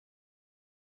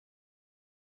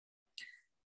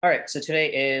All right, so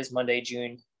today is Monday,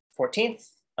 June 14th.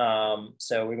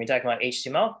 So we're going to be talking about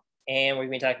HTML and we're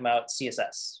going to be talking about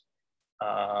CSS.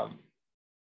 I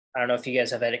don't know if you guys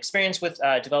have had experience with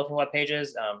developing web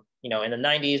pages. In the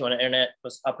 90s when the internet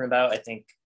was up and about, I think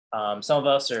some of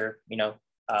us or,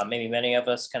 maybe many of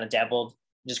us kind of dabbled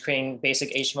just creating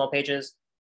basic HTML pages.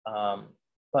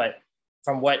 But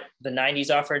from what the 90s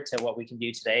offered to what we can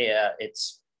do today,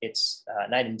 it's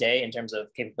night and day in terms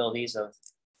of capabilities of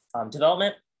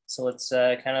development. So let's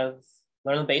kind of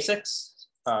learn the basics.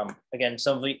 Again,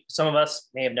 some of us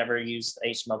may have never used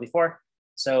HTML before.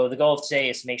 So the goal of today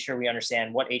is to make sure we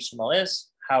understand what HTML is,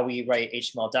 how we write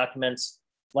HTML documents.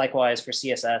 Likewise for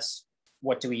CSS,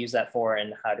 what do we use that for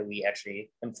and how do we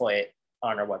actually employ it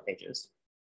on our web pages?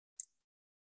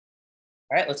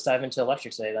 All right, let's dive into the lecture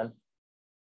today then.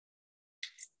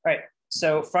 All right,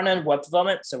 so front-end web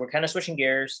development. So we're kind of switching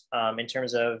gears in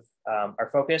terms of our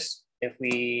focus. If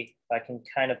I can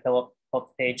kind of pull up the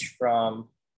page from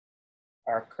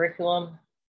our curriculum.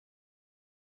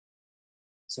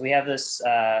 So we have this,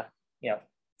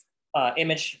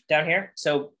 image down here.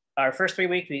 So our first 3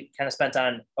 weeks, we kind of spent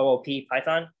on OOP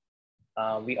Python.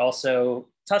 We also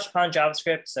touched upon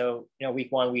JavaScript. So,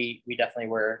 week one, we definitely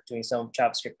were doing some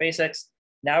JavaScript basics.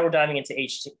 Now we're diving into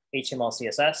HTML,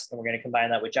 CSS, and we're going to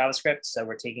combine that with JavaScript. So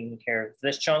we're taking care of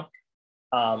this chunk.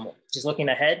 Just looking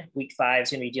ahead, week 5 is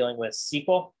going to be dealing with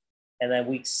SQL, and then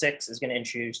week 6 is going to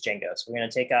introduce Django. So we're going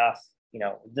to take off,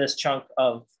 this chunk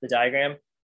of the diagram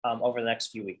over the next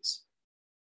few weeks.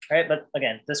 All right, but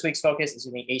again, this week's focus is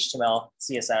going to be HTML,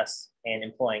 CSS, and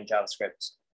employing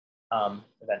JavaScript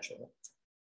eventually.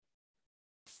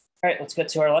 All right, let's get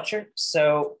to our lecture.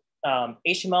 So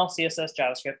HTML, CSS,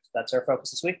 JavaScript, that's our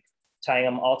focus this week. Tying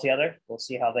them all together, we'll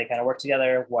see how they kind of work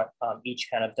together, what each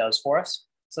kind of does for us.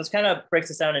 So let's kind of break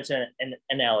this down into an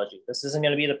analogy. This isn't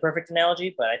going to be the perfect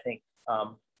analogy, but I think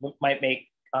might make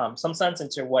some sense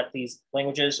into what these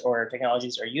languages or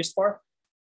technologies are used for.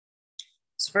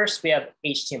 So first, we have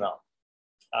HTML.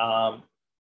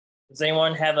 Does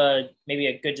anyone have maybe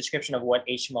a good description of what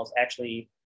HTML is actually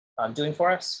doing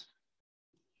for us?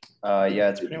 Yeah,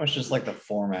 it's pretty much just like the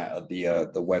format of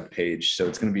the web page. So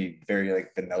it's going to be very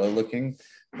like vanilla looking,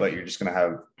 but you're just going to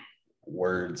have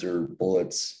words or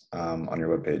bullets on your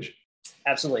web page.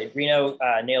 Absolutely. Reno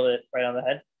nailed it right on the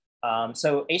head.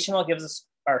 So HTML gives us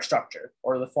our structure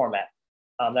or the format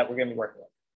that we're going to be working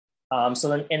with. So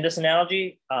then in this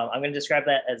analogy, I'm going to describe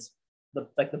that as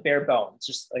the bare bones.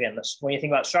 Just again, when you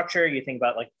think about structure, you think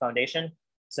about like the foundation.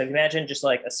 So imagine just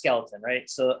like a skeleton, right?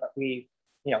 So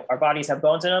our bodies have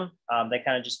bones in them. They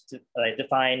kind of just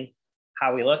define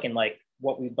how we look and like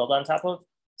what we build on top of.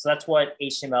 So that's what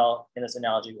HTML in this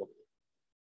analogy will be.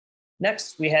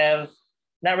 Next, we have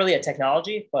not really a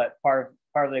technology, but part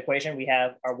of the equation, we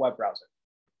have our web browser.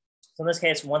 So in this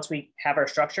case, once we have our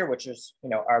structure, which is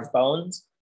our bones,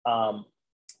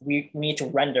 we need to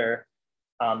render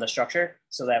the structure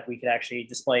so that we could actually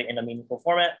display it in a meaningful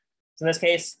format. So in this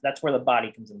case, that's where the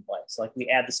body comes into play. So like we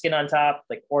add the skin on top,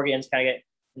 like organs kind of get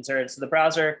inserted. So the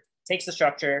browser takes the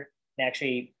structure and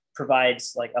actually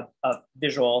provides like a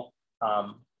visual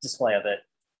display of it.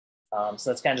 So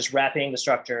that's kind of just wrapping the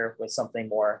structure with something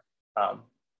more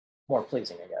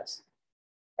pleasing, I guess.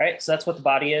 All right, so that's what the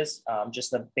body is, just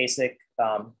the basic,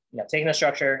 taking the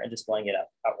structure and displaying it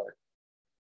outward.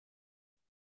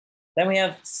 Then we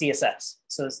have CSS.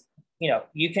 So,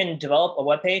 you can develop a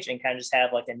web page and kind of just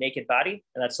have like a naked body,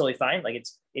 and that's totally fine. Like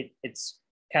it's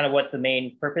kind of what the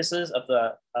main purpose is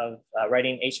of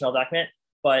writing HTML document.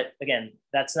 But again,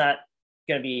 that's not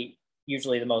going to be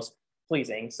usually the most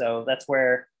pleasing. So that's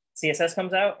where CSS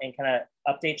comes out and kind of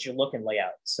updates your look and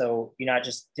layout. So you're not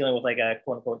just dealing with like a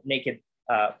quote unquote naked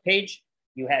page,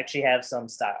 you actually have some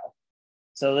style.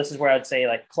 So this is where I'd say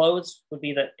like clothes would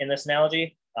be in this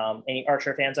analogy. Any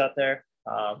Archer fans out there?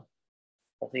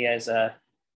 Hopefully you guys, I'm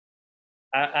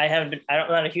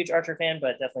not a huge Archer fan,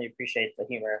 but definitely appreciate the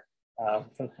humor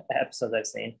from the episodes I've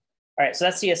seen. All right, so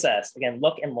that's CSS. Again,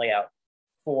 look and layout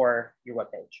for your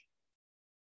web page.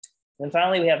 And then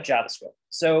finally, we have JavaScript.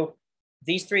 So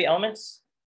these 3 elements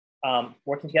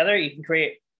working together, you can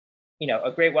create,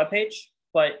 a great web page,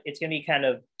 but it's going to be kind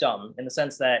of dumb in the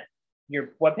sense that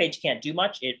your web page can't do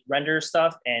much. It renders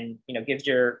stuff and gives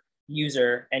your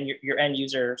user and your end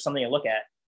user something to look at.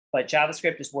 But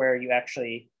JavaScript is where you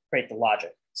actually create the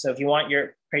logic. So if you want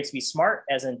your page to be smart,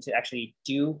 as in to actually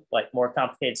do like more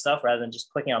complicated stuff rather than just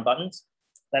clicking on buttons,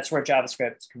 that's where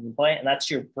JavaScript can play, and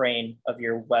that's your brain of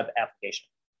your web application.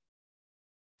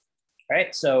 All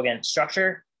right, so again,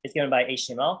 structure is given by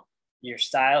HTML. Your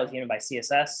style is given by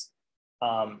CSS.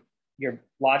 your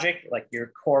logic, like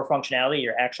your core functionality,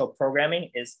 your actual programming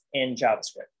is in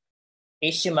JavaScript.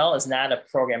 HTML is not a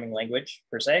programming language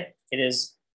per se. It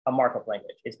is a markup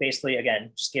language. It's basically,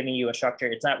 again, just giving you a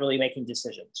structure. It's not really making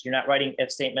decisions. You're not writing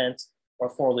if statements or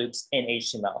for loops in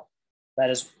HTML.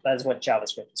 That is what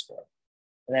JavaScript is for.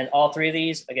 And then all three of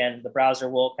these, again, the browser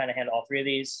will kind of handle all three of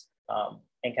these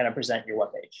and kind of present your web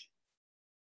page.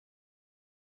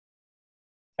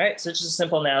 All right, so it's just a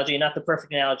simple analogy, not the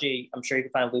perfect analogy. I'm sure you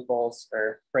can find loopholes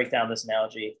or break down this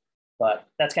analogy, but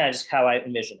that's kind of just how I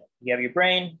envision it. You have your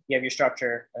brain, you have your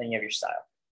structure, and then you have your style.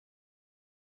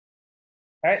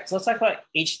 All right, so let's talk about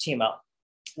HTML.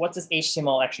 What does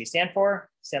HTML actually stand for?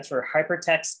 It stands for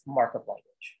Hypertext Markup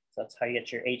Language. So that's how you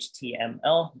get your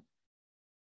HTML.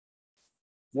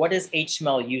 What is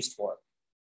HTML used for?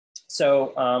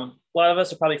 So a lot of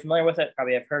us are probably familiar with it,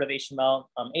 probably have heard of HTML.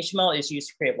 HTML is used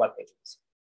to create web pages.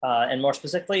 And more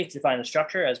specifically, to define the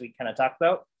structure, as we kind of talked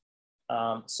about.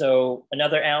 So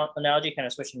another analogy, kind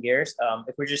of switching gears,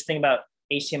 if we're just thinking about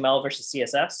HTML versus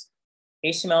CSS,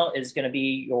 HTML is going to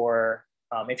be your,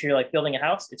 if you're like building a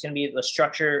house, it's going to be the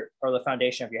structure or the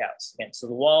foundation of your house. Again, so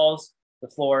the walls, the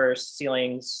floors,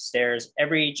 ceilings, stairs,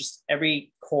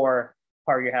 every core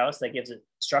part of your house that gives it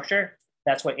structure,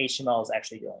 that's what HTML is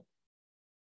actually doing.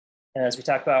 And as we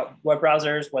talk about web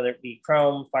browsers, whether it be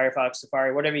Chrome, Firefox,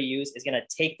 Safari, whatever you use, is going to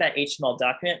take that HTML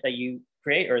document that you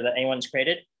create or that anyone's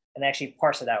created and actually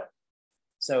parse it out.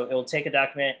 So it will take a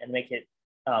document and make it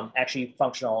actually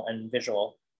functional and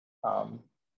visual.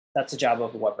 That's the job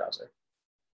of the web browser.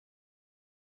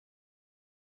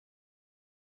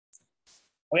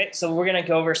 Okay, so we're going to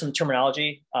go over some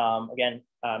terminology. Again,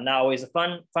 not always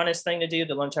the funnest thing to do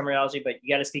to learn terminology, but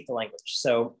you got to speak the language.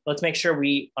 So let's make sure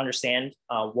we understand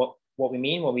what we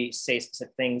mean when we say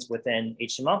specific things within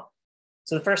HTML.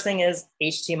 So the first thing is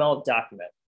HTML document.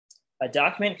 A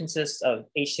document consists of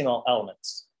HTML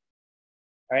elements.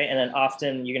 All right, and then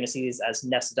often you're going to see these as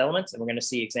nested elements, and we're going to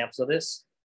see examples of this.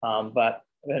 But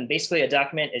basically, a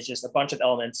document is just a bunch of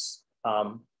elements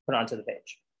put onto the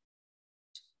page.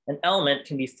 An element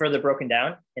can be further broken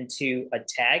down into a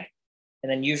tag,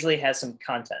 and then usually has some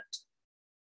content.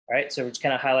 All right, so we're just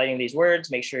kind of highlighting these words.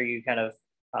 Make sure you kind of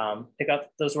pick up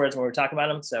those words when we're talking about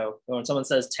them. So when someone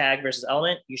says tag versus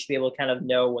element, you should be able to kind of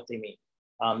know what they mean.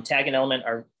 Tag and element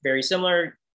are very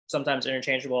similar, sometimes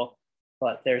interchangeable,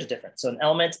 but there's a difference. So an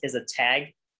element is a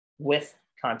tag with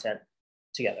content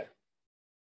together.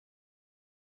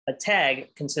 A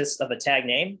tag consists of a tag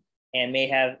name and may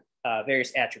have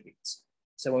various attributes.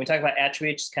 So when we talk about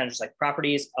attributes, it's kind of just like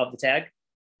properties of the tag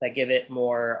that give it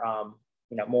more,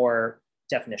 more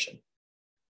definition.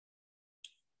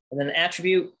 And then an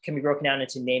attribute can be broken down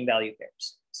into name value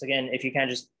pairs. So again, if you kind of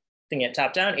just think it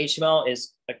top down, HTML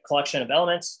is a collection of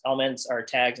elements. Elements are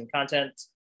tags and content.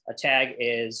 A tag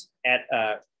is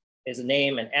a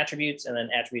name and attributes, and then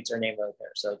attributes are name value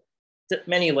pairs. So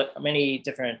many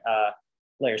different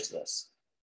layers to this.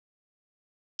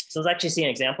 So let's actually see an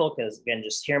example, because again,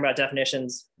 just hearing about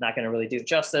definitions, not going to really do it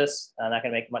justice, not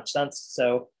going to make much sense.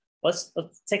 So let's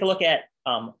take a look at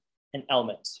an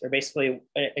element, or basically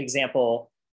an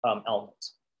example element.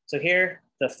 So here,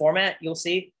 the format you'll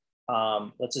see,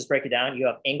 let's just break it down. You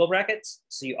have angle brackets.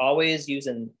 So you always use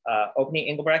an opening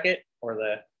angle bracket, or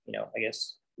the, I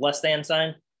guess, less than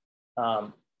sign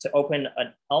to open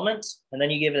an element, and then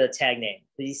you give it a tag name.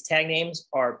 These tag names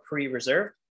are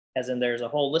pre-reserved, as in there's a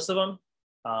whole list of them.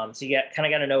 So you kind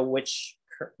of got to know which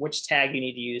tag you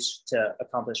need to use to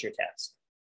accomplish your task.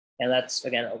 And that's,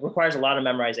 again, it requires a lot of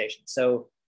memorization. So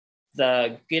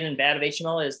the good and bad of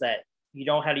HTML is that you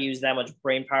don't have to use that much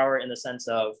brain power in the sense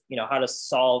of, how to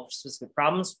solve specific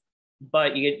problems,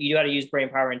 but you do have to use brain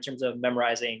power in terms of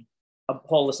memorizing a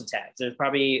whole list of tags. There's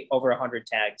probably over 100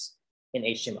 tags in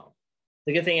HTML.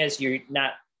 The good thing is you're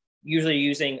not usually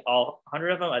using all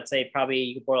 100 of them. I'd say probably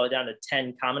you could boil it down to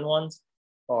 10 common ones,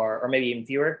 or maybe even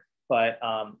fewer, but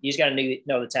you just got to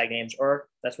know the tag names, or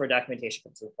that's where documentation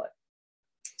comes into play.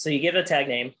 So you give it a tag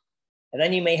name, and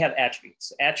then you may have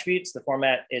attributes. Attributes, the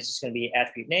format is just going to be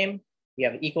attribute name. You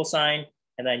have an equal sign,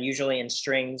 and then usually in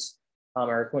strings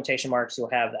or quotation marks, you'll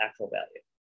have the actual value.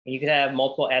 And you could have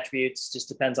multiple attributes, just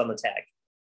depends on the tag.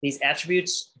 These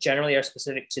attributes generally are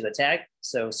specific to the tag.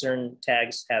 So certain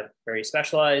tags have very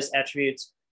specialized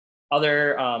attributes.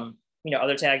 Other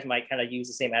tags might kind of use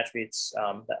the same attributes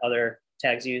that other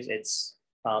tags use.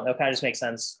 It'll kind of just make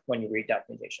sense when you read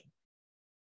documentation.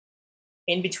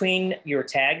 In between your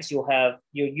tags, you'll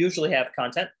usually have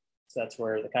content. So that's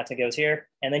where the content goes here.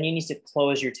 And then you need to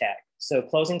close your tag. So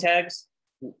closing tags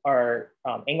are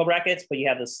angle brackets, but you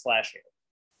have this slash here.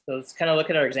 So let's kind of look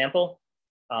at our example.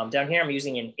 Down here, I'm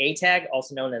using an A tag,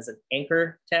 also known as an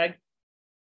anchor tag.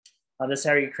 This is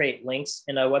how you create links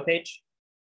in a web page.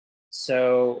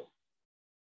 So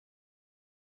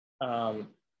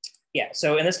yeah,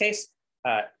 so in this case,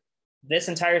 this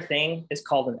entire thing is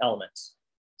called an element.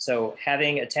 So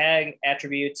having a tag,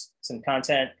 attributes, some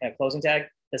content, and a closing tag,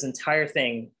 this entire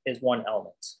thing is one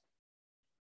element.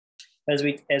 As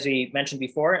we mentioned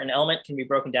before, an element can be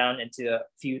broken down into a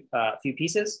few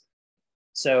pieces.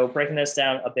 So breaking this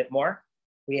down a bit more,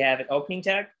 we have an opening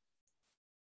tag.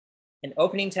 An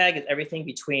opening tag is everything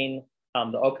between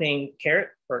the opening caret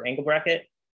or angle bracket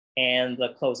and the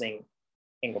closing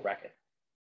angle bracket.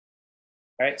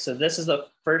 All right, so this is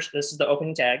the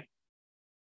opening tag.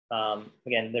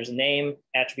 Again, there's a name,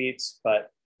 attributes,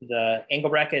 but the angle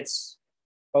brackets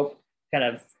kind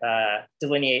of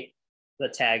delineate the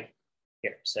tag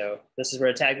here. So this is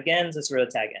where the tag begins, this is where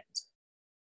the tag ends.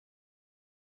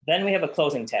 Then we have a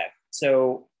closing tag.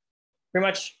 So pretty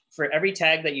much for every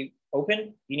tag that you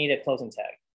open, you need a closing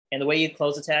tag. And the way you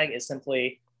close a tag is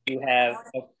simply you have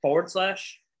a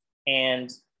 /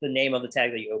 and the name of the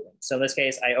tag that you open. So in this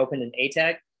case, I opened an A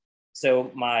tag.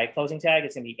 So my closing tag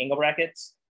is gonna be angle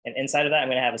brackets. And inside of that, I'm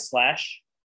gonna have a /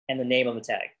 and the name of the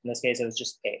tag. In this case, it was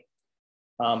just A.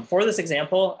 For this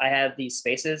example, I have these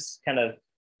spaces kind of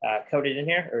coded in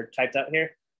here or typed out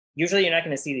here. Usually you're not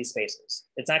gonna see these spaces.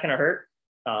 It's not gonna hurt.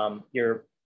 The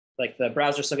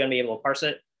browser's still gonna be able to parse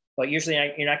it, but usually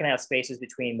you're not gonna have spaces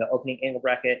between the opening angle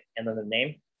bracket and then the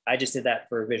name. I just did that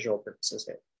for visual purposes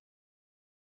here.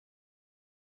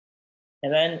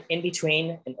 And then in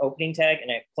between an opening tag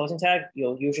and a closing tag,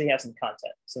 you'll usually have some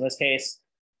content. So in this case,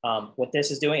 what this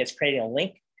is doing is creating a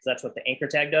link, because that's what the anchor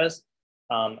tag does.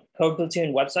 Code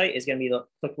Platoon website is going to be the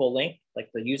clickable link, like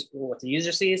what the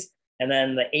user sees. And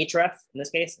then the href, in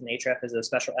this case, and href is a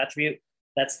special attribute,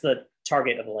 that's the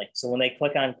target of the link. So when they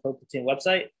click on Code Platoon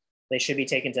website, they should be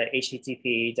taken to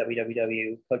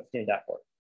http://www.codeplatoon.org.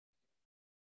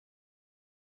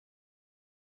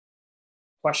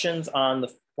 Questions on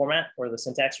the format or the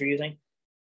syntax we're using?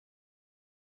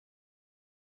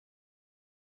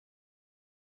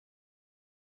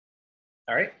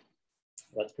 All right,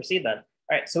 let's proceed then.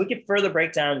 All right, so we can further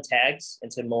break down tags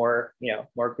into more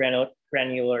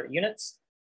granular units.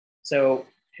 So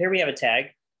here we have a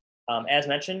tag. As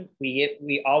mentioned,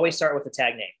 we always start with the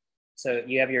tag name. So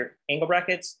you have your angle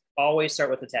brackets, always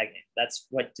start with the tag name. That's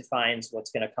what defines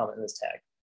what's going to come in this tag.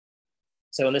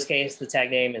 So in this case, the tag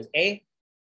name is A,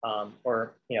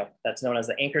 or that's known as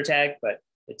the anchor tag, but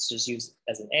it's just used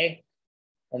as an A.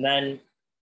 And then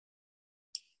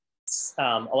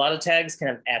a lot of tags can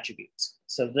have attributes.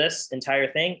 So this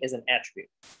entire thing is an attribute.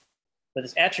 But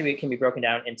this attribute can be broken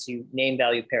down into name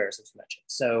value pairs, as mentioned.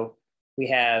 So we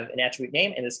have an attribute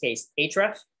name, in this case,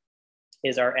 href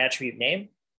is our attribute name.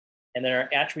 And then our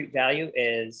attribute value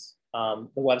is the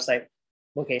website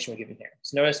location we're given here.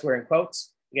 So notice we're in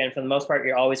quotes. Again, for the most part,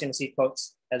 you're always going to see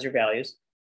quotes as your values.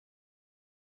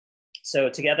 So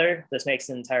together, this makes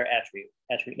an entire attribute.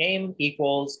 Attribute name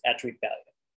equals attribute value.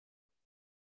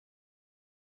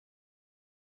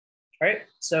 All right,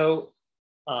 so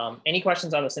any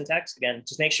questions on the syntax? Again,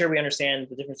 just make sure we understand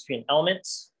the difference between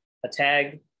elements, a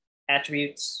tag,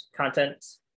 attributes, content.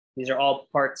 These are all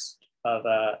parts of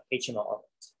HTML elements.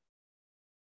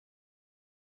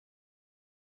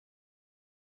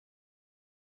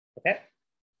 Okay.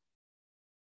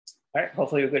 All right,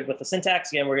 hopefully we're good with the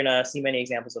syntax. Again, we're gonna see many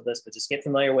examples of this, but just get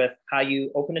familiar with how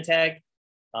you open a tag,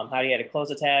 how do you close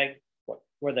a tag,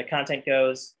 where the content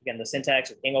goes. Again, the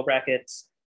syntax with angle brackets,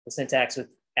 the syntax with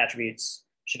attributes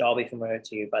should all be familiar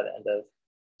to you by the end of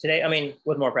today. I mean,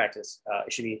 with more practice,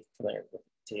 it should be familiar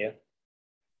to you.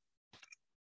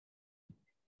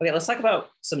 Okay, let's talk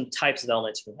about some types of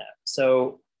elements you can have.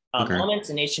 So elements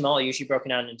in HTML are usually broken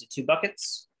down into two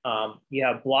buckets. You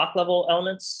have block level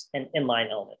elements and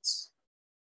inline elements.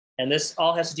 And this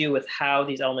all has to do with how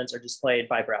these elements are displayed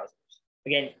by browsers.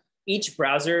 Again, each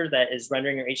browser that is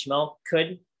rendering your HTML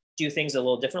could do things a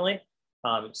little differently.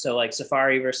 So like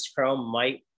Safari versus Chrome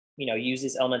might use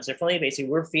these elements differently. Basically,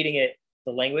 we're feeding it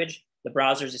the language, the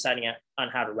browser is deciding on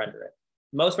how to render it.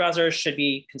 Most browsers should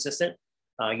be consistent.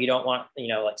 You don't want,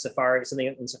 like Safari,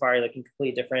 something in Safari looking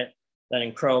completely different than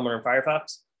in Chrome or in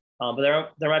Firefox.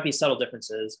 But there might be subtle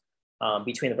differences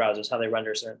between the browsers, how they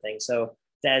render certain things. So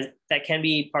that can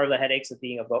be part of the headaches of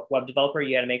being a web developer.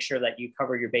 You got to make sure that you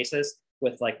cover your bases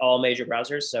with like all major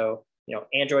browsers. So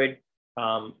Android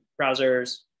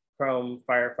browsers, Chrome,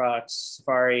 Firefox,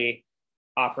 Safari,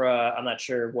 Opera. I'm not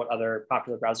sure what other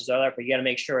popular browsers are there, but you got to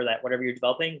make sure that whatever you're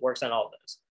developing works on all of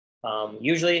those.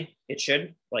 Usually it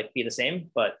should be the same,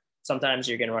 but sometimes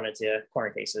you're going to run into corner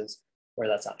cases where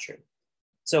that's not true.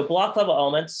 So block level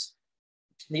elements,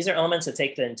 These are elements that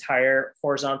take the entire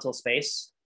horizontal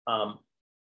space,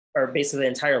 or basically the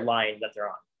entire line that they're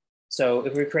on. So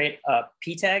if we create a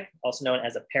P tag, also known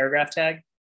as a paragraph tag,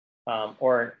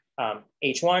 or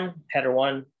H1, header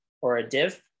 1, or a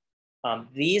div,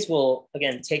 these will,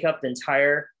 again, take up the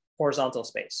entire horizontal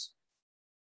space.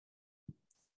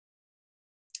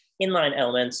 Inline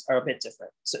elements are a bit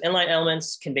different. So inline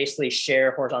elements can basically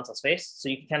share horizontal space. So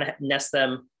you can kind of nest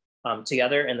them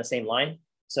together in the same line.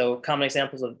 So common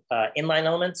examples of inline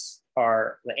elements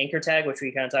are the anchor tag, which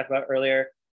we kind of talked about earlier.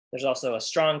 There's also a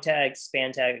strong tag,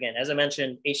 span tag. Again, as I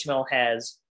mentioned, HTML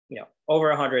has over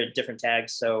 100 different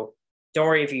tags. So don't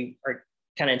worry if you are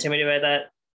kind of intimidated by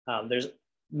that. There's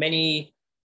many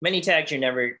tags you're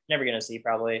never going to see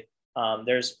probably.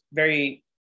 There's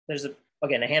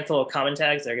again a handful of common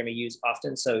tags that are going to be used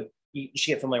often. So you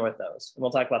should get familiar with those. And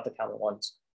we'll talk about the common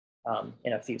ones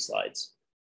in a few slides.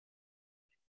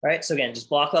 All right, so again, just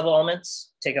block level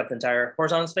elements take up the entire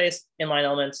horizontal space. Inline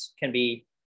elements can be,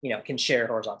 can share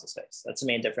horizontal space. That's the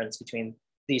main difference between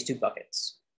these two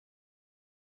buckets.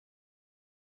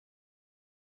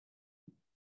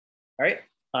 All right,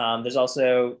 there's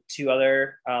also two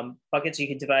other buckets you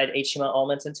can divide HTML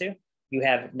elements into. You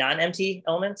have non-empty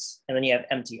elements, and then you have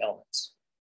empty elements.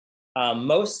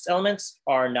 Most elements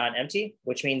are non-empty,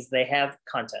 which means they have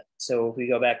content. So if we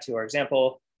go back to our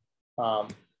example,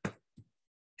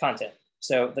 content.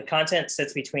 So the content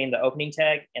sits between the opening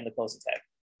tag and the closing tag.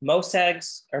 Most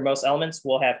tags or most elements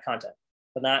will have content,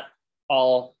 but not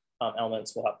all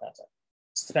elements will have content.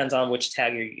 It depends on which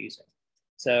tag you're using.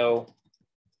 So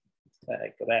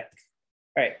go back.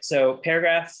 All right, so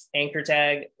paragraph, anchor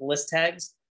tag, list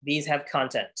tags, these have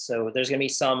content. So there's gonna be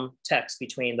some text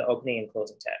between the opening and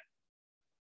closing tag.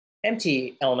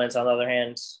 Empty elements, on the other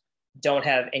hand, don't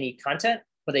have any content,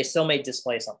 but they still may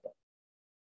display something.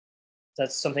 So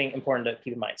that's something important to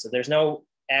keep in mind. So there's no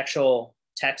actual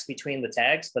text between the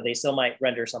tags, but they still might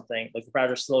render something, like the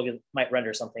browser still might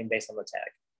render something based on the tag.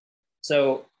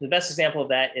 So the best example of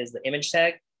that is the image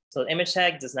tag. So the image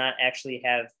tag does not actually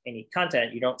have any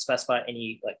content. You don't specify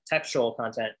any like textual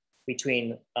content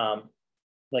between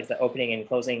like the opening and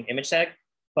closing image tag,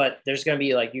 but there's going to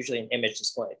be like usually an image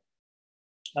display.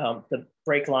 The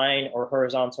break line or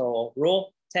horizontal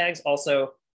rule tags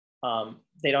also,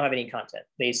 they don't have any content.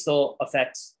 They still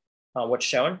affect what's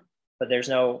shown, but there's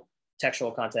no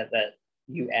textual content that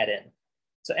you add in.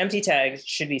 So empty tags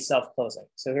should be self-closing.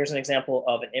 So here's an example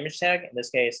of an image tag. In this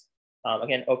case,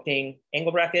 again, opening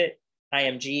angle bracket,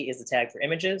 IMG is the tag for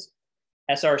images.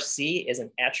 SRC is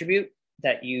an attribute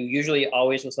that you usually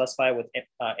always will specify with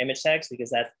image tags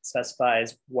because that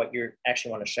specifies what you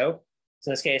actually want to show. So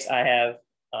in this case, I have,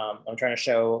 I'm trying to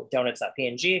show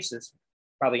donuts.png, so it's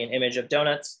probably an image of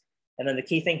donuts. And then the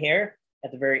key thing here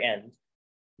at the very end,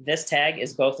 this tag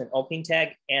is both an opening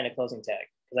tag and a closing tag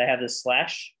because I have this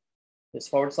slash, this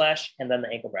forward slash, and then the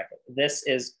angle bracket. This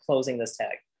is closing this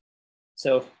tag.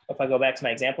 So if I go back to my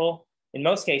example, in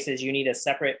most cases, you need a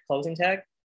separate closing tag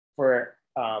for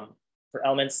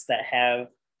elements that have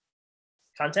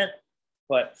content,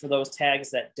 but for those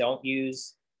tags that don't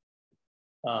use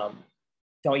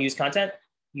content,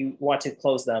 you want to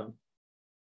close them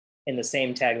in the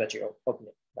same tag that you're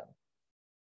opening them.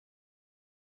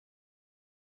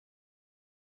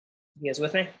 You guys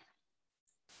with me?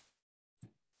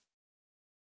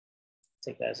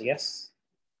 Take that as a yes.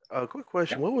 Quick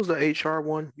question. What was the HR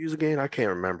one? Use again? I can't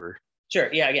remember.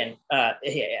 Sure. Yeah. Again,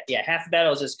 yeah. Half the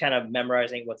battle is just kind of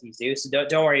memorizing what these do. So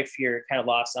don't worry if you're kind of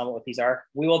lost on what these are.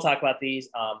 We will talk about these.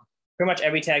 Pretty much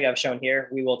every tag I've shown here,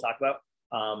 we will talk about.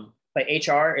 But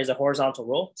HR is a horizontal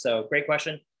rule. So great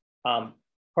question.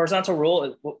 Horizontal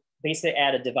rule will basically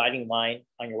add a dividing line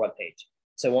on your web page.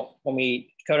 So when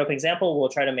we code up an example, we'll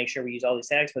try to make sure we use all these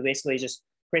tags, but basically just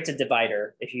creates a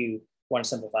divider if you want to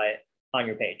simplify it on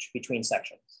your page between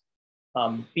sections.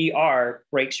 BR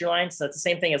breaks your line. So that's the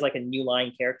same thing as like a new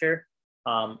line character.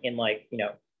 In like,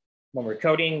 when we're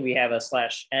coding, we have a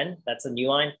 /n, that's a new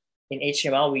line. In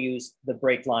HTML, we use the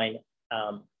break line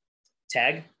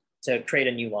tag to create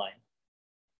a new line.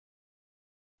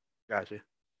 Gotcha.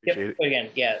 Yep. But again,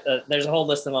 yeah, there's a whole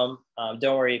list of them.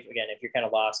 Don't worry if you're kind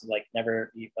of lost, like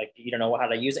you don't know how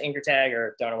to use an anchor tag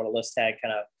or don't know what a list tag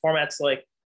kind of formats like.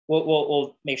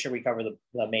 We'll make sure we cover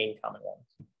the main common ones.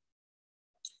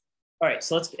 All right,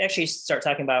 so let's actually start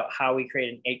talking about how we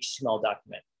create an HTML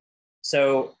document.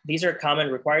 So these are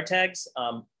common required tags.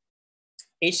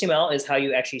 HTML is how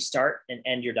you actually start and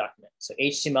end your document. So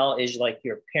HTML is like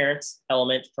your parent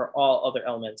element for all other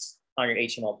elements on your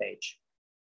HTML page.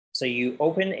 So you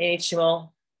open an HTML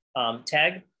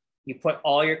tag, you put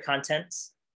all your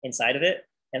contents inside of it,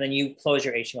 and then you close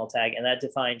your HTML tag, and that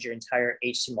defines your entire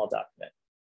HTML document.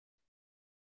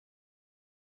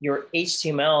 Your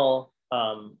HTML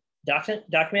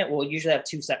document will usually have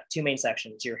two main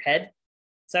sections, your head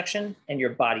section and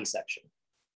your body section.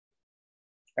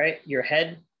 Right? Your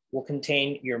head will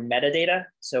contain your metadata.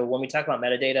 So when we talk about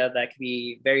metadata, that could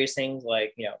be various things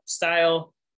like,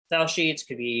 style sheets,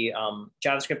 could be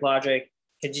JavaScript logic,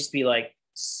 could just be like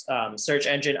search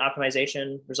engine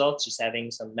optimization results, just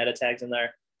having some meta tags in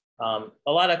there.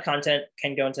 A lot of content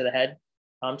can go into the head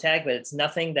tag, but it's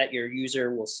nothing that your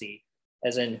user will see.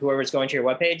 As in, whoever's going to your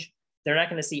webpage, they're not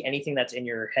going to see anything that's in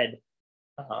your head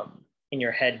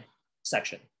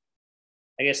section.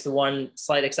 I guess the one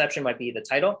slight exception might be the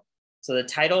title. So the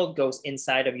title goes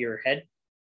inside of your head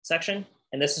section,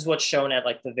 and this is what's shown at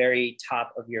like the very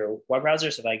top of your web browser.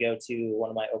 So if I go to one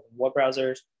of my open web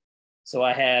browsers, so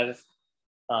I have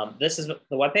this is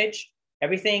the web page.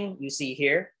 Everything you see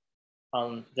here,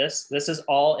 this is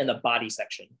all in the body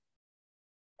section,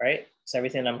 right? So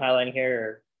everything I'm highlighting here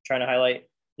or trying to highlight,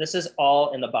 this is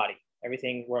all in the body.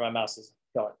 Everything where my mouse is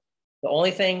going. The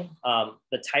only thing,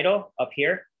 the title up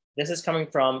here, this is coming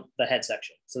from the head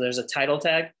section. So there's a title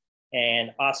tag,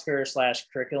 and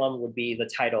Oscar/curriculum would be the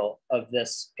title of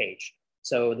this page.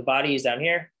 So the body is down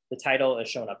here, the title is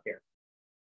shown up here.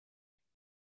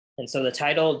 And so the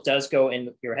title does go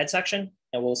in your head section,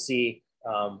 and we'll see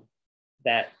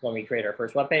that when we create our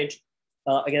first web page.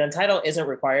 Again, the title isn't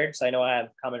required. So I know I have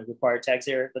common required tags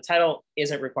here. The title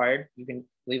isn't required. You can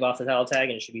leave off the title tag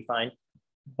and it should be fine.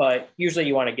 But usually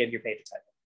you want to give your page a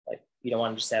title. Like you don't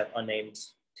want to just have unnamed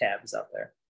tabs out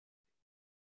there.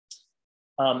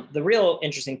 The real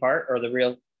interesting part, or the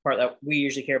real part that we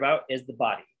usually care about, is the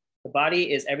body. The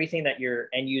body is everything that your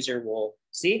end user will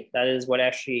see. That is what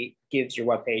actually gives your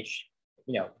web page,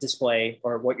 display,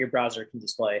 or what your browser can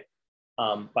display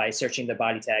by searching the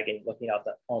body tag and looking out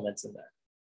the elements in there.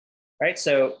 Right.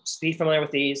 So just be familiar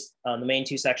with these. The main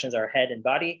two sections are head and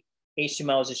body.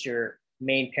 HTML is just your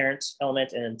main parent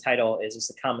element, and then title is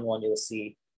just a common one you'll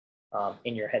see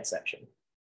in your head section.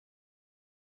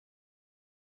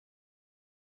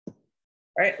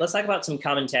 All right, let's talk about some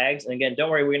common tags. And again, don't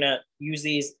worry, we're gonna use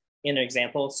these in an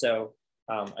example. So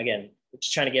again, we're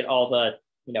just trying to get all the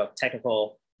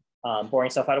technical boring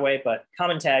stuff out of the way, but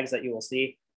common tags that you will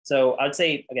see. So I'd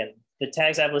say, again, the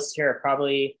tags I've listed here are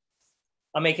probably,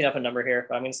 I'm making up a number here,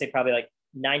 but I'm gonna say probably like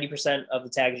 90% of the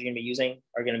tags you're gonna be using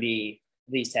are gonna be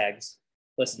these tags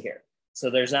listed here. So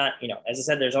there's not, as I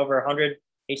said, there's over 100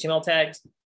 HTML tags,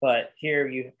 but here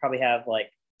you probably have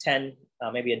like 10,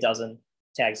 maybe a dozen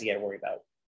tags you got to worry about.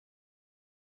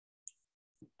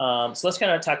 So let's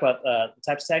kind of talk about the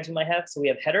types of tags we might have. So we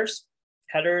have headers.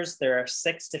 Headers, there are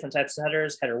 6 different types of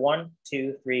headers: header 1,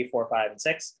 2, 3, 4, 5, and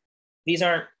 6. These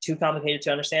aren't too complicated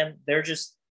to understand. They're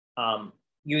just,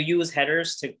 you use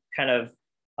headers to kind of,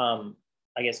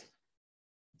 I guess,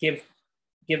 give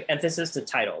emphasis to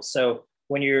titles. So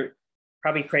when you're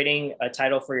probably creating a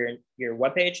title for your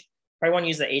web page, probably want to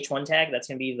use the H1 tag. That's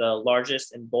going to be the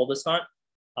largest and boldest font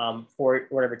for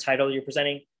whatever title you're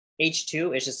presenting.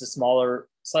 H2 is just a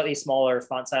slightly smaller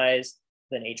font size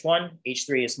than H1.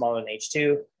 H3 is smaller than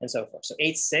H2, and so forth. So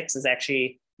H6 is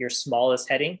actually your smallest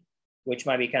heading, which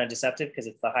might be kind of deceptive because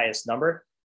it's the highest number.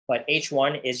 But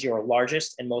H1 is your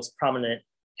largest and most prominent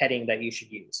heading that you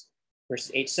should use.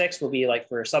 Versus H6 will be like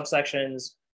for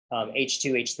subsections.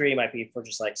 H2, H3 might be for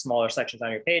just like smaller sections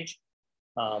on your page.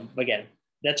 But again,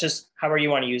 that's just however you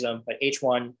want to use them. But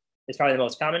H1 is probably the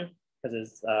most common because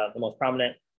it's the most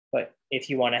prominent. But if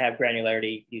you want to have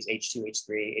granularity, use H2,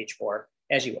 H3, H4,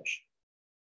 as you wish.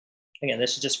 Again,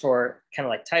 this is just for kind of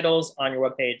like titles on your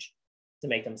web page to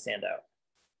make them stand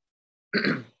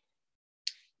out.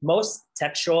 Most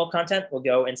textual content will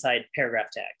go inside paragraph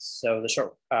tags. So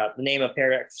the name of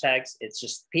paragraph tags, it's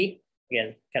just P.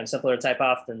 Again, kind of simpler to type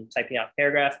off than typing out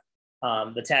paragraph.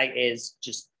 The tag is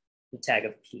just the tag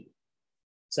of P.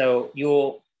 So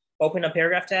you'll open a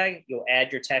paragraph tag, you'll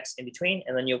add your text in between,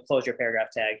 and then you'll close your paragraph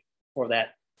tag for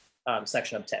that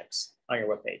section of text on your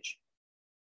web page.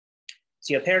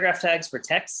 So you have paragraph tags for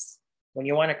text. When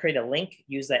you want to create a link,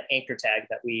 use that anchor tag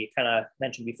that we kind of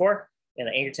mentioned before. And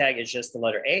the anchor tag is just the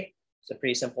letter A. So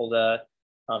pretty simple to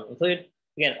include.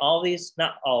 Again, all of these,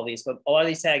 not all of these, but a lot of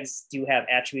these tags do have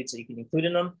attributes that you can include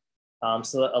in them.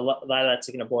 So a lot of that's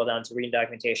going to boil down to reading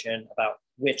documentation about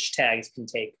which tags can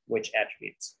take which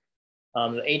attributes.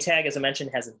 The A tag, as I mentioned,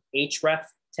 has an href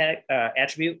tag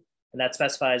attribute, and that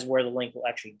specifies where the link will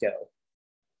actually go.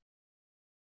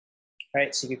 All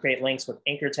right, so you can create links with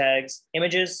anchor tags.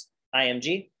 Images,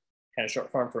 img, kind of short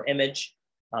form for image.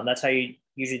 That's how you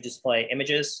usually display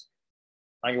images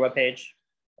on your web page.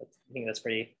 I think that's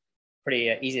pretty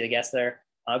pretty easy to guess there.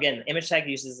 Again, the image tag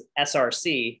uses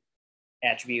src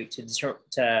attribute to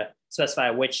specify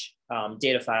which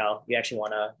data file you actually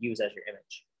want to use as your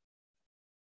image.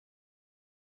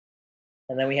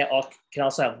 And then we can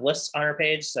also have lists on our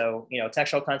page. So,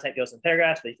 textual content goes in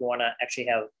paragraphs, but if you want to actually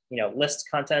have, list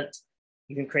content,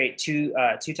 you can create two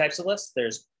types of lists.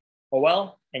 There's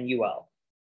OL and UL.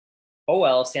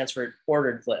 OL stands for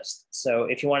ordered list. So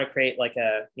if you want to create like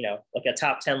a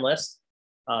top 10 list,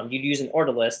 you'd use an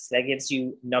ordered list that gives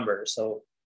you numbers. So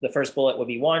the first bullet would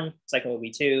be 1, second would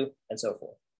be 2, and so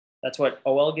forth. That's what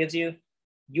OL gives you.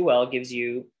 UL gives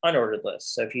you unordered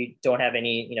lists. So if you don't have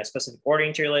any specific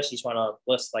ordering to your list, you just want to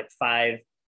list like 5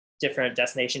 different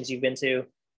destinations you've been to,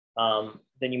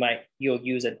 then you'll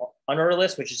use an unordered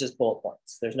list, which is just bullet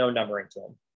points. There's no numbering to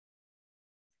them.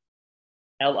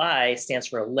 LI stands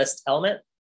for list element.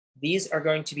 These are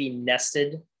going to be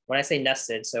nested. When I say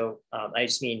nested, so I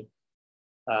just mean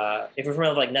if you're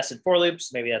familiar with like nested for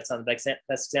loops, maybe that's not the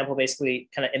best example, basically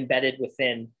kind of embedded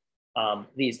within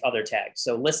these other tags.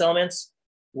 So list elements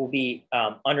will be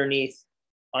underneath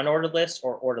unordered lists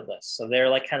or ordered lists. So they're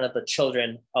like kind of the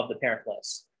children of the parent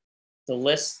list. The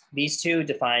list, these two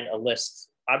define a list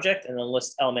object, and the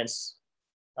list elements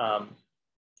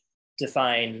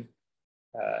define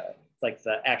like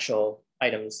the actual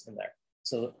items in there.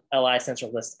 So LI stands for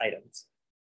list items.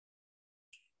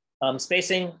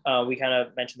 Spacing, we kind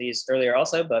of mentioned these earlier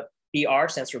also, but BR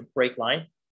stands for break line.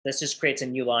 This just creates a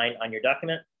new line on your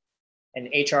document. And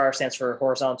HR stands for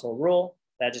horizontal rule.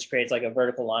 That just creates like a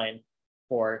vertical line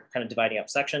for kind of dividing up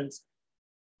sections.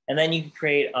 And then you can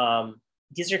create,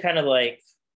 these are kind of like,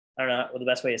 I don't know what the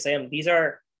best way to say them. These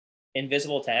are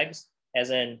invisible tags, as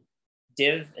in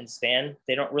div and span.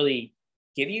 They don't really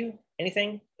give you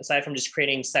anything aside from just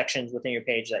creating sections within your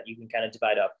page that you can kind of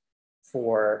divide up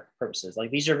for purposes.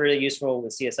 Like these are really useful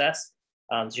with CSS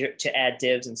to add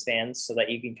divs and spans so that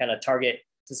you can kind of target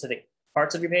specific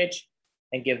parts of your page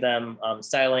and give them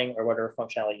styling or whatever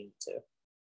functionality you need to.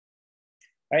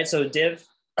 All right, so div,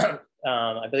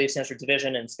 I believe stands for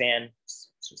division, and span, it's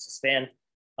just a span.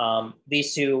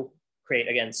 These two create,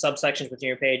 again, subsections within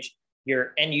your page.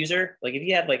 Your end user, like if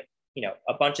you have like,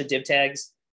 a bunch of div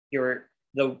tags,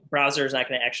 the browser is not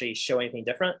going to actually show anything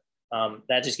different.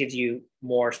 That just gives you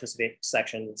more specific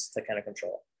sections to kind of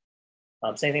control.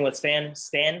 Same thing with span.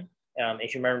 Span,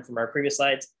 if you remember from our previous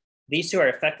slides, these two are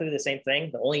effectively the same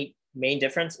thing. The only main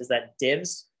difference is that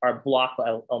divs are block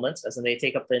elements, as in they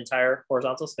take up the entire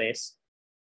horizontal space.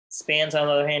 Spans, on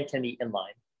the other hand, can be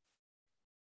inline.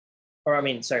 Or I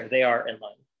mean, sorry, they are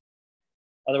inline.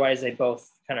 Otherwise, they both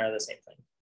kind of are the same thing.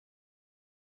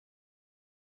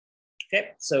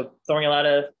 Okay, so throwing a lot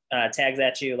of tags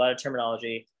at you, a lot of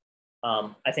terminology.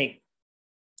 I think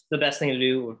the best thing to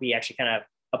do would be actually kind of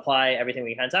apply everything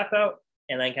we kind of talked about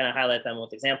and then kind of highlight them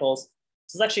with examples.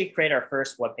 So let's actually create our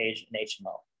first web page in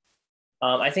HTML.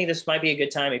 I think this might be a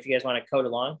good time if you guys want to code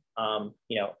along.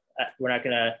 We're not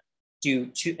going to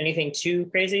do anything too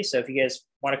crazy. So if you guys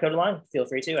want to code along, feel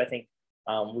free to. I think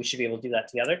we should be able to do that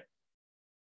together.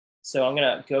 So I'm going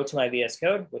to go to my VS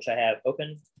Code, which I have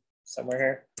open somewhere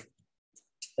here.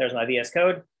 There's my VS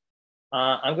Code.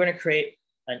 I'm going to create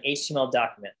an HTML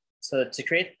document. So to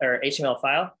create our HTML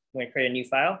file, I'm going to create a new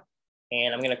file,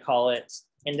 and I'm going to call it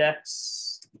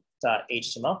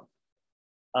index.html.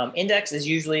 Index is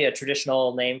usually a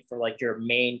traditional name for like your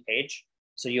main page.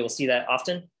 So you will see that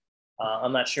often.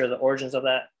 I'm not sure the origins of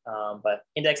that, but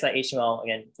index.html,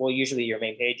 again, will usually be your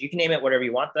main page. You can name it whatever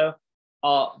you want though.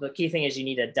 The key thing is you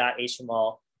need a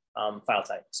 .html file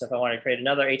type. So if I want to create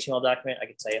another HTML document, I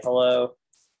could say hello.html,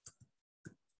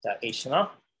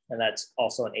 and that's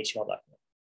also an HTML document.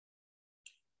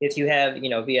 If you have,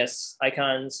 VS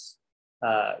icons,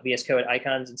 VS Code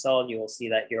icons installed, you will see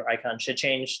that your icon should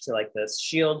change to like this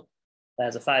shield that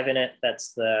has a 5 in it.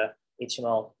 That's the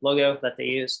HTML logo that they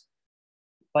use.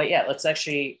 But yeah, let's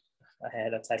actually, I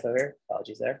had a typo here,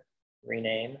 apologies there,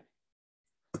 rename.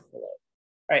 All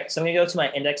right, so I'm gonna go to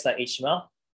my index.html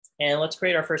and let's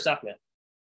create our first document.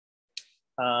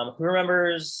 Who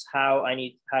remembers how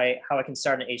I can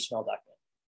start an HTML document?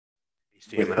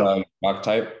 With doc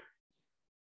type?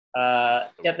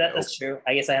 Yep, that's true.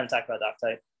 I guess I haven't talked about doc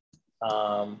type.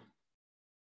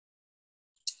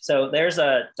 So there's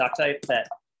a doc type that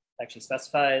actually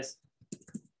specifies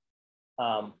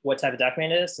what type of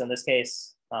document it is. So in this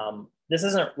case, this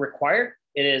isn't required.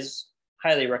 It is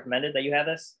highly recommended that you have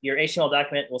this. Your HTML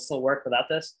document will still work without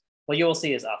this. What you will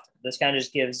see is often. This kind of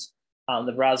just gives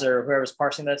the browser, whoever's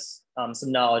parsing this,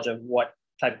 some knowledge of what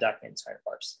type of document it's trying to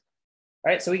parse.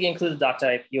 All right, so we can include the doc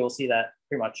type. You will see that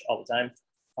pretty much all the time.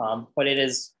 But it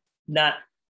is not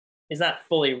is not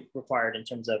fully required in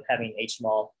terms of having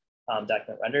HTML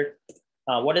document rendered.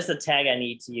 What is the tag I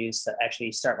need to use to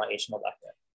actually start my HTML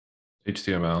document?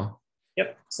 HTML.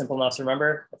 Yep, simple enough to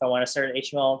remember. If I want to start an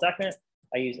HTML document,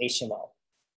 I use HTML. All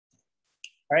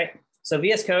right, so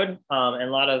VS Code and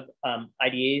a lot of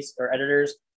IDEs or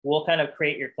editors will kind of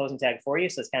create your closing tag for you,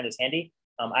 so it's kind of just handy.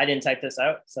 I didn't type this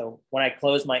out, so when I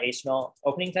close my HTML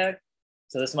opening tag,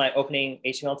 so this is my opening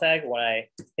HTML tag, when I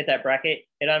hit that bracket,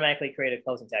 it automatically created a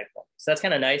closing tag for me. So that's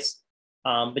kind of nice,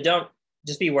 but don't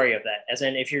just be wary of that. As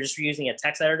in, if you're just using a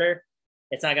text editor,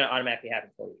 it's not going to automatically happen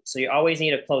for you. So you always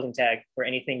need a closing tag for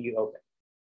anything you open.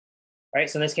 All right,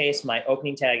 so in this case, my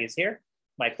opening tag is here.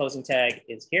 My closing tag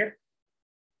is here.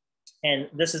 And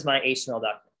this is my HTML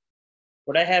document.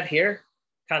 What I have here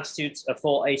constitutes a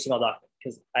full HTML document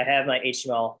because I have my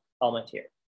HTML element here.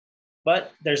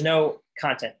 But there's no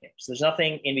content here. So there's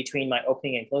nothing in between my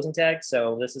opening and closing tag.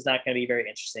 So this is not going to be very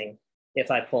interesting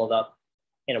if I pull it up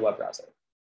in a web browser.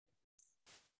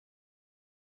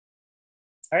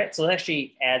 All right, so let's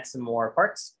actually add some more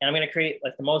parts. And I'm going to create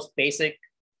like the most basic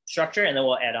structure, and then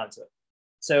we'll add on to it.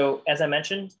 So as I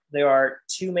mentioned, there are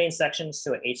two main sections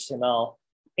to an HTML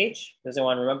page. Does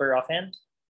anyone remember offhand?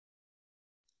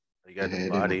 You got the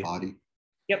body.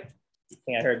 Yep, I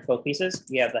think I heard both pieces.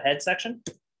 We have the head section.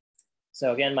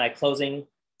 So again, my closing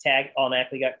tag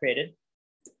automatically got created.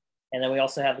 And then we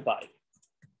also have the body.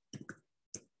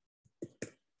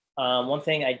 One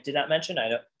thing I did not mention,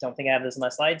 I don't think I have this in my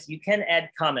slides, you can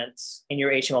add comments in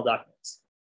your HTML documents.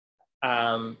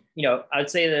 You know, I would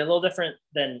say they're a little different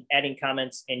than adding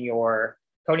comments in your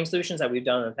coding solutions that we've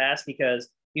done in the past, because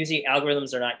usually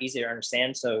algorithms are not easy to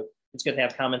understand. So it's good to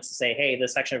have comments to say, hey,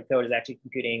 this section of code is actually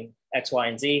computing X, Y,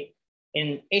 and Z.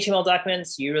 In HTML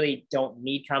documents, you really don't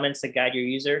need comments to guide your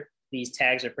user. These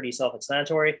tags are pretty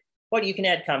self-explanatory, but you can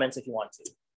add comments if you want to.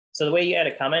 So the way you add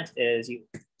a comment is you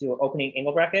do an opening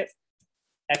angle bracket,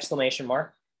 exclamation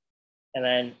mark, and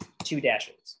then 2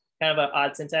 dashes. Kind of an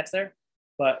odd syntax there,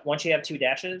 but once you have 2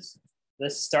 dashes,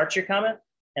 this starts your comment,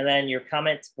 and then your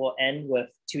comment will end with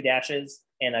 2 dashes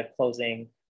and a closing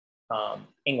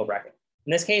angle bracket.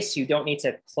 In this case, you don't need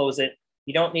to close it.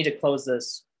 You don't need to close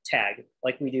this tag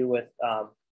like we do with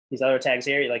these other tags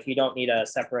here. Like you don't need a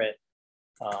separate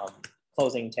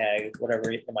closing tag,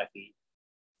 whatever it might be.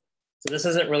 So this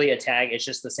isn't really a tag, it's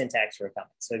just the syntax for a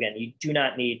comment. So again, you do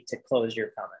not need to close your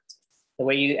comment. The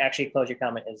way you actually close your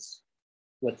comment is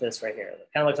with this right here. It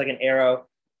kind of looks like an arrow,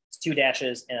 it's 2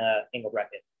 dashes and an angle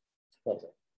bracket to close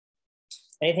it.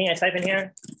 Anything I type in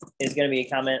here is gonna be a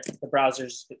comment. The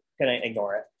browser's gonna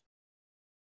ignore it.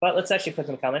 But let's actually put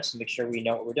some comments to make sure we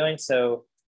know what we're doing. So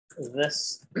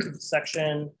this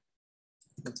section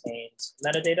contains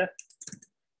metadata.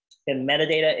 And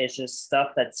metadata is just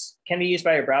stuff that can be used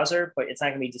by your browser, but it's not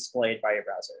going to be displayed by your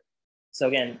browser. So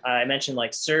again, I mentioned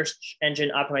like search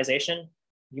engine optimization.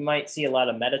 You might see a lot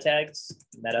of meta tags,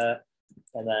 meta,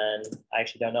 and then I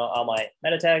actually don't know all my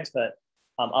meta tags, but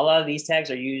a lot of these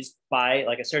tags are used by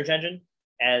like a search engine.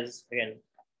 As again,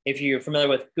 if you're familiar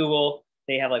with Google,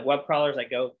 they have like web crawlers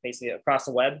that go basically across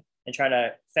the web and try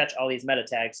to fetch all these meta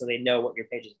tags so they know what your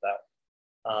page is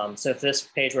about. So if this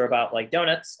page were about like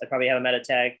donuts, I'd probably have a meta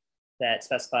tag that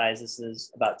specifies this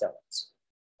is about donuts.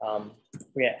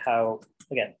 Forget how,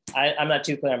 again, I'm not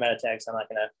too clear on meta tags, so I'm not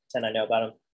gonna pretend I know about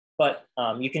them, but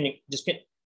you can just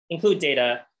include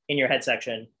data in your head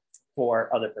section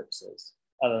for other purposes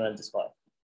other than display.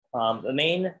 The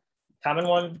main common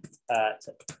one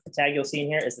tag you'll see in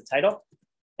here is the title.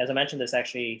 As I mentioned, this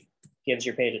actually gives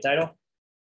your page a title.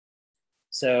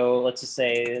 So let's just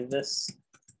say this,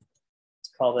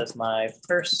 let's call this my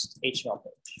first HTML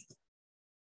page.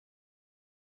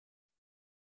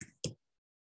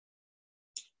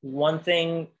 One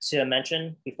thing to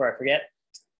mention before I forget,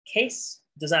 case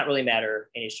does not really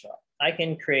matter in HTML. I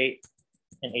can create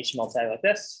an HTML tag like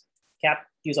this,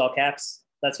 use all caps,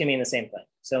 that's gonna mean the same thing.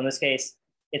 So in this case,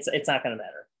 it's not gonna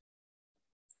matter.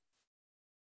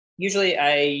 Usually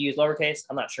I use lowercase,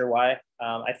 I'm not sure why.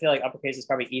 I feel like uppercase is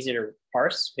probably easier to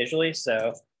parse visually, so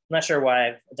I'm not sure why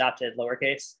I've adopted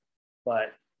lowercase,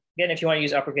 but again, if you wanna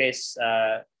use uppercase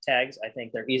tags, I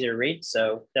think they're easier to read,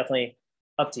 so definitely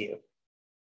up to you.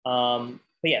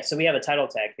 But yeah, so we have a title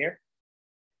tag here.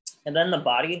 And then the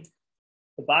body,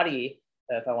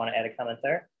 if I want to add a comment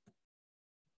there,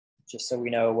 just so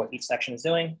we know what each section is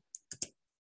doing.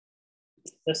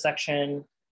 This section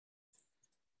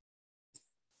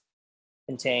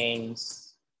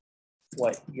contains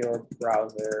what your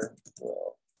browser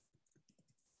will.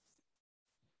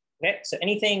 Okay, so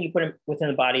anything you put within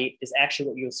the body is actually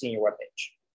what you'll see in your web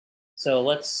page. So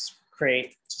let's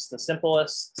create just the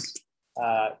simplest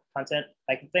content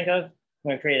I can think of. I'm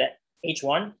going to create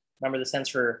H1, remember this stands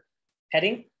for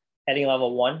heading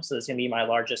level 1. So this is going to be my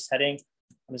largest heading.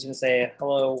 I'm just going to say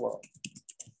hello world.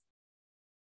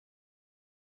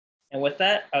 And with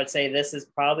that, I would say this is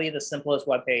probably the simplest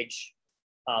web page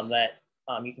that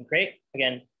you can create.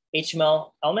 Again,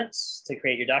 HTML elements to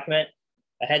create your document,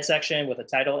 a head section with a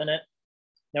title in it.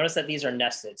 Notice that these are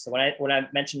nested. So when I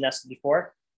mentioned nested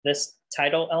before, this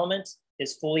title element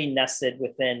is fully nested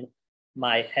within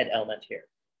my head element here.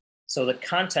 So the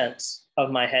contents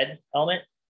of my head element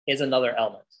is another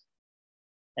element.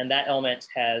 And that element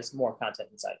has more content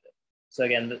inside of it. So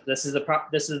again, this is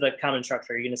the common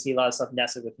structure. You're going to see a lot of stuff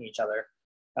nested within each other.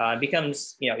 It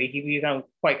becomes, it can become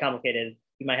quite complicated.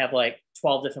 You might have like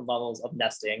 12 different levels of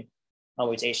nesting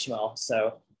with HTML.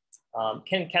 So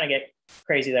can kind of get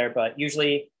crazy there, but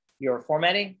usually your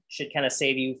formatting should kind of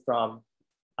save you from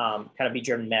kind of be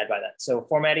driven mad by that. So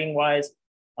formatting wise,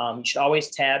 you should always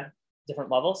tab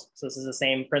different levels. So this is the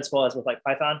same principle as with like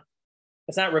Python.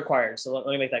 It's not required. So let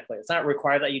me make that clear. It's not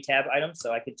required that you tab items.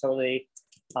 So I could totally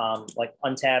like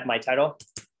untab my title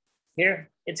here.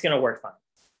 It's going to work fine.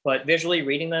 But visually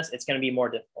reading this, it's going to be more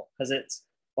difficult because it's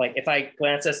like if I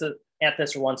glance at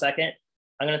this for 1 second,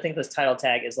 I'm going to think this title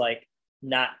tag is like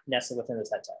not nested within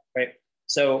this head tag, right?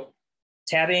 So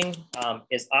tabbing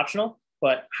is optional,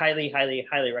 but highly, highly,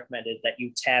 highly recommended that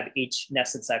you tab each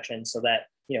nested section so that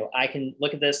I can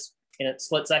look at this in a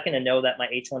split second and know that my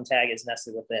H1 tag is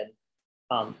nested within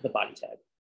the body tag.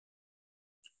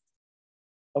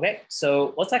 Okay,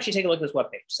 so let's actually take a look at this web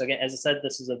page. So again, as I said,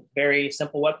 this is a very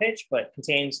simple web page, but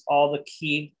contains all the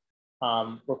key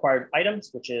required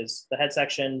items, which is the head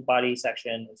section, body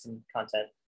section, and some content,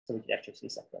 so we can actually see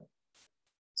something.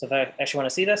 So if I actually want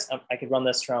to see this, I could run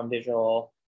this from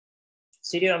Visual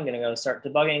Studio. I'm going to go start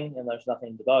debugging, and there's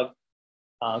nothing to debug.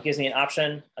 It gives me an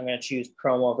option. I'm going to choose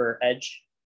Chrome over Edge.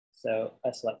 So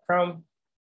I select Chrome.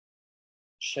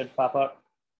 Should pop up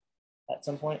at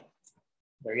some point.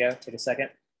 There we go. Take a second.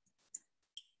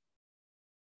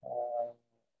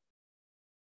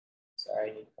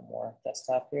 Sorry, I need one more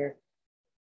desktop here.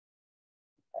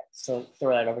 All right, so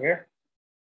throw that over here.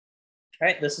 All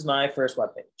right, this is my first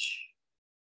web page.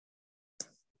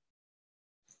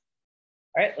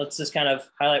 All right, let's just kind of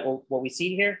highlight what we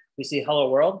see here. We see hello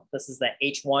world. This is the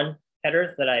H1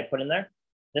 header that I put in there.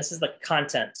 This is the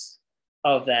contents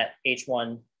of that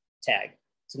H1 tag.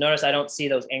 So notice I don't see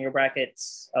those angle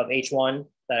brackets of H1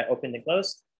 that I opened and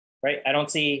closed, right? I don't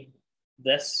see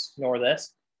this nor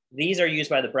this. These are used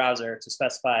by the browser to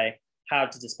specify how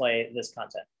to display this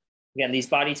content. Again, these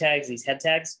body tags, these head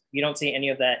tags, you don't see any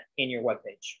of that in your web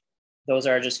page. Those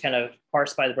are just kind of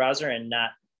parsed by the browser and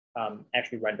not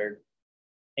actually rendered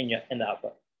in the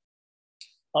output.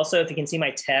 Also, if you can see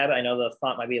my tab, I know the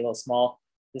font might be a little small.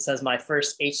 This says my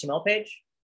first HTML page.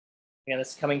 Again,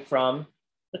 this is coming from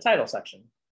the title section,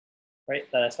 right,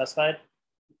 that I specified.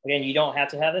 Again, you don't have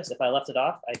to have this. If I left it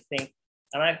off, I think,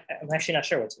 I'm actually not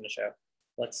sure what's going to show.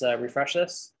 Let's refresh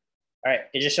this. All right,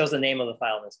 it just shows the name of the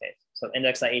file in this case. So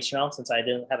index.html, since I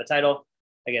didn't have a title,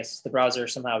 I guess the browser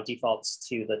somehow defaults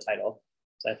to the title.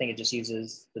 So I think it just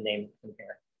uses the name from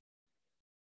here.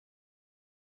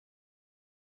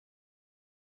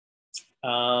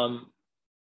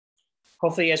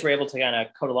 Hopefully you guys were able to kind of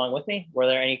code along with me. Were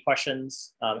there any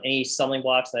questions, any stumbling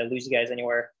blocks that I lose you guys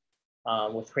anywhere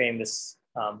with creating this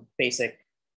basic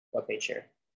web page here?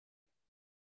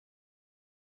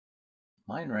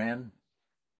 Mine ran.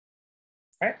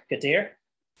 All right, good to hear.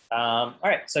 All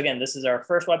right, so again, this is our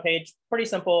first web page. Pretty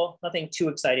simple, nothing too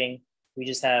exciting. We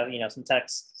just have some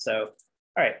text. So,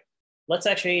 all right, let's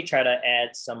actually try to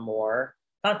add some more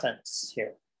contents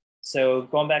here. So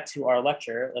going back to our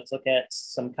lecture, let's look at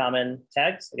some common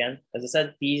tags. Again, as I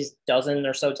said, these dozen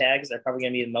or so tags are probably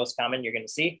going to be the most common you're going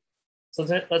to see. So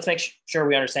let's make sure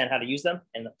we understand how to use them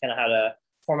and kind of how to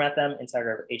format them inside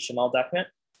our HTML document.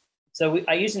 So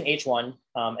I use an H1.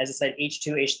 As I said,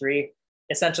 H2, H3,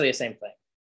 essentially the same thing.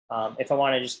 If I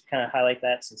want to just kind of highlight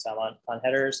that since I'm on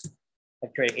headers, I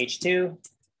create H2, if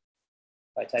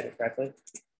I type it correctly,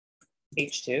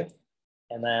 H2,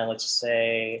 and then let's just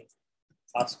say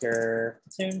Oscar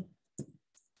Platoon.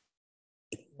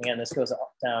 Again, this goes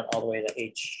down all the way to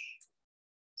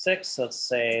H6. So let's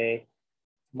say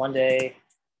Monday,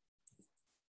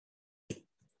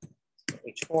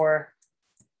 H4,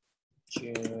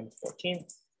 June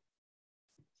 14th,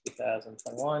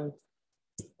 2021.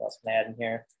 What else can I add in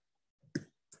here?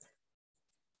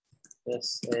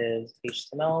 This is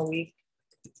HTML week.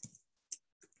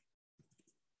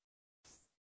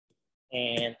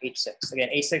 And H6. Again,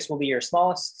 H6 will be your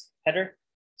smallest header.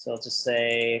 So let's just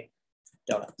say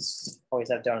donuts. Always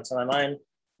have donuts on my mind.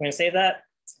 I'm going to save that.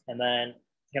 And then I'm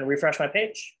going to refresh my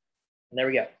page. And there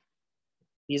we go.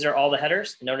 These are all the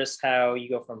headers. Notice how you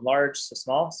go from large to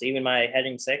small. So even my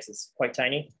heading 6 is quite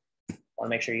tiny. I want to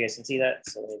make sure you guys can see that.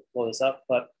 So let me blow this up.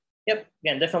 But yep,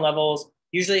 again, different levels.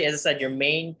 Usually, as I said, your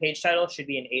main page title should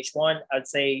be an H1. I'd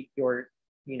say your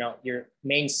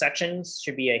main sections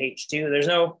should be a H2. There's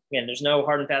no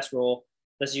hard and fast rule.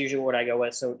 This is usually what I go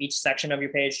with. So each section of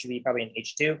your page should be probably an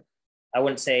H2. I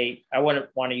wouldn't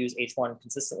want to use H1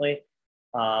 consistently.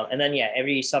 And then, yeah,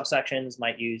 every subsections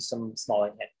might use some small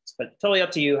headings, but totally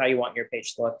up to you how you want your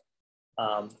page to look.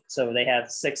 So they have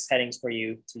 6 headings for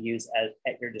you to use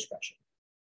at your discretion.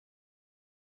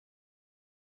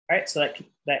 All right, so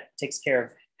that takes care of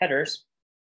headers.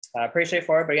 Pretty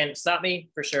straightforward, but again, stop me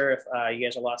for sure if you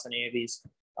guys are lost on any of these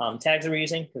tags that we're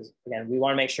using, because again, we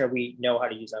want to make sure we know how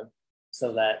to use them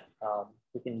so that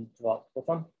we can develop with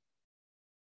them.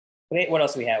 Okay, what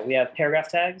else do we have? We have paragraph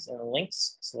tags and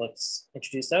links. So let's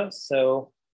introduce those.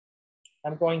 So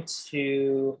I'm going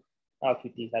to, I'll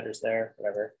keep these headers there,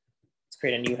 whatever. Let's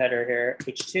create a new header here,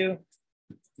 H2,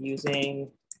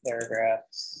 using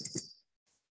paragraphs,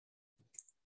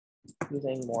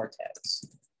 using more tags.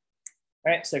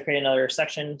 All right, so create another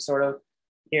section sort of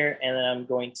here, and then I'm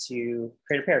going to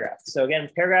create a paragraph. So again,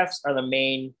 paragraphs are the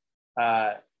main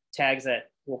tags that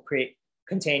will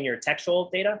contain your textual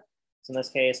data. So in this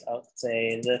case, I'll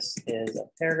say this is a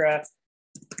paragraph.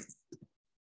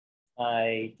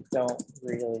 I don't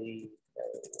really know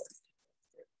what.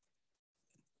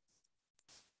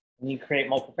 And you create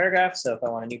multiple paragraphs. So if I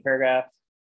want a new paragraph,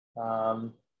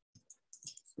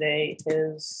 today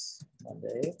is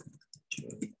Monday,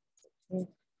 June 15th,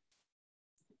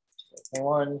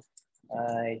 2021.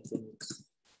 I didn't.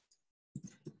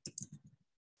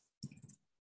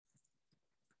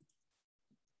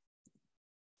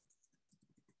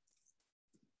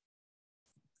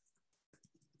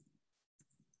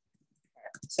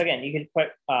 So again, you can put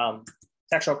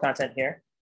textual content here,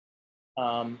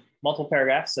 multiple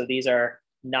paragraphs. So these are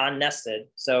non-nested.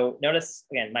 So notice,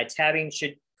 again, my tabbing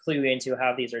should clue you into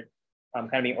how these are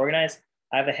kind of being organized.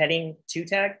 I have a heading 2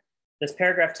 tag. This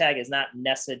paragraph tag is not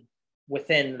nested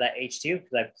within that H2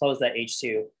 because I've closed that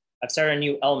H2. I've started a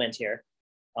new element here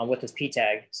with this P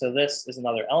tag. So this is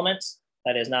another element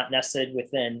that is not nested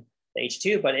within the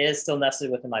H2, but it is still nested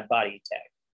within my body tag.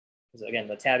 Because again,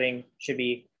 the tabbing should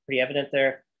be pretty evident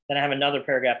there. Then I have another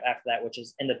paragraph after that, which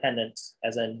is independent,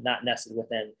 as in not nested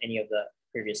within any of the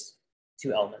previous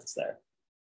 2 elements there.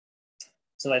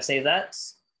 So I save that,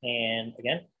 and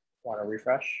again, want to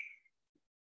refresh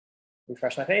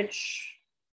my page.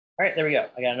 All right, there we go.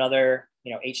 I got another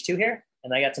H2 here,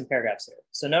 and I got some paragraphs here.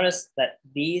 So notice that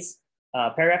these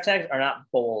paragraph tags are not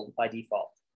bold by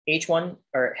default. H1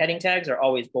 or heading tags are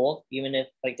always bold, even if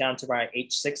like down to my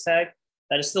H6 tag.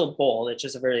 That is still bold. It's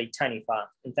just a very tiny font.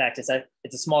 In fact, it's a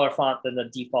smaller font than the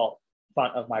default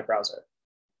font of my browser.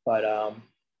 But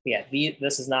yeah,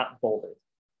 this is not bolded.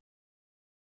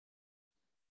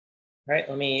 All right,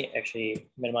 let me actually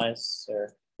minimize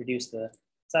or reduce the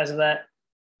size of that.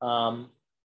 All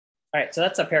right, so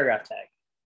that's a paragraph tag.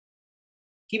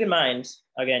 Keep in mind,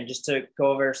 again, just to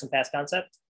go over some past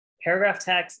concepts, paragraph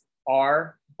tags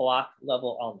are block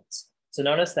level elements. So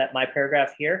notice that my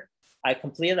paragraph here, I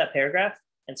completed that paragraph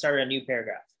and started a new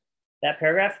paragraph. That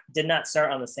paragraph did not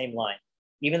start on the same line,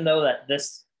 even though that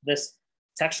this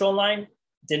textual line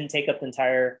didn't take up the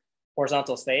entire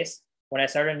horizontal space. When I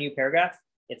started a new paragraph,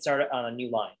 it started on a new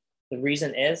line. The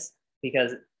reason is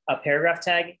because a paragraph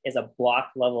tag is a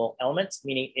block level element,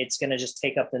 meaning it's going to just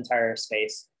take up the entire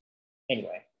space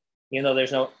anyway. Even though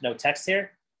there's no text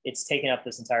here, it's taking up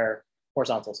this entire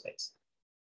horizontal space.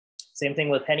 Same thing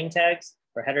with heading tags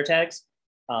or header tags.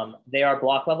 They are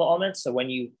block level elements. So when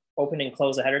you open and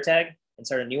close a header tag and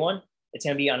start a new one, it's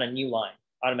going to be on a new line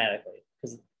automatically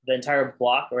because the entire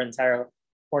block or entire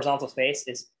horizontal space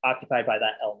is occupied by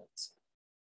that element.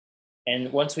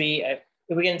 And once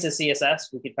if we get into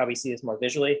CSS, we could probably see this more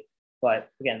visually. But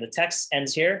again, the text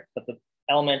ends here, but the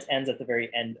element ends at the very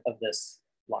end of this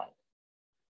line.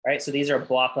 All right, so these are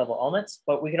block level elements,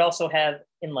 but we could also have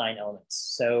inline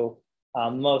elements. So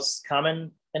most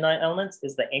common inline elements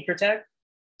is the anchor tag.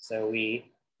 So we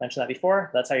mentioned that before.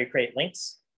 That's how you create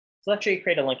links. So let's actually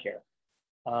create a link here.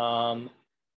 All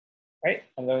right,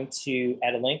 I'm going to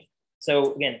add a link.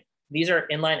 So again, these are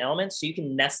inline elements, so you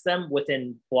can nest them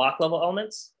within block level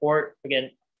elements, or again,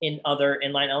 in other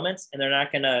inline elements, and they're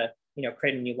not gonna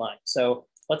create a new line. So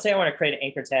let's say I want to create an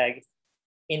anchor tag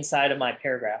inside of my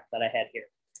paragraph that I had here.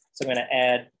 So I'm gonna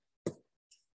add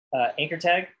anchor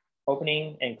tag,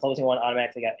 opening and closing one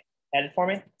automatically got added for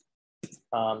me.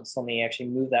 So let me actually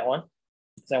move that one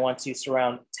because I want to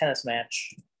surround tennis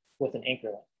match with an anchor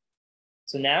link.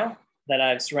 So now that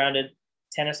I've surrounded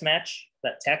tennis match,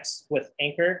 that text with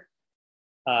anchor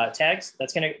tags,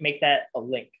 that's going to make that a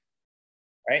link.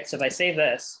 Right. So if I save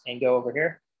this and go over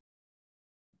here,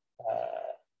 all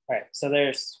right, so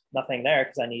there's nothing there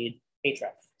because I need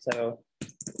href. So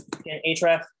again,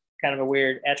 href, kind of a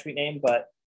weird attribute name, but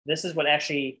this is what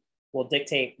actually will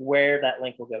dictate where that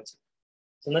link will go to.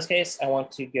 So in this case, I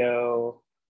want to go,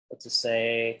 let's just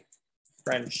say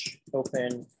French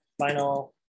Open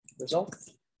final result.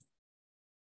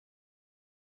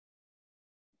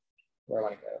 Where do I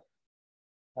want to go?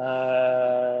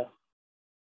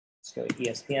 Let's go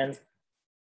ESPN.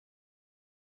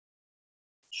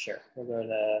 Sure, we'll go to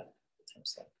the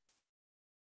timestamp.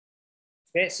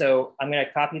 Okay, so I'm going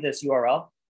to copy this URL,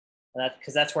 and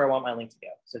because that's where I want my link to go.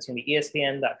 So it's going to be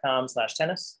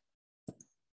espn.com/tennis.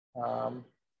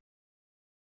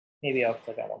 Maybe I'll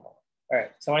click on one more. All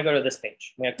right, so I want to go to this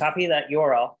page. I'm going to copy that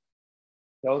URL,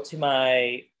 go to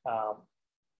my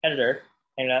editor,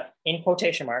 and in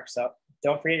quotation marks, so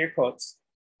don't forget your quotes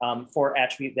for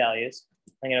attribute values.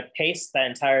 I'm going to paste that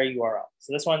entire URL.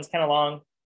 So this one's kind of long,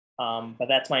 but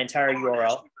that's my entire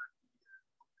URL.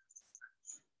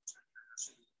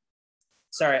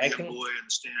 Sorry, I can. Boy in the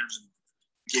stands and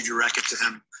gave your racket to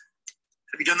him.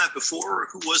 Have you done that before?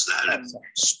 Who was that? Oh, and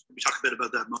we talk a bit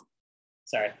about that.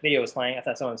 Sorry, video was playing. I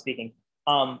thought someone was speaking.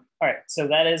 All right, so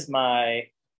that is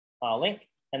my link,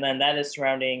 and then that is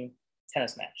surrounding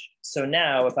tennis match. So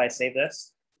now if I save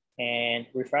this and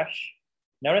refresh,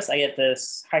 notice I get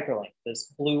this hyperlink, this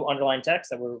blue underlined text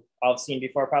that we've all seen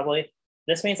before probably.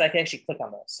 This means I can actually click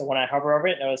on this. So when I hover over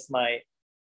it, notice my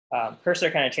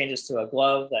cursor kind of changes to a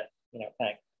glove that kind of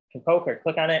can poke or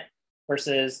click on it,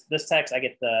 versus this text, I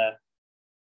get the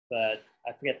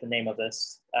I forget the name of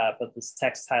this, but this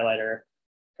text highlighter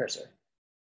cursor.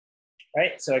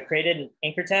 Right, so I created an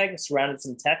anchor tag, surrounded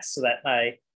some text so that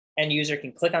my end user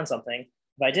can click on something.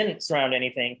 If I didn't surround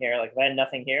anything here, like if I had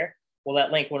nothing here, well,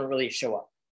 that link wouldn't really show up,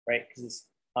 right? Because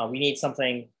we need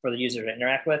something for the user to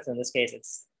interact with. In this case,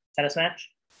 it's tennis match.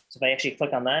 So if I actually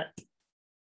click on that,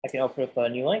 I can open up a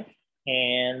new link,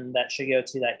 and that should go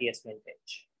to that ESPN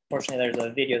page. Fortunately, there's a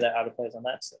video that autoplays on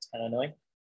that, so it's kind of annoying.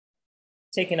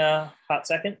 Taking a hot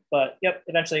second, but yep,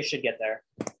 eventually it should get there.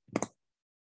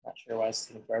 Not sure why it's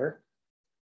taking forever.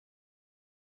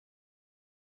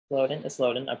 Loading, it's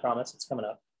loading, I promise, it's coming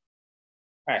up.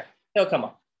 All right, it'll come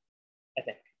up, I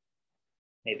think,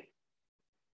 maybe.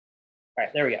 All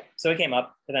right, there we go. So it came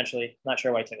up eventually. Not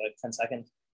sure why it took like 10 seconds.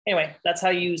 Anyway, that's how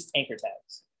you use anchor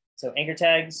tags. So anchor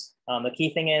tags, the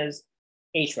key thing is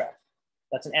href.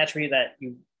 That's an attribute that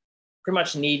you pretty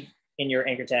much need in your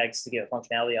anchor tags to get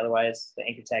functionality. Otherwise, the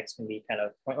anchor tags can be kind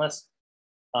of pointless.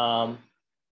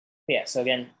 Yeah, so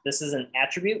again, this is an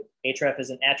attribute. href is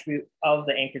an attribute of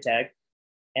the anchor tag.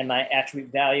 And my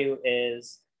attribute value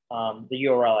is the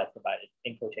URL I provided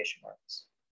in quotation marks.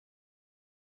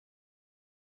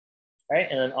 All right,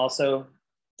 and then also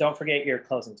don't forget your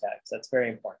closing tags. That's very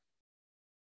important.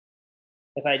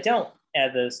 If I don't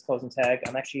add this closing tag,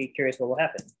 I'm actually curious what will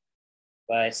happen.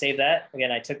 If I save that,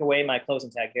 again, I took away my closing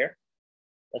tag here.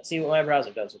 Let's see what my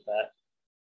browser does with that.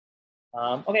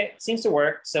 Okay, it seems to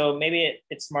work. So maybe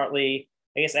it smartly,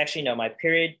 I guess actually no, my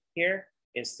period here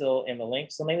is still in the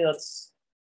link. So maybe let's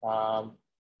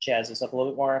jazz this up a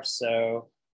little bit more. So,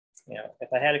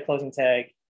 if I had a closing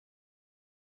tag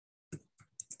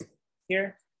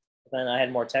here, then I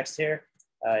had more text here.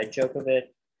 Djokovic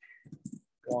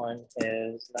won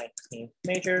his 19th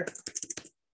major.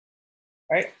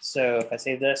 All right, so if I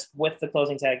save this with the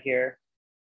closing tag here.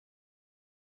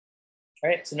 All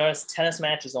right, so notice tennis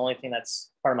match is the only thing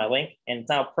that's part of my link, and it's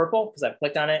now purple because I've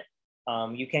clicked on it.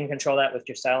 You can control that with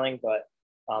your styling, but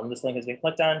this link has been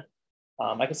clicked on.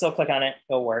 I can still click on it,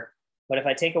 it'll work. But if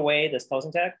I take away this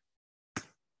closing tag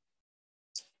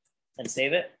and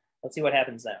save it, let's see what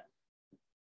happens now.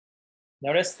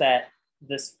 Notice that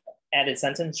this added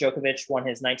sentence, Djokovic won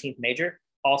his 19th major,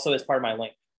 also is part of my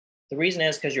link. The reason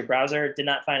is because your browser did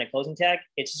not find a closing tag.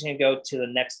 It's just going to go to the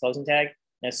next closing tag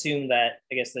and assume that,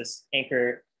 I guess, this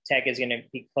anchor tag is going to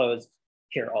be closed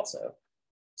here also.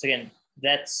 So again,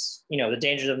 that's, the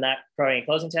dangers of not providing a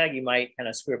closing tag. You might kind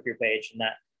of screw up your page and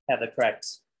not have the correct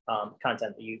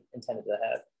content that you intended to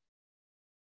have.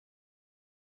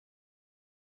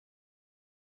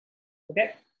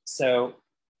 Okay, so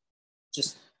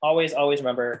just always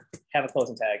remember, have a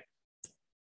closing tag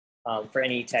for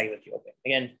any tag that you open.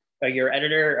 Again, your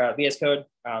editor, VS Code,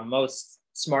 most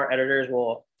smart editors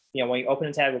will, when you open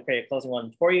a tag, will create a closing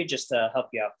one for you just to help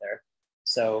you out there.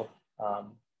 So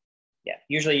yeah,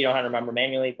 usually you don't have to remember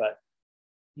manually, but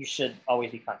you should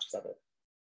always be conscious of it.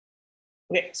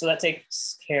 Okay, so that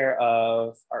takes care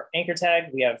of our anchor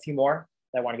tag. We have a few more.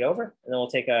 that I want to go over, and then we'll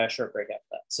take a short break after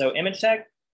that. So image tag,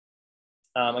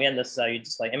 again, this is how you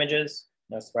display images.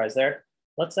 No surprise there.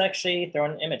 Let's actually throw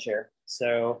in an image here.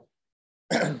 So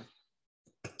let's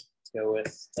go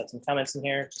with, set some comments in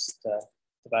here, just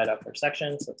divide up per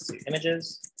section. So let's do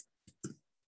images.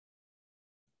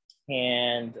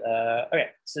 And okay,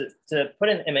 so to put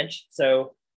an image,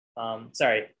 so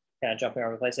sorry, kind of jumping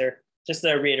over the place here. Just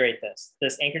to reiterate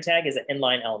this anchor tag is an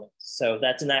inline element. So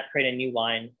that did not create a new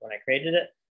line when I created it.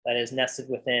 That is nested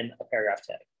within a paragraph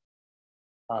tag.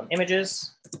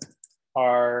 Images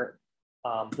are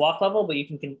block level, but you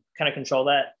can kind of control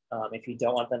that if you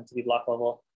don't want them to be block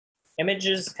level.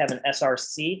 Images have an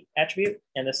SRC attribute,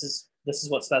 and this is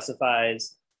what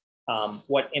specifies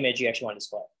what image you actually want to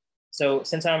display. So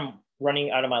since I'm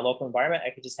running out of my local environment, I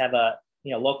could just have a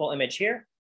local image here,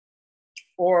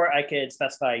 or I could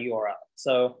specify a URL.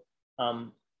 So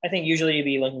I think usually you'd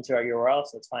be linking to our URL,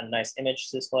 so let's find a nice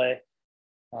image to display.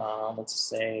 Let's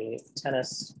say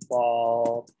tennis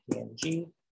ball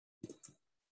PNG.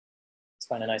 Let's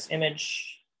find a nice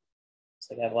image.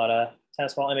 So I have a lot of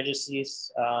tennis ball images to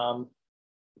use.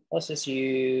 Let's just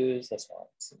use this one.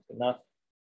 Seems good enough.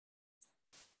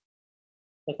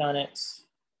 Click on it.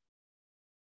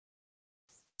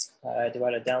 Do I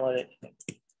want to download it? I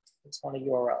just want a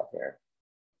URL here.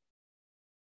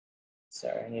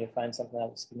 Sorry, I need to find something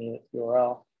else. Give me the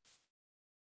URL.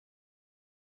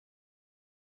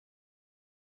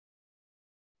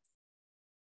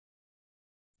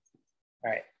 All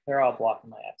right, they're all blocking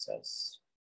my access.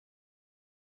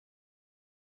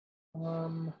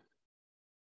 You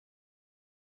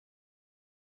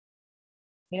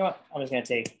know what? I'm just going to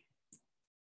take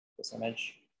this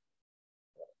image.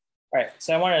 All right,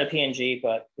 so I wanted a PNG,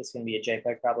 but this is going to be a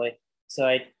JPEG probably. So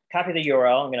I copy the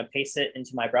URL. I'm going to paste it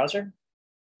into my browser.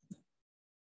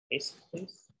 Paste,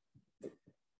 please.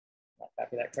 Not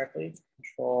copy that correctly.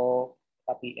 Control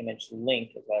copy image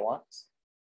link is what I want.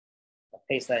 I'll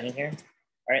paste that in here.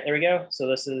 All right, there we go. So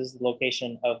this is the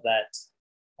location of that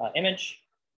image,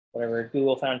 whatever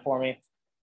Google found for me.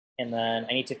 And then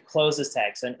I need to close this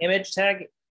tag. So an image tag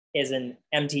is an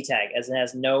empty tag, as it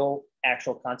has no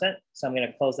actual content. So I'm going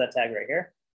to close that tag right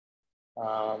here.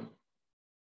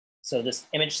 So this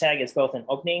image tag is both an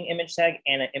opening image tag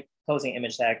and a closing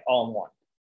image tag all in one.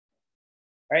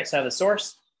 All right, so I have the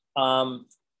source.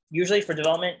 Usually for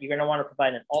development, you're going to want to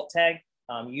provide an alt tag.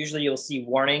 Usually you'll see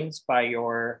warnings by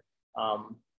your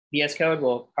VS Code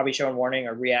will probably show a warning,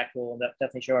 or React will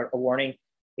definitely show a warning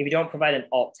if you don't provide an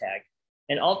alt tag.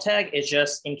 An alt tag is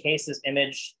just in case this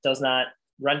image does not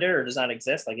render or does not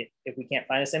exist, like if we can't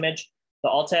find this image, the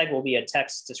alt tag will be a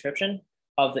text description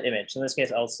of the image. So in this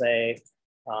case, I'll say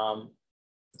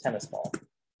tennis ball,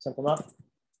 simple enough.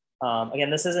 Again,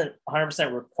 this isn't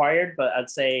 100% required, but I'd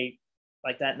say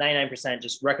like that 99%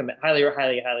 just recommend, highly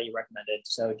recommended.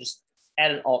 So just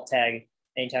add an alt tag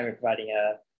anytime you're providing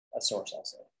a source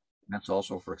also. That's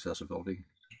also for accessibility.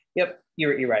 Yep,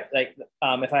 you're right. Like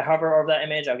if I hover over that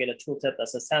image, I'll get a tooltip that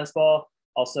says tennis ball.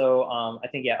 Also, I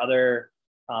think, yeah, other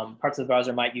parts of the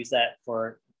browser might use that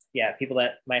for, yeah, people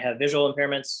that might have visual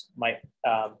impairments might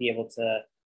be able to,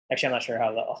 actually, I'm not sure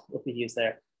how that will be used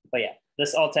there. But yeah,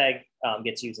 this alt tag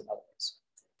gets used in other ways.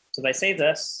 So if I save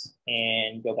this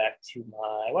and go back to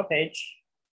my web page,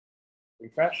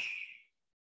 refresh,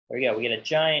 there we go. We get a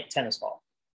giant tennis ball.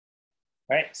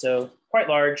 All right, so quite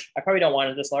large. I probably don't want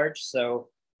it this large, so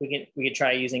we could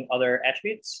try using other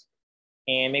attributes,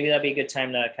 and maybe that'd be a good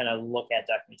time to kind of look at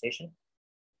documentation.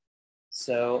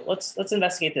 So let's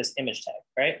investigate this image tag,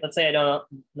 right? Let's say I don't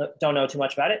know too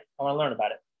much about it. I want to learn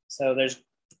about it. So there's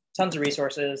tons of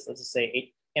resources. Let's just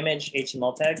say image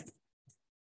HTML tag.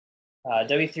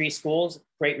 W3 Schools,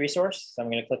 great resource. So I'm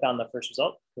going to click on the first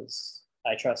result because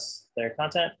I trust their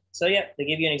content. So yeah, they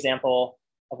give you an example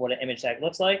of what an image tag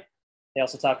looks like. They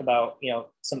also talk about,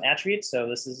 some attributes.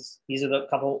 So these are the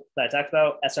couple that I talked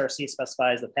about. SRC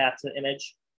specifies the path to the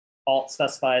image. Alt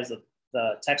specifies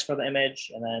the text for the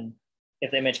image. And then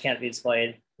if the image can't be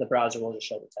displayed, the browser will just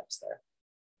show the text there.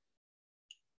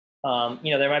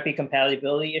 There might be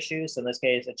compatibility issues. So in this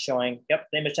case, it's showing, yep,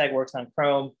 the image tag works on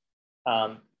Chrome,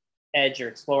 Edge or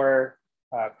Explorer,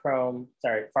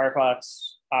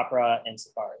 Firefox, Opera, and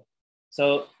Safari.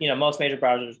 So, most major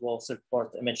browsers will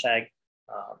support the image tag.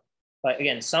 But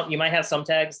again, you might have some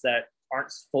tags that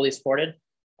aren't fully supported.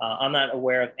 I'm not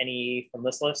aware of any from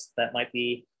this list that might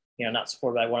be, not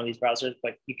supported by one of these browsers,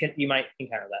 but you might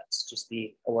encounter that. So just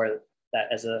be aware of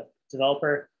that as a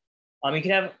developer. You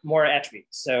can have more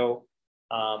attributes. So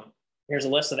here's a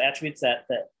list of attributes that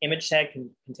the image tag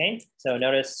can contain. So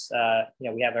notice,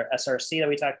 we have our SRC that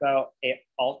we talked about,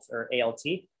 alt or ALT.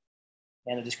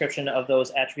 and a description of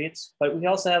those attributes. But we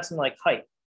also have some like height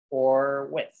or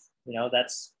width. You know,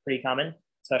 that's pretty common,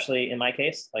 especially in my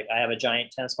case. Like I have a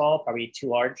giant tennis ball, probably too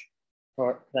large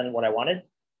than what I wanted.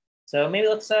 So maybe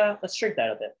let's shrink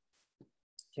that a bit.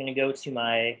 I'm gonna go to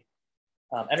my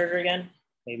editor again.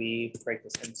 Maybe break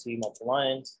this into multiple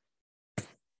lines.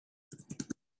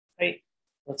 Height.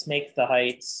 Let's make the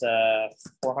heights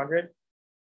 400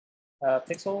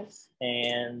 pixels,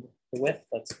 and the width,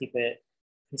 let's keep it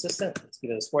consistent. Let's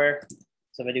keep it a square.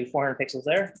 So if I do 400 pixels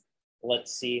there,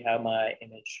 let's see how my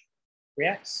image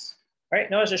reacts. All right,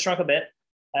 notice it shrunk a bit.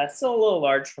 Still a little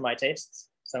large for my tastes,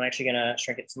 so I'm actually gonna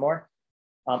shrink it some more.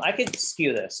 I could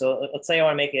skew this. So let's say I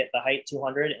want to make it the height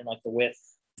 200 and like the width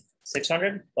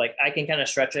 600. Like I can kind of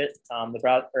stretch it. The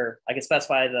browser, or I can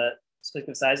specify the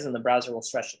specific sizes, and the browser will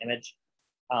stretch the image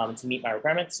to meet my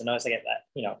requirements. So notice I get that,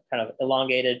 you know, kind of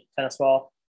elongated tennis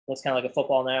ball. Looks kind of like a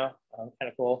football now. Kind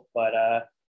of cool. But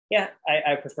yeah,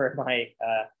 I prefer my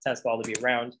tennis ball to be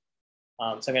round. So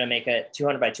I'm going to make it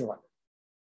 200 by 200.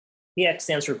 PX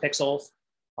stands for pixels.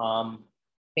 I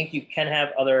think you can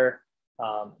have other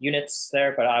units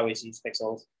there, but I always use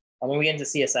pixels. When we get into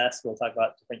CSS, we'll talk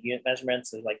about different unit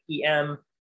measurements. So like EM,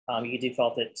 you can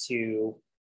default it to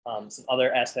some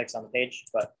other aspects on the page,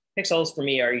 but pixels for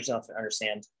me are easy enough to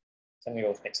understand. So I'm gonna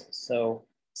go with pixels. So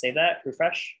save that,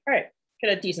 refresh. All right,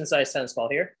 get a decent sized tennis ball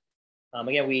here.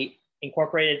 Again, we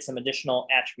incorporated some additional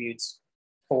attributes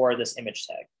for this image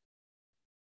tag,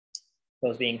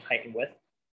 those being height and width.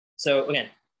 So again,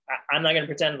 I'm not gonna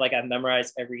pretend like I've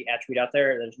memorized every attribute out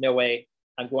there. There's no way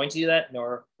I'm going to do that,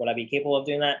 nor would I be capable of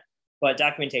doing that. But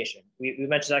documentation, we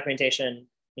mentioned documentation,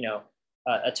 you know,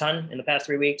 a ton in the past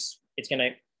 3 weeks. It's gonna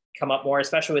come up more,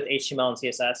 especially with HTML and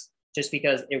CSS, just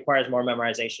because it requires more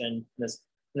memorization in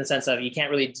the sense of you can't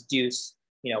really deduce,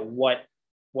 you know, what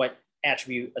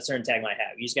attribute a certain tag might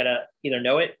have. You just gotta either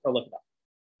know it or look it up.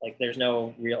 Like there's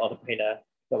no real other way to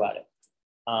go about it.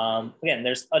 Again,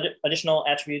 there's additional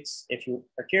attributes. If you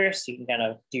are curious, you can kind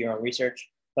of do your own research,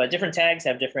 but different tags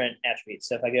have different attributes.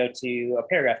 So if I go to a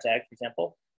paragraph tag, for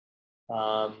example,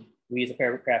 we used a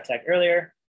paragraph tag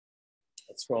earlier.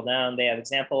 Let's scroll down. They have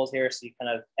examples here, so you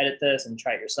kind of edit this and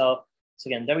try it yourself. So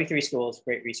again, W3 School is a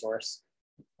great resource.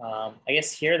 I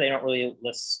guess here they don't really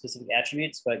list specific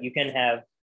attributes, but you can have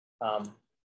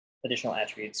additional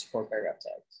attributes for paragraph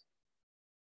tags.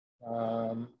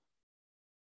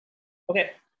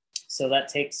 Okay, so that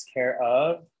takes care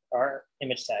of our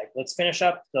image tag. Let's finish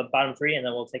up the bottom 3, and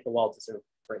then we'll take a well-deserved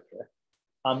break here.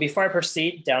 Before I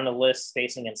proceed down the list,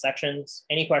 spacing, and sections,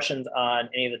 any questions on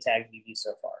any of the tags we've used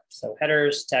so far? So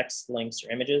headers, text, links,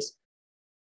 or images.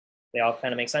 They all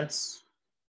kind of make sense.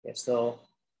 You're still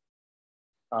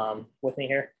with me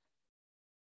here?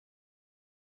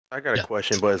 I got a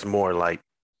question, but it's more like,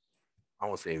 I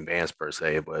won't say advanced per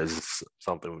se, but it's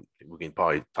something we can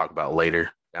probably talk about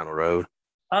later down the road.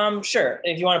 Sure.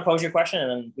 If you want to pose your question, and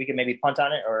then we can maybe punt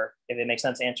on it, or if it makes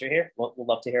sense to answer here, we'll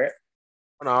love to hear it.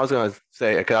 No, I was gonna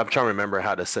say, because I'm trying to remember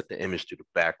how to set the image to the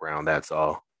background. That's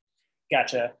all.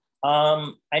 Gotcha.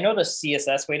 I know the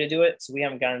CSS way to do it, so we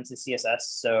haven't gotten to CSS.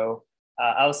 So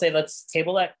I would say let's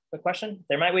table the question.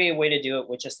 There might be a way to do it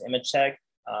with just the image tag.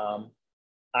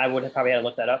 I would have probably had to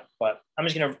look that up, but I'm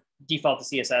just gonna default to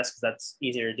CSS because that's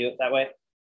easier to do it that way.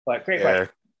 But great question.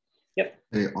 Yep.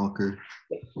 Hey, Ankur.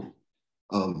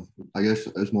 I guess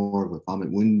it's more of a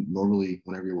comment.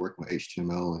 Whenever you're working with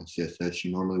HTML and CSS,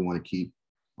 you normally want to keep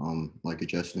like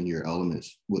adjusting your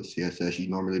elements with CSS. You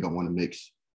normally don't want to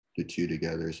mix the two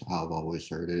together, is how I've always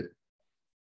heard it.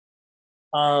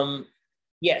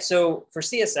 Yeah, so for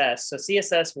CSS,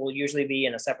 CSS will usually be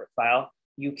in a separate file.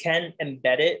 You can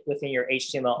embed it within your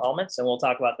HTML elements, and we'll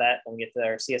talk about that when we get to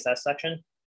our CSS section.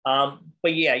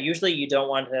 But yeah, usually you don't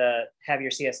want to have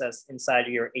your CSS inside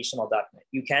of your HTML document.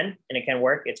 You can, and it can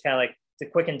work. It's kind of like the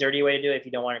quick and dirty way to do it. If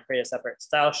you don't want to create a separate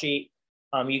style sheet,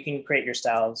 you can create your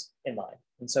styles inline.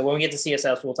 And so when we get to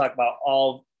CSS, we'll talk about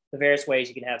all the various ways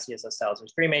you can have CSS styles.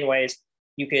 There's 3 main ways.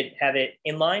 You could have it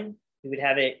inline, you could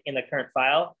have it in the current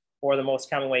file, or the most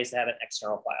common way is to have an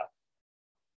external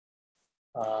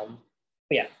file.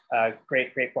 But yeah,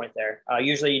 great point there.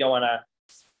 Usually you don't want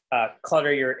to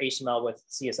clutter your HTML with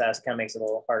CSS. Kind of makes it a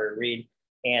little harder to read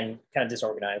and kind of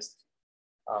disorganized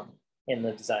in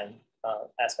the design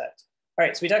aspect. All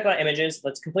right, so we talked about images.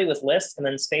 Let's complete with lists, and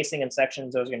then spacing and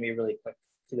sections. Those are going to be really quick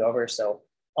to go over. So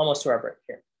almost to our break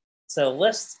here. So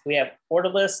lists, we have order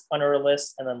lists, unordered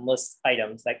lists, and then list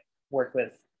items that work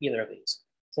with either of these.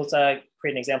 So let's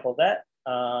create an example of that.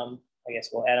 I guess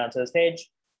we'll add on to this page.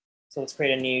 So let's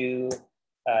create a new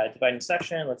dividing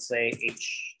section. Let's say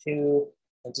H2.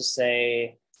 Let's just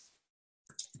say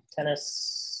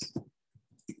tennis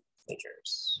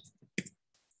majors.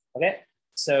 Okay,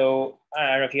 so I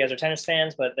don't know if you guys are tennis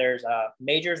fans, but there's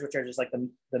majors, which are just like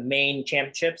the main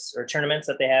championships or tournaments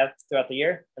that they have throughout the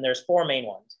year, and there's 4 main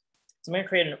ones. So I'm going to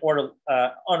create an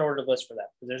unordered list for that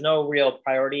because there's no real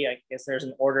priority. I guess there's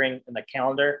an ordering in the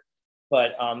calendar,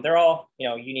 but they're all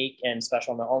unique and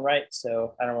special in their own right.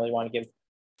 So I don't really want to give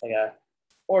like a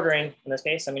ordering in this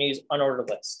case. I'm going to use unordered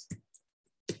list.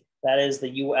 That is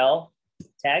the UL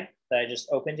tag that I just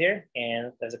opened here,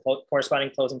 and there's a corresponding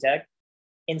closing tag.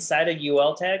 Inside of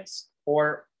UL tags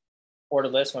or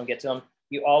ordered list, when we get to them,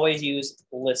 you always use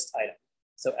list item.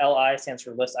 So LI stands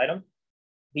for list item.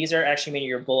 These are actually meaning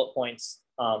your bullet points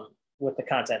with the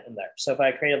content in there. So if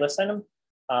I create a list item,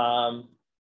 I'm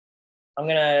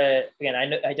gonna, again,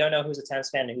 I don't know who's a tennis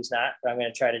fan and who's not, but I'm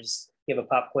gonna try to just give a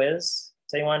pop quiz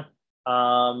to anyone.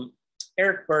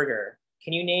 Eric Berger,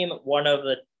 can you name one of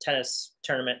the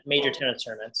major tennis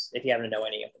tournaments if you happen to know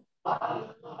any of them?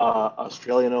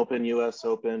 Australian Open, US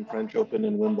Open, French Open,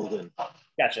 and Wimbledon.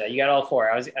 Gotcha. You got all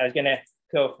 4. I was gonna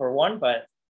go for one, but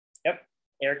yep,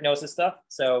 Eric knows his stuff.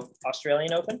 So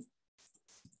Australian Open.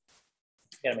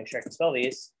 Gotta make sure I can spell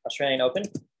these. Australian Open.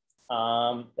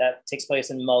 That takes place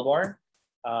in Melbourne.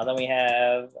 Then we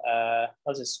have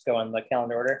let's just go in the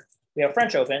calendar order. We have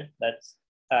French Open. That's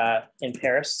in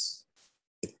Paris.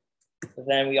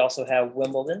 Then we also have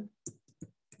Wimbledon.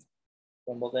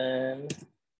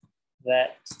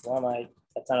 That's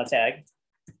on a tag.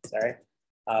 Sorry.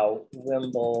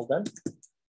 Wimbledon.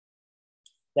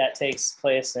 That takes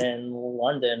place in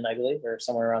London, I believe, or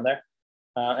somewhere around there.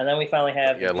 And then we finally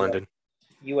have London.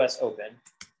 US Open.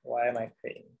 Why am I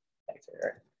creating tags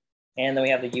here? And then we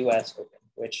have the US Open,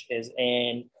 which is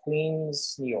in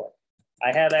Queens, New York.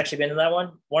 I have actually been to that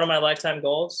one. One of my lifetime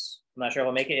goals, I'm not sure if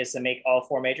I'll make it, is to make all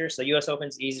 4 majors. So US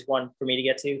Open's the easiest one for me to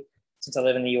get to since I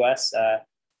live in the US.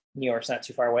 New York's not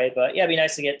too far away, but yeah, it'd be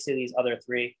nice to get to these other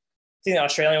 3. I think the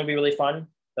Australian would be really fun,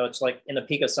 though it's like in the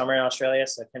peak of summer in Australia,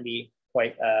 so it can be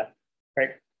quite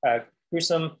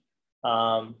gruesome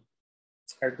or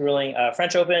grueling.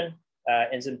 French Open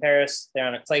is in Paris. They're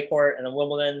on a clay court, and then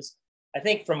Wimbledon's, I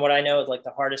think from what I know, is like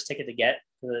the hardest ticket to get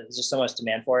because there's just so much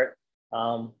demand for it.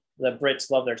 The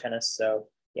Brits love their tennis, so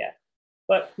yeah.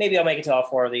 But maybe I'll make it to all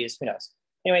 4 of these. Who knows?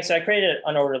 Anyway, so I created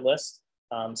an unordered list.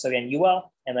 So again,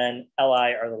 UL and then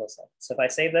LI are the list items. So if I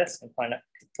save this and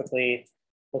quickly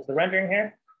look at the rendering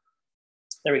here,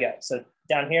 there we go. So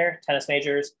down here, tennis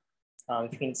majors.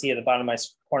 If you can see at the bottom of my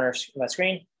corner of my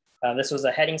screen, this was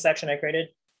a heading section I created.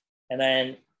 And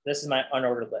then this is my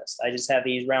unordered list. I just have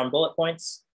these round bullet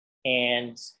points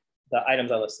and the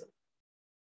items I listed.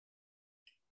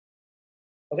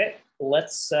 Okay,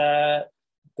 let's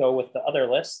go with the other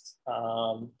list.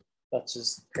 Let's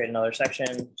just create another section,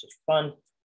 just for fun.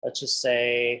 Let's just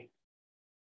say,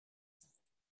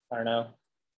 I don't know.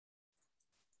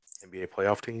 NBA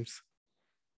playoff teams?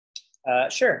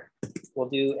 Sure, we'll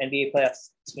do NBA playoff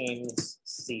teams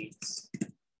seeds. All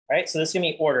right, so this is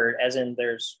gonna be ordered, as in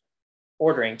there's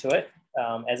ordering to it,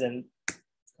 as in,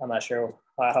 I'm not sure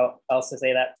how else to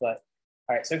say that, but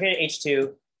all right, so we create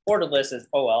H2, ordered list is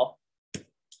OL,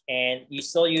 and you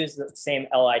still use the same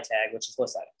LI tag, which is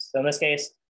list items. So in this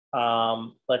case, I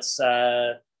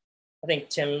think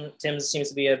Tim seems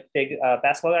to be a big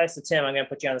basketball guy. So Tim, I'm going to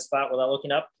put you on the spot without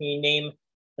looking up. Can you name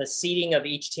the seeding of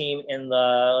each team in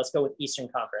the, let's go with Eastern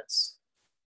Conference?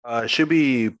 It should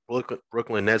be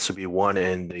Brooklyn Nets should be 1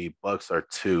 and the Bucks are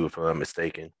 2, if I'm not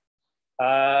mistaken.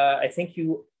 I think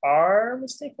you are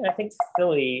mistaken. I think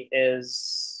Philly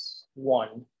is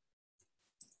 1,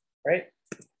 right?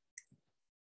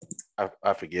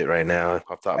 I forget right now off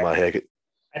the top of my head.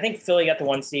 I think Philly got the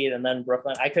 1 seed and then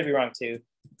Brooklyn. I could be wrong too.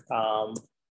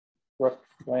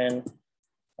 Brooklyn,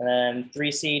 and then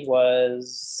 3 seed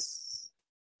was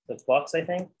the Bucks, I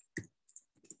think.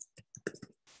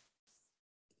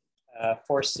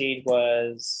 4 seed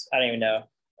was, I don't even know.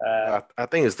 I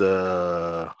think it's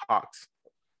the Hawks.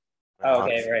 Oh,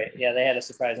 okay, right. Yeah, they had a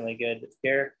surprisingly good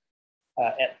year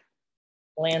at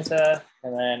Atlanta.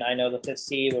 And then I know the 5th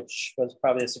seed, which was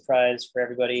probably a surprise for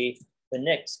everybody. The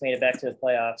Knicks made it back to the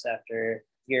playoffs after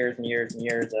years and years and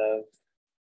years of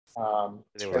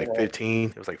it was like 15.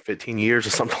 It was like 15 years or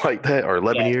something like that, or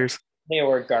 11 years. They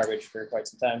were garbage for quite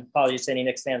some time. Apologies to any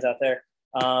Knicks fans out there.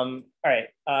 All right,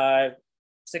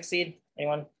 6th seed,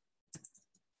 anyone?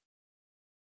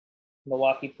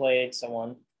 Milwaukee played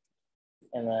someone,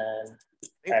 and then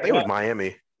I think it was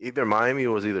Miami. Either Miami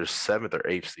was either 7th or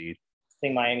 8th seed. I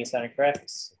think Miami sounded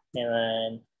correct.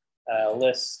 And then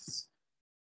lists.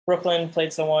 Brooklyn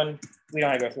played someone. We don't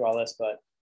have to go through all this, but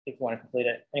if you want to complete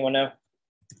it, anyone know?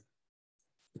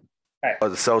 All right. Oh,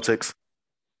 the Celtics.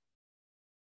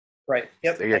 Right.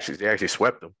 Yep. They actually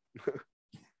swept them.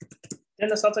 Didn't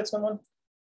the Celtics win one?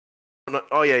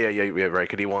 Oh yeah, right.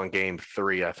 Because he won game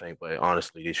 3, I think. But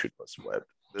honestly, they should have swept.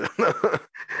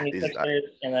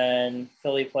 And then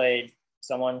Philly played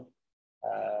someone.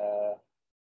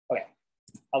 Okay,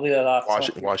 I'll leave that off.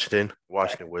 Washington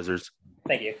Wizards.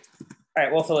 Thank you. All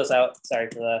right, we'll fill this out. Sorry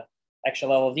for the extra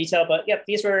level of detail, but yep,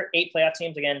 these were 8 playoff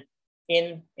teams again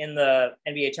in the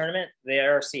NBA tournament. They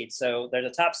are seeds, so there's a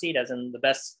top seed, as in the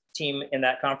best team in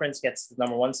that conference gets the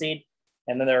number 1 seed,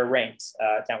 and then there are ranks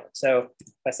downward. So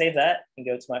if I save that and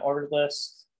go to my ordered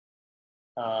list,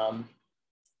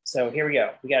 so here we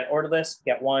go. We got an ordered list.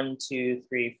 We got 1, 2,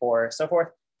 3, 4, so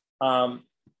forth.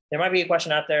 There might be a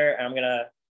question out there, and I'm gonna,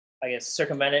 I guess,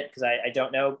 circumvent it because I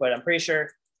don't know, but I'm pretty sure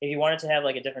if you wanted to have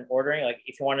like a different ordering, like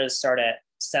if you wanted to start at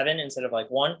 7 instead of like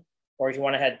 1, or if you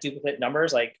want to have duplicate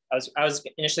numbers, like I was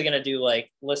initially gonna do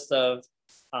like list of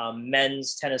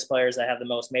men's tennis players that have the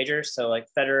most majors. So like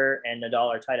Federer and Nadal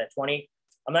are tied at 20.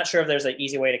 I'm not sure if there's an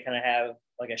easy way to kind of have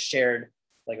like a shared,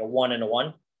 like a 1 and a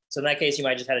 1. So in that case, you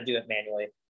might just have to do it manually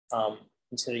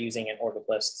instead of using an ordered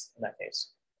list in that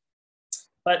case.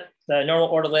 But the normal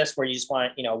order list where you just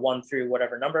want, 1 through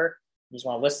whatever number, you just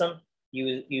want to list them,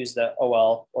 you use the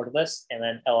OL order list and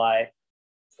then LI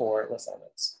for list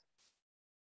elements.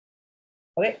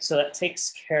 Okay, so that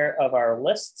takes care of our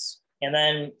lists. And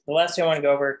then the last thing I want to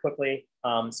go over quickly,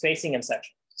 spacing and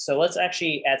sections. So let's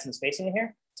actually add some spacing in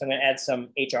here. So I'm going to add some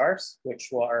HRs,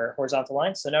 which are horizontal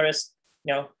lines. So notice,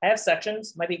 I have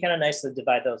sections. Might be kind of nice to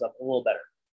divide those up a little better.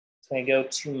 So I'm going to go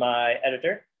to my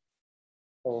editor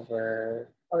over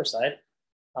other side.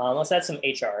 Let's add some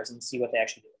HRs and see what they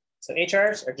actually do. So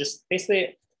HRs are just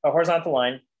basically a horizontal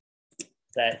line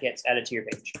that gets added to your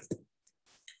page.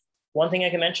 One thing I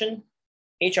can mention,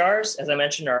 HRs, as I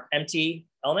mentioned, are empty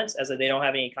elements as they don't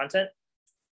have any content.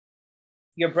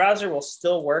 Your browser will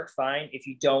still work fine if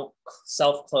you don't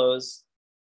self-close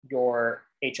your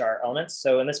HR elements.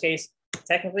 So in this case,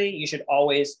 technically, you should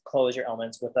always close your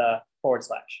elements with a /.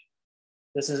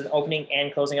 This is an opening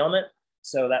and closing element.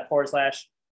 So that /,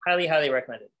 highly, highly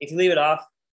recommended. If you leave it off,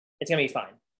 it's gonna be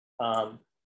fine.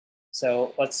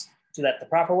 So let's do that the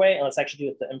proper way, and let's actually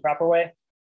do it the improper way.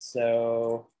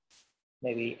 So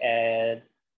maybe add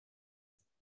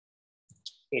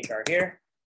HR here.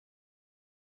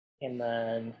 And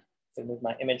then move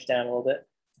my image down a little bit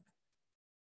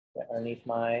underneath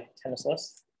my tennis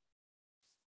list.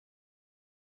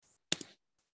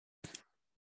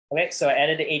 Okay, so I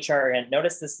added the HR, and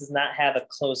notice this does not have a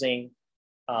closing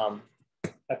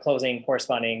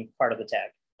corresponding part of the tag.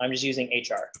 I'm just using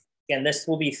HR. Again, this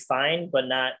will be fine, but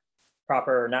not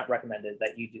proper or not recommended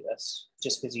that you do this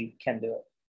just because you can do it.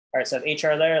 All right, so I have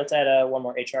HR there. Let's add one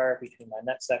more HR between my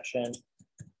next section.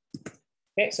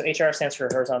 Okay, so HR stands for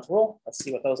horizontal rule. Let's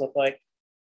see what those look like.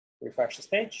 Refresh this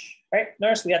page. All right,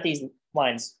 notice we got these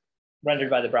lines rendered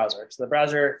by the browser. So the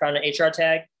browser found an HR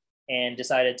tag and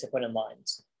decided to put in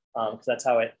lines because that's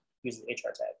how it uses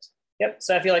HR tags. Yep,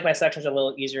 so I feel like my sections are a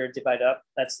little easier to divide up.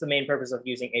 That's the main purpose of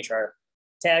using HR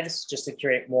tags, just to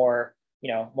create more,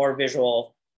 more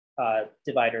visual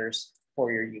dividers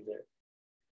for your user.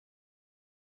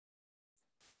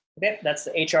 Okay, that's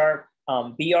the HR.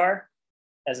 BR,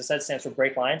 as I said, stands for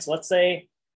break lines. So let's say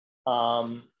I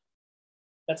want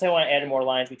to add more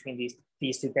lines between these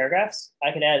 2 paragraphs.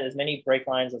 I can add as many break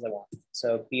lines as I want.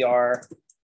 So BR,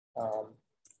 as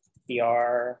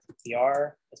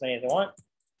many as I want.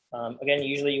 Again,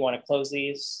 usually you want to close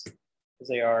these because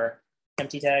they are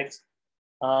empty tags.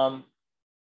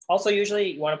 Also,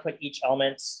 usually you want to put each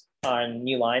element on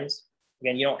new lines.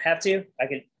 Again, you don't have to. I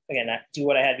could, again, do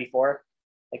what I had before,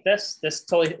 like this. This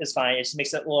totally is fine. It just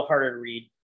makes it a little harder to read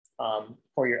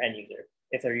for your end user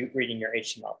if they're reading your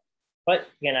HTML. But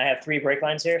again, I have 3 break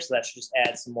lines here, so that should just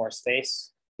add some more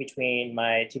space between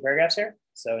my 2 paragraphs here.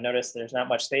 So notice there's not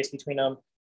much space between them.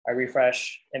 I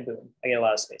refresh and boom, I get a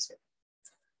lot of space here.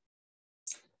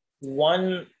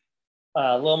 One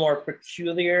little more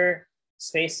peculiar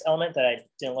space element that I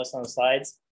didn't list on the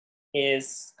slides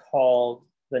is called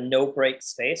the no break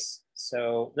space.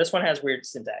 So this one has weird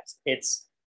syntax. It's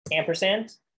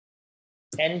ampersand,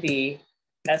 NB,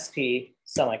 SP,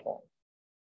 semicolon.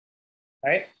 All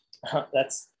right,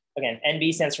 that's, again,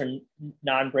 NB stands for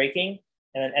non-breaking,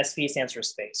 and then SP stands for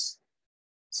space.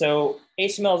 So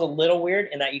HTML is a little weird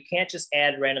in that you can't just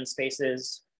add random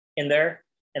spaces in there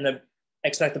and then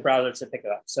expect the browser to pick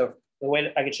it up. So the way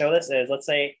that I could show this is, let's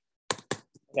say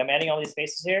I'm adding all these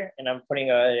spaces here and I'm putting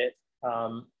a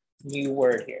new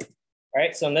word here. All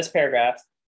right, so in this paragraph,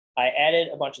 I added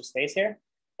a bunch of space here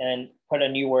and put a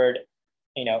new word,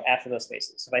 after those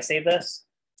spaces. So if I save this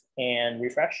and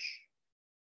refresh,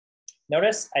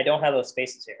 Notice I don't have those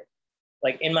spaces here.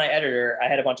 Like in my editor, I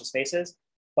had a bunch of spaces,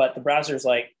 but the browser's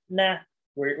like, nah,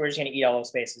 we're just gonna eat all those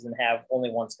spaces and have only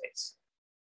one space.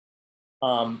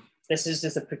 This is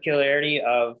just a peculiarity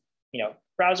of,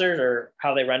 browsers or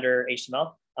how they render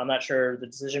HTML. I'm not sure the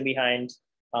decision behind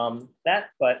that,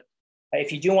 but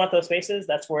if you do want those spaces,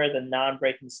 that's where the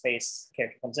non-breaking space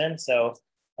character comes in. So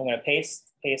I'm going to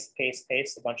paste a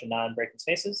bunch of non-breaking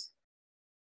spaces.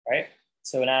 All right.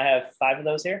 So now I have 5 of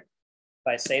those here.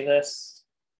 If I save this,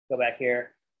 go back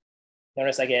here,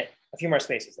 notice I get a few more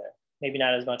spaces there. Maybe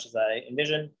not as much as I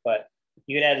envisioned, but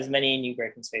you could add as many new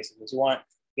breaking spaces as you want.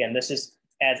 Again, this just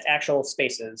adds actual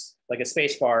spaces, like a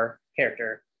space bar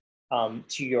character,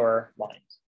 to your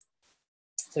lines.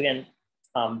 So again,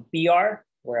 BR,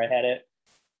 where I had it,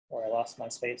 or I lost my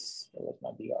space, where was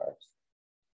my BR?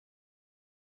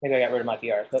 Maybe I got rid of my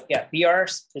BR. But yeah, BR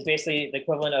is basically the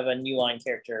equivalent of a new line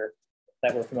character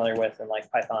that we're familiar with in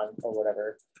like Python or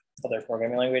whatever other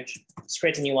programming language. It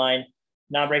creates a new line.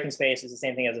 Non-breaking space is the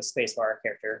same thing as a spacebar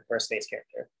character or a space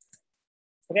character.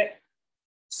 Okay,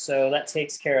 so that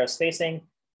takes care of spacing.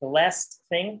 The last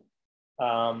thing,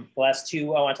 the last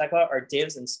 2 I want to talk about are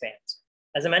divs and spans.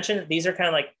 As I mentioned, these are kind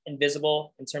of like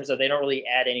invisible in terms of they don't really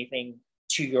add anything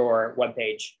to your web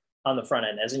page on the front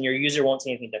end, as in your user won't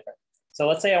see anything different. So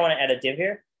let's say I want to add a div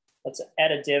here. Let's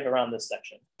add a div around this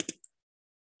section.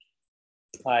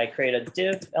 I create a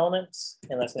div element,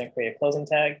 and that's going to create a closing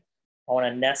tag. I want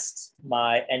to nest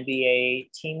my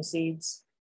NBA team seeds.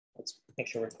 Let's make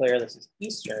sure we're clear. This is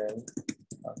Eastern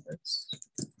Conference.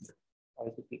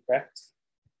 Always be correct.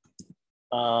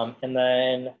 And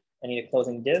then I need a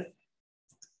closing div.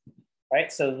 All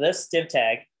right, so this div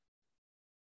tag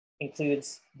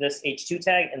includes this H2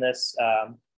 tag and this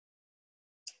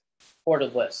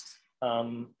ordered list.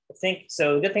 I think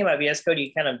so. The good thing about VS Code,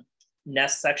 you kind of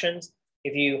nest sections.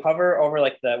 If you hover over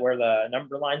like where the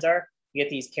number lines are, you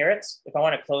get these carets. If I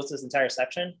want to close this entire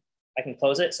section, I can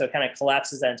close it. So it kind of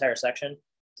collapses that entire section.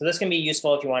 So this can be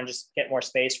useful if you want to just get more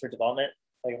space for development.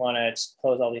 Like you want to just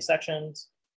close all these sections.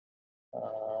 I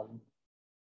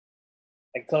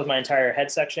can close my entire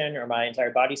head section or my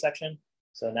entire body section.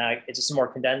 So now it's just more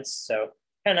condensed. So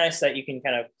kind of nice that you can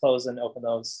kind of close and open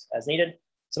those as needed.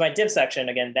 So my div section,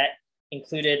 again, that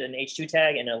included an H2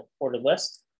 tag and an ordered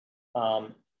list.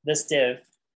 This div,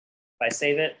 if I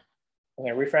save it, I'm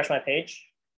going to refresh my page.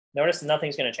 Notice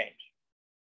nothing's going to change.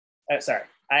 Oh, sorry,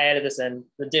 I added this in.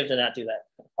 The div did not do that.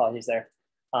 Apologies there.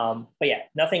 But yeah,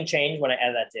 nothing changed when I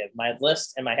added that div. My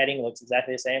list and my heading looks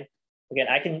exactly the same. Again,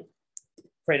 I can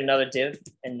create another div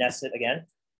and nest it again.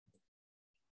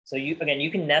 So you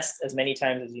can nest as many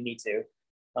times as you need to.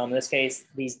 In this case,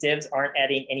 these divs aren't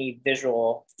adding any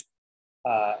visual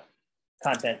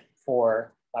content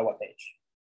for my web page.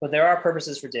 But there are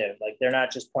purposes for div, like they're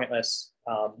not just pointless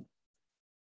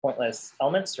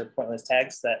elements or pointless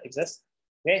tags that exist.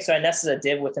 Okay, so I nested a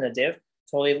div within a div,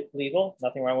 totally legal,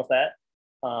 nothing wrong with that.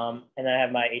 And then I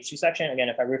have my H2 section. Again,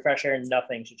 if I refresh here,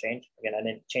 nothing should change. Again, I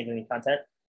didn't change any content.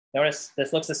 Notice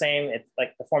this looks the same. It's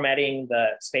like the formatting,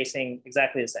 the spacing,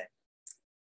 exactly the same.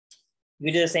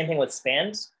 We do the same thing with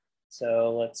spans.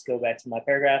 So let's go back to my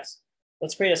paragraphs.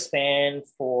 Let's create a span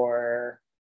for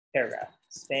paragraph.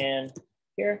 Span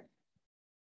here.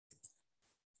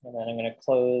 And then I'm going to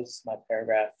close my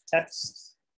paragraph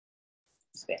text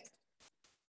span.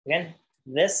 Again,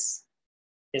 this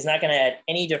is not going to add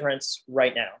any difference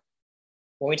right now.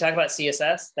 When we talk about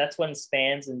CSS, that's when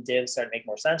spans and divs start to make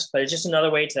more sense, but it's just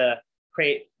another way to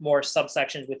create more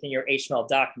subsections within your HTML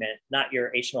document, not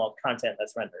your HTML content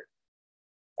that's rendered.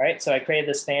 All right, so I created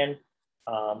this span.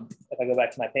 If I go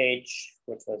back to my page,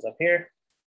 which was up here,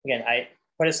 again, I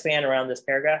put a span around this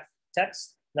paragraph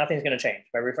text. Nothing's going to change.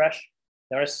 If I refresh,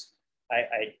 notice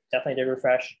I definitely did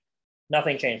refresh.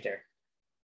 Nothing changed here.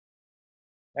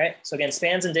 All right, so again,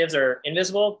 spans and divs are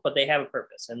invisible, but they have a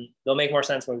purpose, and they'll make more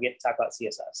sense when we get to talk about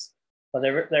CSS. But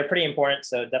they're pretty important,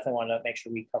 so definitely want to make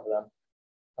sure we cover them.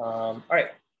 All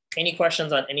right, any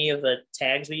questions on any of the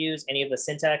tags we use, any of the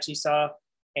syntax you saw,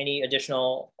 any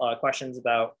additional questions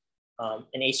about an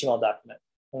HTML document?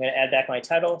 I'm going to add back my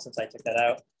title since I took that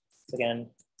out. So again,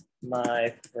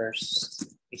 my first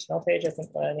HTML page, I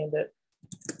think I named it.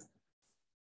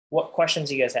 What questions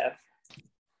do you guys have?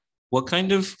 What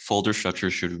kind of folder structure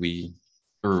should we,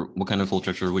 or what kind of folder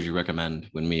structure would you recommend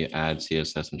when we add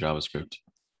CSS and JavaScript?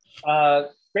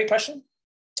 Great question.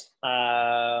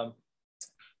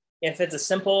 If it's a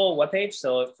simple web page,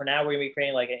 so for now we're gonna be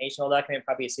creating like an HTML document,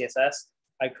 probably a CSS.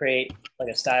 I create like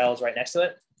a styles right next to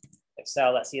it, like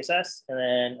style.css, and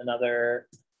then another,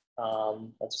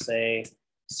 let's say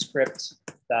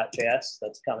script.js. That's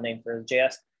a common name for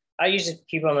JS. I usually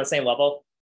keep them on the same level.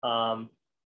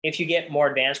 If you get more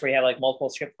advanced where you have like multiple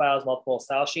script files, multiple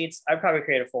style sheets, I'd probably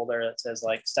create a folder that says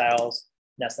like styles,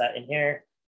 nest that in here.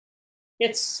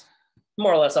 It's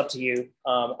more or less up to you.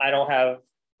 I don't have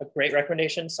a great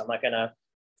recommendation, so I'm not gonna,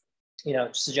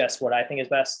 suggest what I think is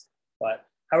best, but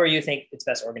however you think it's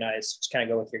best organized, just kind of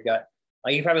go with your gut.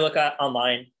 You can probably look at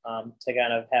online to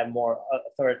kind of have more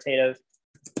authoritative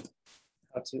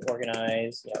how to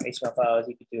organize, HTML files.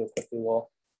 You could do a quick Google.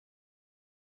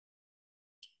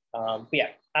 But yeah,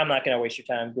 I'm not going to waste your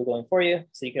time Googling for you,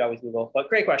 so you could always Google. But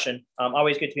great question.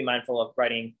 Always good to be mindful of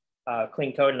writing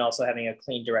clean code and also having a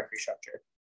clean directory structure.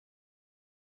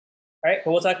 All right,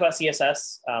 but we'll talk about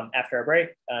CSS after our break.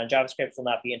 JavaScript will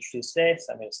not be introduced today,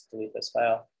 so I'm going to delete this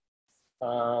file.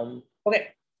 Okay,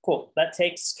 cool. That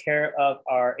takes care of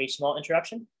our HTML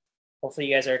introduction. Hopefully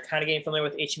you guys are kind of getting familiar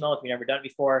with HTML if you've never done it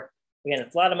before. Again,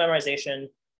 it's a lot of memorization.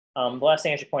 The last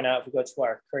thing I should point out, if we go to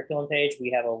our curriculum page,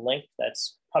 we have a link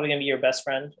that's probably going to be your best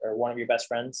friend or one of your best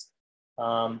friends.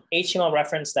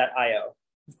 htmlreference.io.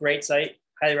 Great site.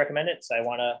 Highly recommend it. So I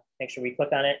want to make sure we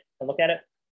click on it and look at it.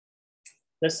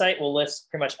 This site will list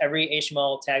pretty much every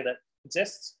HTML tag that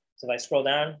exists. So if I scroll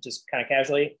down, just kind of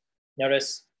casually,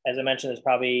 notice, as I mentioned, there's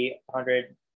probably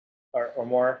 100 or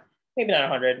more, maybe not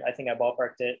 100. I think I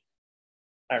ballparked it.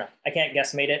 I don't know. I can't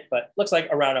guesstimate it, but looks like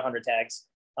around 100 tags.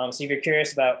 So if you're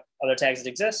curious about other tags that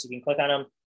exist, you can click on them.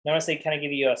 Notice they kind of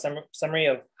give you a summary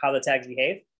of how the tags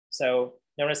behave. So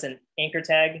notice an anchor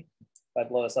tag, if I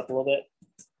blow this up a little bit,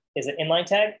 is an inline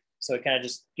tag. So it kind of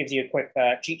just gives you a quick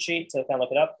cheat sheet to kind of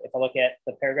look it up. If I look at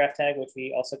the paragraph tag, which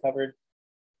we also covered,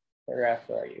 paragraph,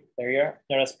 where are you? There you are.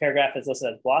 Notice paragraph is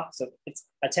listed as block. So it's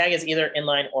a tag is either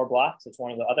inline or block. So it's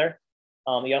one or the other.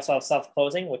 We also have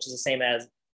self-closing, which is the same as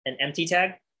an empty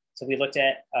tag. So we looked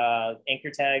at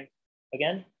anchor tag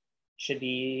again, should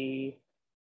be,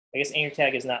 I guess anchor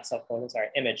tag is not self-closing, sorry,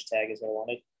 image tag is what I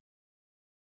wanted.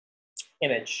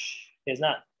 Image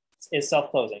is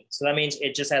self-closing. So that means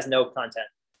it just has no content.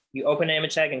 You open an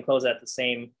image tag and close it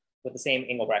with the same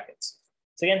angle brackets.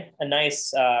 So again, a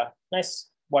nice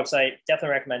website,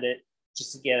 definitely recommend it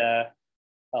just to get a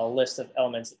list of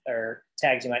elements or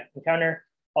tags you might encounter.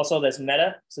 Also, there's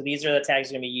meta. So these are the tags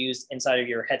that are going to be used inside of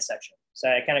your head section. So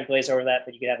I kind of glazed over that,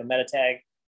 but you could have a meta tag,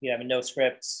 you have a no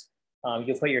scripts.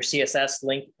 You'll put your CSS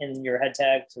link in your head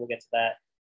tag, so we'll get to that.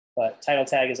 But title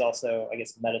tag is also, I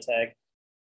guess, a meta tag.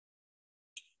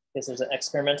 This is an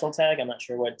experimental tag. I'm not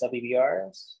sure what WBR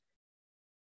is.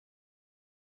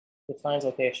 Defines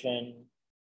location.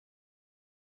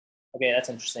 Okay, that's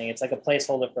interesting. It's like a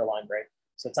placeholder for a line break.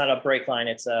 So it's not a break line,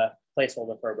 it's a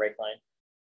placeholder for a break line.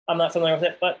 I'm not familiar with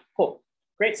it, but cool.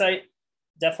 Great site.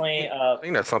 Definitely. I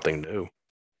think that's something new.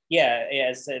 Yeah,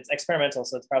 it's experimental,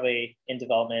 so it's probably in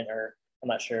development, or I'm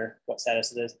not sure what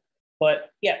status it is.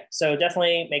 But yeah, so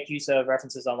definitely make use of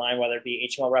references online, whether it be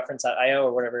htmlreference.io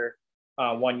or whatever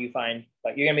one you find.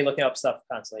 But you're going to be looking up stuff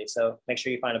constantly, so make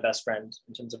sure you find a best friend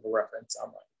in terms of a reference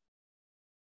online.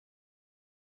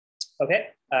 Okay,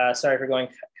 sorry for going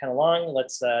kind of long.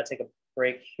 Let's take a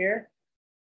break here.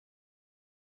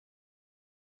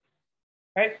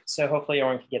 All right, so hopefully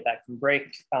everyone can get back from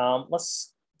break.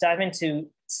 Let's dive into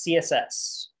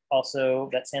CSS. Also,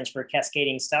 that stands for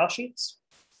Cascading Style Sheets.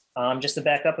 Just to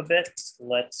back up a bit,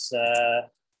 let's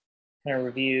kind of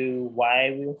review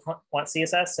why we want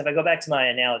CSS. So if I go back to my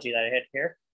analogy that I had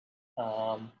here,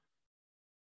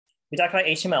 we talked about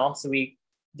HTML. So we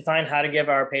defined how to give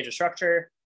our page a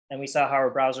structure, and we saw how our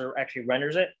browser actually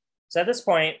renders it. So at this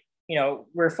point,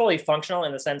 we're fully functional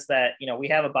in the sense that, we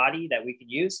have a body that we can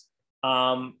use.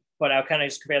 But I'll kind of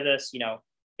just compare this,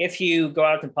 if you go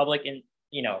out in public and,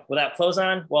 without clothes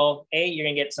on, well, you're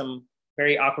gonna get some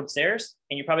very awkward stares,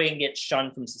 and you're probably gonna get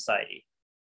shunned from society.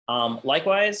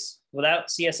 Likewise, without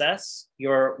CSS,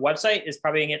 your website is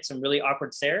probably gonna get some really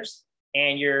awkward stares,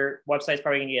 and your website is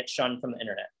probably gonna get shunned from the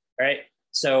internet, right?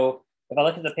 So if I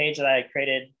look at the page that I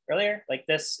created earlier, like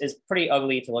this is pretty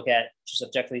ugly to look at, just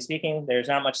objectively speaking. There's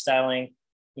not much styling,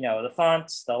 the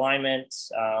fonts, the alignment,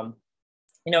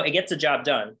 it gets the job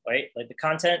done, right? Like the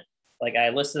content, like I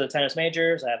listed the tennis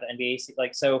majors, I have the NBA,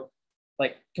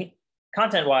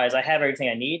 content-wise, I have everything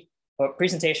I need, but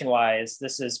presentation-wise,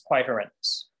 this is quite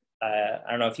horrendous. I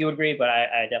don't know if you agree, but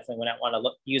I definitely would not want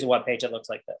to use a web page that looks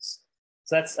like this.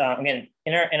 So that's, again,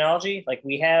 in our analogy, like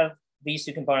we have these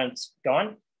two components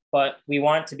going, but we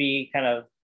want to be kind of,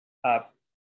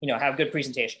 have good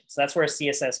presentation. So that's where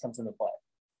CSS comes into play.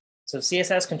 So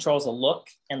CSS controls the look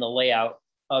and the layout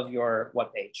of your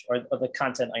web page or of the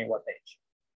content on your web page.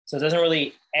 So it doesn't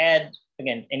really add,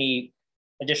 again, any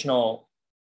additional,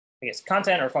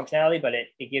 content or functionality, but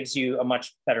it gives you a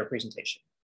much better presentation.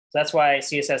 So that's why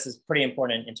CSS is pretty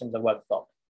important in terms of web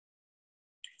development.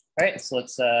 All right, so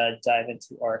let's dive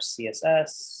into our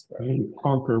CSS. Hey,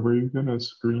 Conquer, were you gonna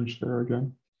screen share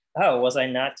again? Oh, was I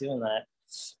not doing that?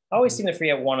 I always seem to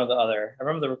forget one or the other. I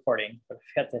remember the recording, but I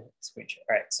forgot the screen share.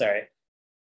 All right,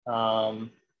 sorry.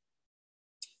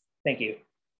 Thank you.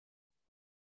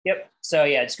 Yep, so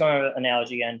yeah, just going over the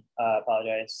analogy again,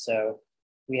 apologize. So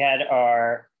we had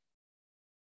our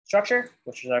structure,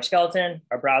 which is our skeleton.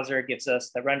 Our browser gives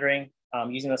us the rendering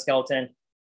using the skeleton. At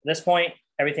this point,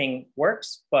 everything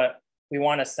works, but we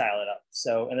want to style it up.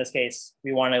 So in this case,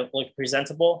 we want to look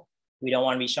presentable. We don't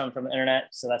want to be shown from the internet.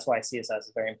 So that's why CSS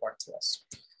is very important to us.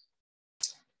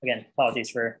 Again, apologies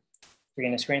for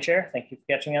getting the screen share. Thank you for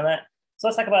catching me on that. So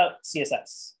let's talk about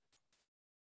CSS.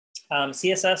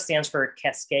 CSS stands for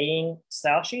Cascading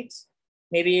Style Sheets.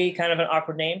 Maybe kind of an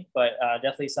awkward name, but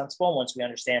definitely sensible once we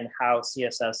understand how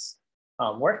CSS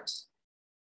works.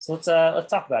 So let's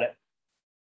talk about it.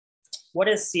 What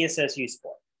is CSS used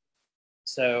for?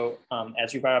 So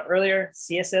as we brought up earlier,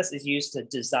 CSS is used to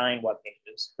design web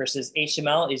pages versus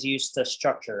HTML is used to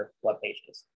structure web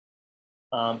pages.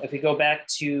 If we go back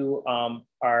to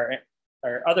our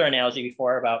other analogy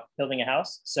before about building a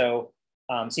house, so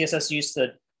CSS used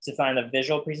to define the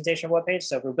visual presentation of web page.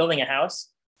 So if we're building a house,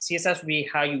 CSS would be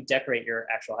how you decorate your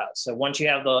actual house. So once you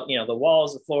have the the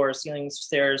walls, the floors, ceilings,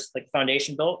 stairs, like the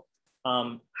foundation built,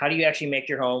 how do you actually make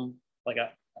your home like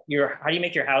how do you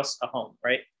make your house a home,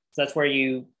 right? So that's where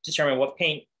you determine what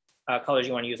paint colors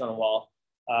you want to use on the wall,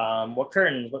 what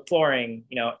curtains, what flooring,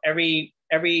 every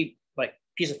like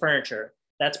piece of furniture.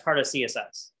 That's part of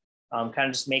CSS, kind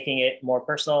of just making it more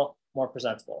personal, more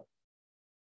presentable.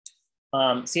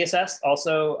 CSS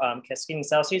also cascading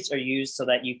style sheets are used so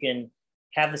that you can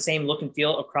have the same look and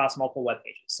feel across multiple web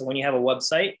pages. So when you have a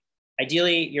website,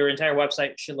 ideally your entire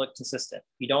website should look consistent.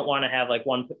 You don't want to have like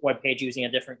one web page using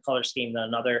a different color scheme than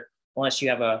another unless you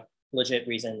have a legit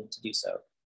reason to do so.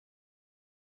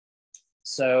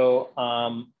 So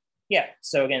yeah,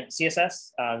 so again,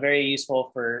 CSS, very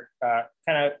useful for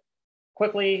kind of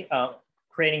quickly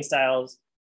creating styles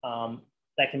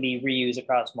that can be reused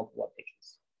across multiple web pages.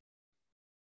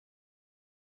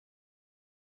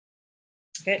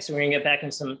 Okay, so we're gonna get back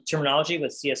into some terminology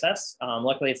with CSS.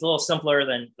 Luckily, it's a little simpler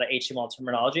than the HTML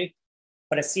terminology,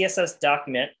 but a CSS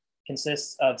document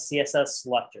consists of CSS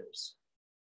selectors.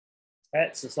 All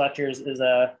right, so selectors is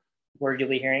a word you'll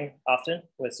be hearing often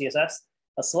with CSS.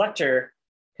 A selector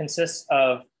consists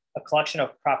of a collection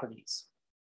of properties.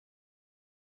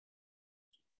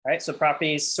 All right, so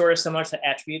properties sort of similar to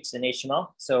attributes in HTML.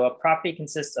 So a property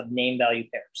consists of name value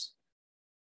pairs.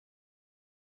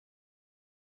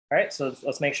 All right, so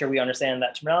let's make sure we understand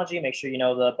that terminology, make sure you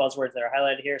know the buzzwords that are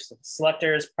highlighted here. So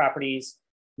selectors, properties,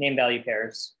 name value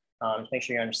pairs. Make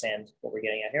sure you understand what we're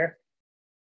getting at here.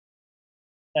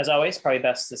 As always, probably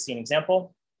best to see an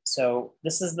example. So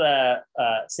this is the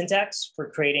syntax for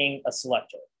creating a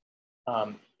selector.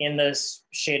 In this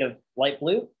shade of light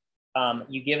blue,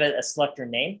 you give it a selector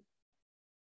name.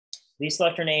 These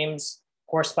selector names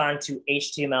correspond to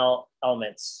HTML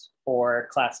elements or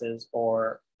classes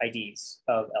or IDs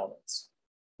of elements.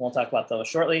 We'll talk about those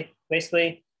shortly.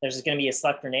 Basically, there's going to be a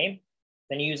selector name.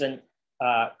 Then you use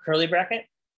a curly bracket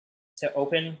to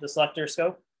open the selector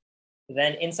scope.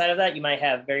 Then inside of that, you might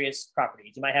have various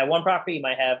properties. You might have one property, you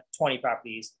might have 20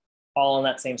 properties, all in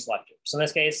that same selector. So in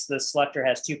this case, the selector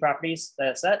has two properties that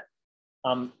it's set.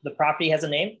 The property has a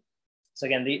name. So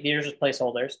again, these are just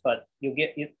placeholders, but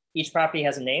each property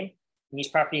has a name and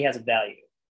each property has a value.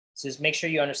 So just make sure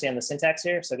you understand the syntax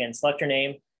here. So again, selector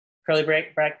name, curly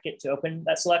bracket to open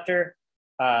that selector,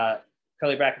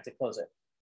 curly bracket to close it.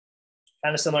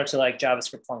 Kind of similar to like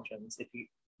JavaScript functions, if you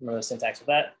remember the syntax of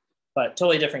that, but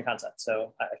totally different concept.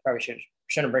 So I probably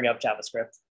shouldn't bring up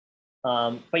JavaScript.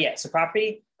 But yeah, so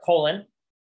property, colon,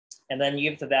 and then you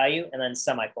give the value and then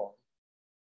semicolon.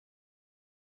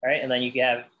 All right, and then you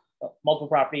have multiple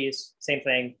properties, same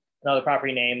thing, another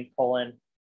property name, colon,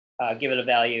 give it a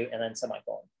value, and then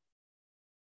semicolon.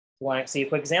 You want to see a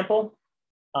quick example?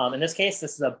 In this case,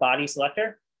 this is a body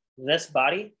selector. This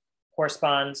body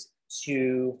corresponds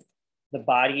to the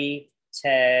body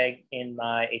tag in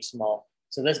my HTML.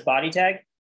 So this body tag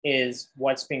is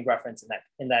what's being referenced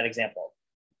in that example.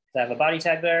 So I have a body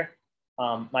tag there.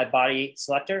 My body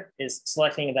selector is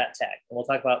selecting that tag. And we'll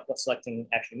talk about what selecting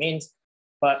actually means.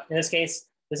 But in this case,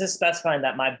 this is specifying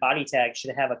that my body tag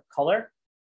should have a color.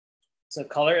 So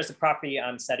color is the property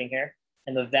I'm setting here.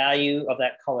 And the value of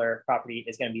that color property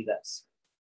is going to be this.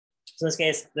 So in this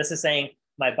case, this is saying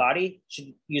my body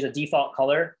should use a default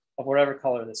color of whatever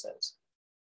color this is.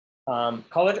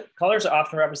 Colors are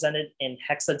often represented in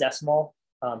hexadecimal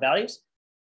values.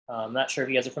 I'm not sure if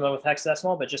you guys are familiar with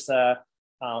hexadecimal, but just a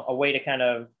way to kind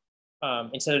of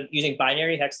instead of using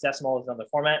binary, hexadecimal is another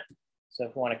format. So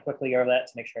if we want to quickly go over that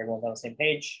to make sure everyone's on the same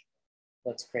page,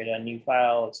 let's create a new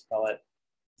file. Let's call it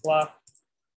block.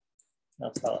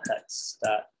 Let's call it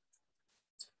hex.txt.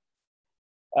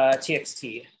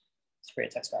 Let's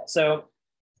create a text file. So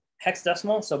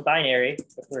hexadecimal, so binary,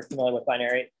 if we're familiar with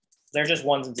binary, they're just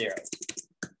ones and zeros.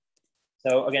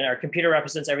 So again, our computer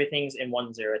represents everything's in 1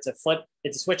 and 0. It's a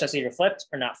switch that's either flipped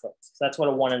or not flipped. So that's what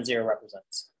a 1 and 0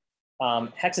 represents.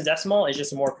 Hexadecimal is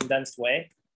just a more condensed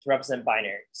way to represent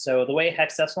binary. So the way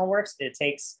hexadecimal works, it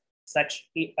takes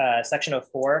section of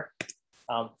 4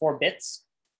 bits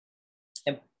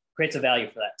and creates a value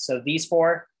for that. So these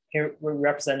 4 here were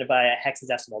represented by a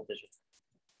hexadecimal digit.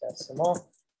 Decimal.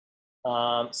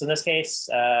 So in this case,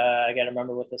 I got to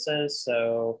remember what this is.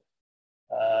 So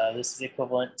this is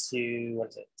equivalent to, what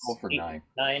is it? 4 for 9.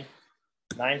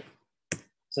 9.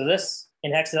 So this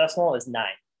in hexadecimal is 9.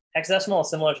 Hexadecimal is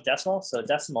similar to decimal. So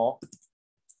decimal,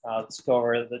 let's go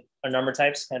over our number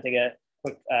types, kind of take a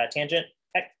quick tangent.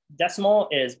 Decimal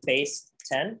is base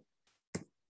 10,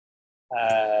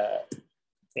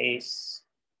 base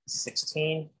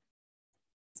 16,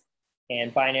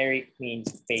 and binary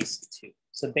means base 2.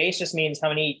 So base just means how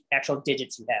many actual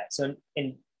digits you have. So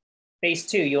in base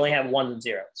 2, you only have 1s and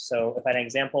 0s. So if I had an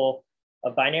example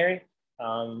of binary,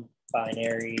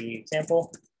 binary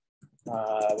example,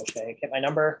 wish I kept my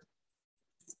number.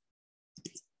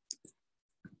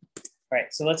 All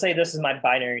right, so let's say this is my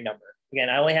binary number. Again,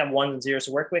 I only have 1s and 0s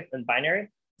to work with in binary.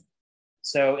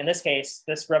 So in this case,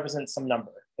 this represents some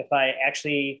number. If I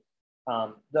actually,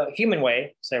 the human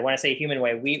way, so when I say human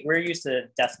way, we're used to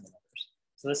decimal numbers.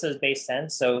 So this is base 10.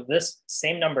 So this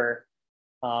same number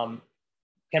can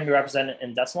be represented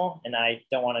in decimal, and I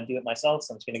don't want to do it myself.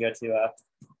 So I'm just going to go to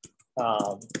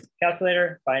a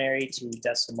calculator, binary to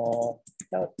decimal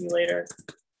calculator.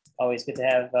 Always good to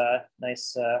have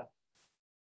nice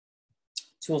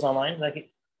tools online that I can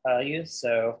use.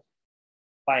 So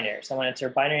binary. So I'm going to enter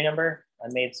binary number. I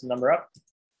made some number up.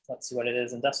 Let's see what it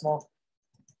is in decimal.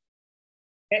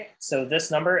 Okay, so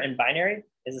this number in binary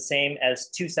is the same as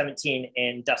 217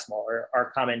 in decimal, or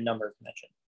our common number convention.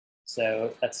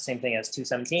 So that's the same thing as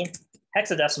 217.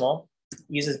 Hexadecimal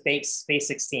uses base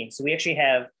 16. So we actually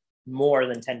have more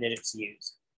than 10 digits to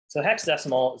use. So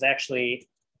hexadecimal is actually,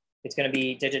 it's going to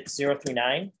be digits 0 through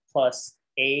 9 plus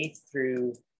A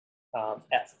through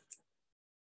F.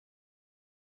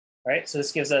 All right, so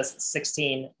this gives us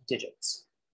 16 digits.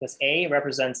 This A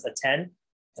represents a 10,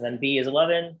 and then B is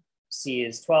 11, C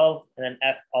is 12, and then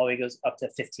F all the way goes up to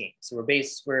 15. So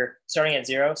we're starting at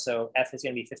 0, so F is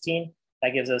going to be 15.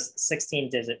 That gives us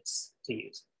 16 digits to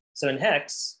use. So in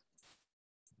hex,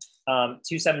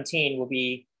 217 will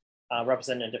be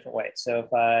represented in a different way. So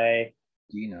if I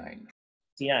D9.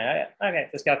 D9, okay,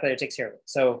 this calculator takes care of it.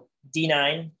 So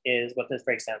D9 is what this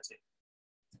breaks down to.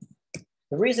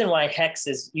 The reason why hex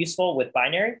is useful with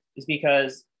binary is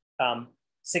because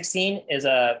 16 is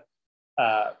a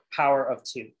power of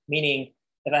 2, meaning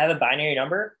if I have a binary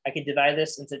number, I could divide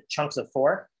this into chunks of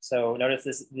 4. So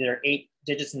notice there are 8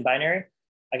 digits in binary.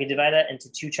 I could divide that into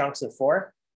 2 chunks of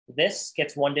 4. This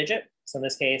gets 1 digit. So in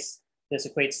this case, this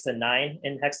equates to 9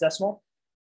 in hexadecimal.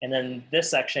 And then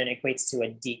this section equates to a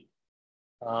D.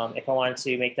 If I wanted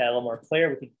to make that a little more clear,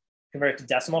 we could convert it to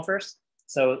decimal first.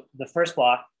 So the first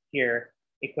block here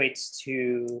equates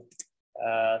to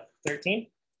 13.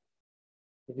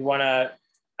 If you want to,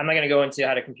 I'm not going to go into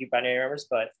how to compute binary numbers,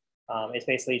 but it's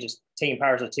basically just taking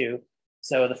powers of 2.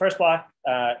 So the first block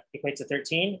equates to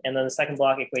 13, and then the second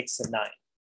block equates to 9.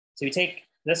 So we take,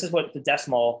 this is what the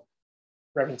decimal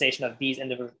representation of these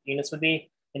individual units would be.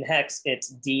 In hex, it's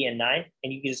D and 9,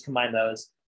 and you can just combine those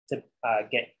to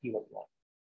get you what you want.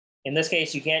 In this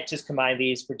case, you can't just combine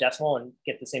these for decimal and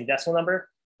get the same decimal number.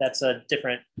 That's a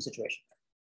different situation.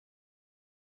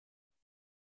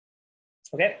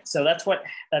 Okay, so that's what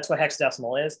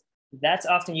hexadecimal is. That's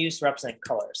often used to represent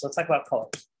colors. So let's talk about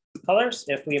colors. Colors,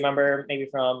 if we remember maybe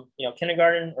from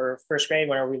kindergarten or first grade,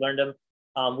 whenever we learned them,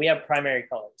 we have primary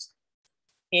colors.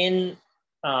 In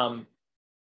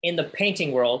the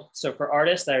painting world, so for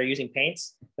artists that are using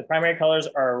paints, the primary colors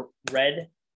are red,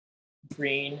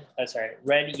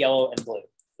 yellow, and blue.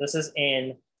 This is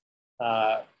in,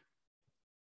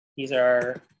 these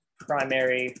are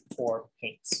primary for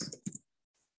paints.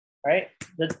 All right,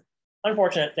 the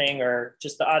unfortunate thing, or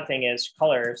just the odd thing, is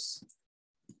colors.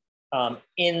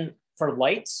 For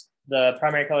lights, the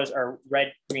primary colors are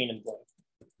red, green, and blue.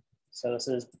 So this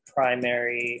is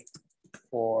primary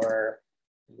for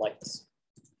lights.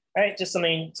 All right, just some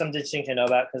distinction to know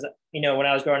about, because when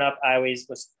I was growing up, I always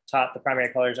was taught the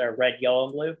primary colors are red, yellow,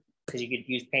 and blue, because you could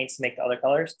use paints to make the other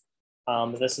colors.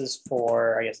 This is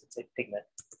for, I guess it's a pigment.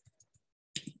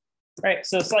 All right,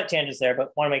 so slight tangents there,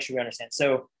 but want to make sure we understand.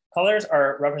 So colors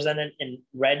are represented in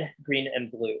red, green,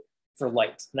 and blue for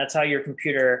light. And that's how your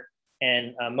computer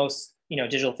and most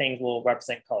digital things will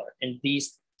represent color in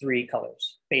these three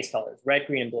colors, base colors, red,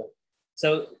 green, and blue.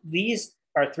 So these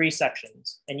are three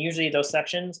sections, and usually those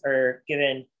sections are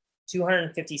given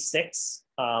 256,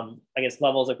 I guess,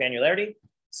 levels of granularity.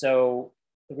 So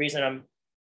the reason I'm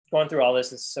going through all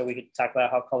this is so we could talk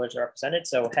about how colors are represented.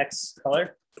 So hex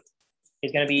color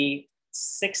is going to be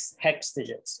 6 hex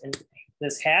digits. And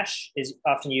this hash is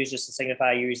often used just to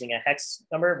signify you're using a hex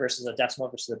number versus a decimal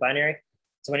versus a binary.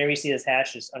 So whenever you see this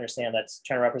hash, just understand that's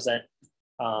trying to represent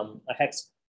a hex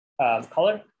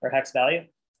color or hex value.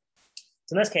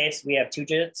 So in this case, we have 2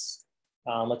 digits.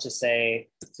 Let's just say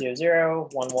 00,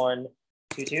 11,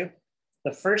 22.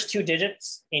 The first 2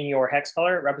 digits in your hex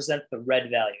color represent the red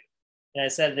value. And I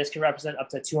said this can represent up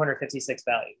to 256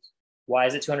 values. Why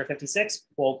is it 256?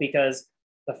 Well, because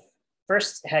the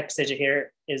first hex digit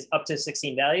here is up to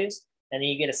 16 values, and then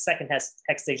you get a second hex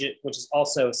digit, which is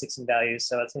also 16 values.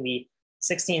 So it's going to be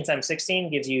 16 times 16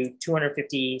 gives you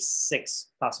 256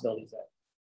 possibilities there.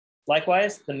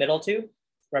 Likewise, the middle 2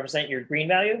 represent your green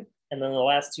value, and then the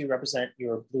last 2 represent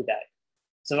your blue value.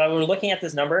 So if I were looking at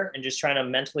this number and just trying to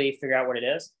mentally figure out what it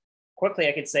is, quickly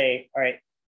I could say, all right,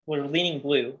 we're leaning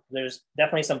blue. There's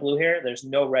definitely some blue here. There's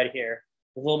no red here.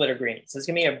 A little bit of green. So it's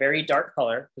gonna be a very dark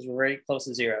color because we're very close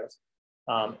to zeros.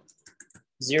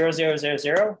 0, 0, 0,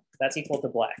 0, that's equal to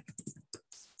black.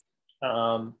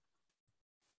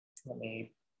 Let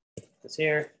me put this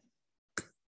here.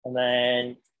 And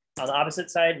then on the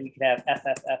opposite side, we could have F,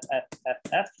 F, F, F, F,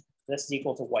 F. This is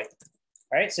equal to white.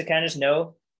 All right, so kind of just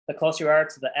know the closer you are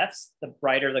to the Fs, the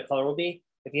brighter the color will be.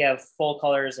 If you have full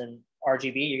colors in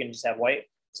RGB, you're gonna just have white.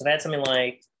 So if I had something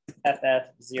like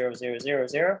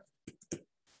FF0000,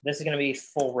 this is gonna be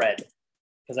full red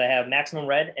because I have maximum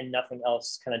red and nothing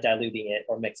else kind of diluting it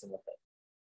or mixing with it.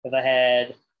 If I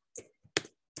had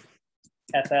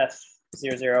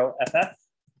FF00FF,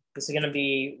 this is gonna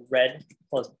be red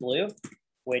plus blue,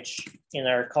 which in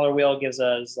our color wheel gives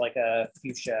us like a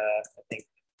fuchsia, I think.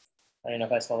 I don't know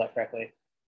if I spelled that correctly.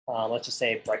 Let's just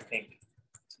say bright pink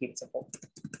to keep it simple.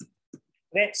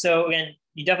 Okay, so again,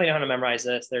 you definitely know how to memorize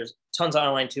this. There's tons of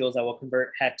online tools that will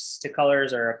convert hex to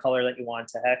colors or a color that you want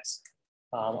to hex.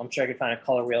 I'm sure I could find a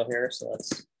color wheel here. So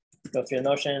let's go through the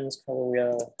motions, color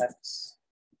wheel, hex.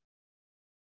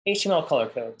 HTML color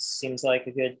codes seems like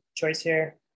a good choice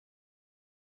here.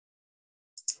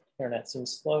 Internet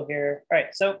seems slow here. All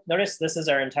right, so notice this is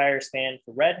our entire span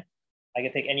for red. I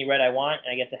can pick any red I want,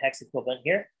 and I get the hex equivalent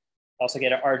here. Also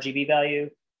get an RGB value,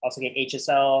 also get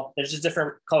HSL. There's just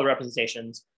different color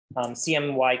representations.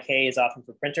 CMYK is often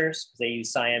for printers because they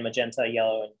use cyan, magenta,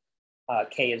 yellow, and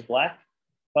K is black.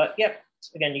 But yep,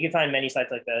 again, you can find many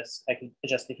sites like this. I can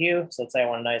adjust the hue. So let's say I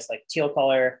want a nice like teal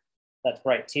color. That's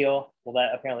bright teal. Well,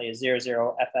 that apparently is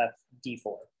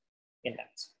 00FFD4 in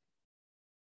hex.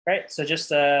 Right, so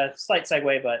just a slight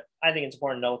segue, but I think it's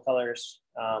important to know colors.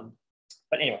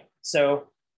 But anyway, so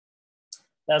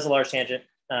that was a large tangent.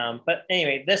 But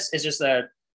anyway, this is just a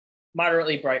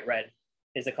moderately bright red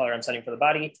is the color I'm setting for the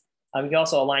body. You can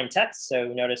also align text. So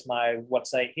notice my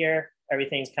website here,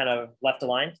 everything's kind of left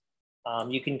aligned.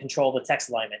 You can control the text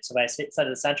alignment. So if I set it to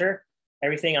the center,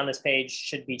 everything on this page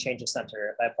should be changed to center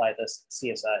if I apply this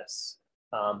CSS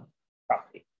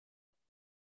property.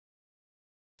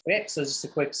 Okay, so just a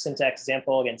quick syntax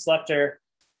example. Again, selector,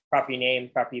 property name,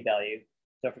 property value.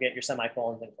 Don't forget your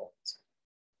semicolons and colons.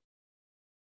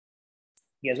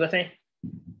 You guys with me?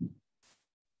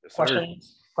 Yes,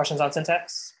 Questions on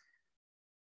syntax?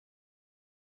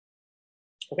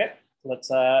 Okay,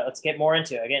 let's get more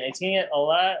into it. Again, it's gonna get a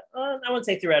lot, I wouldn't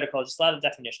say theoretical, just a lot of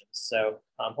definitions. So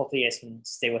hopefully you guys can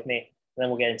stay with me, and then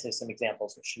we'll get into some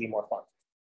examples, which should be more fun.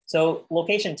 So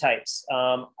location types.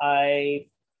 I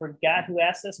forgot who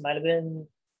asked this, might have been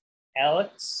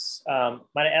Alex,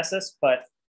 might have asked this, but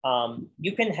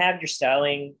you can have your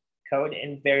styling code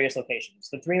in various locations.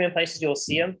 The 3 main places you'll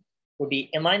see them would be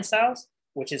inline styles,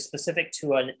 which is specific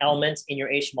to an element in your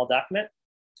HTML document.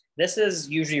 This is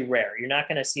usually rare. You're not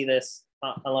gonna see this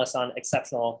unless on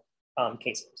exceptional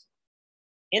cases.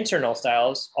 Internal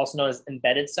styles, also known as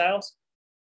embedded styles.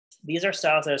 These are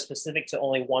styles that are specific to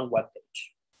only one web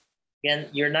page. Again,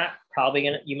 you're not probably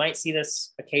gonna, you might see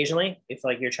this occasionally if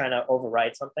like you're trying to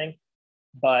override something,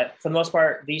 but for the most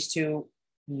part, these two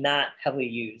not heavily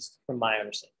used from my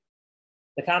understanding.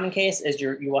 The common case is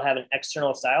you will have an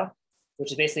external style,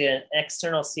 which is basically an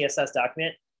external CSS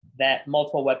document that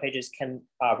multiple web pages can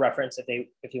reference if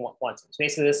you want to. So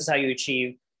basically, this is how you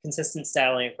achieve consistent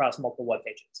styling across multiple web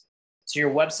pages. So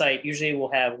your website usually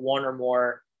will have one or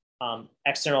more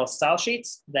external style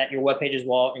sheets that your web pages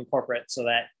will incorporate, so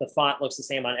that the font looks the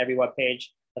same on every web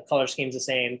page, the color scheme's the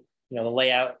same, you know, the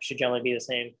layout should generally be the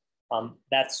same.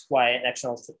 That's why an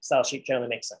external style sheet generally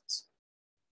makes sense.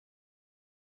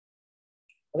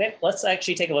 Okay, let's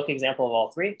actually take a look at an example of all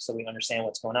three so we understand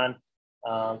what's going on.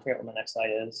 I forget what my next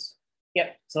slide is.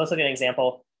 Yep, so let's look at an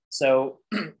example. So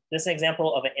this is an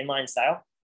example of an inline style.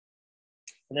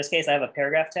 In this case, I have a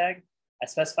paragraph tag. I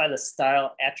specify the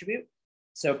style attribute.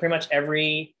 So pretty much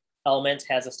every element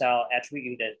has a style attribute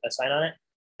you could assign on it.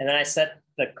 And then I set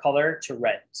the color to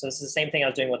red. So this is the same thing I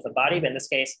was doing with the body, but in this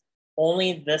case,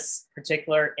 only this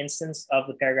particular instance of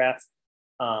the paragraph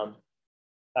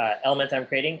element that I'm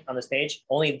creating on this page,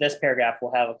 only this paragraph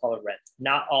will have a color red.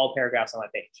 Not all paragraphs on my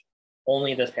page,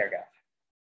 only this paragraph.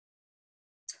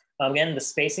 Again, the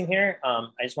spacing here, I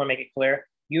just want to make it clear.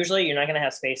 Usually you're not going to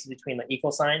have spaces between the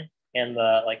equal sign and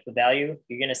the value.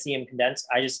 You're going to see them condensed.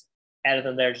 I just added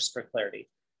them there just for clarity.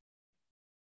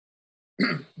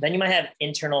 Then you might have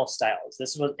internal styles.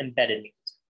 This is what embedded means.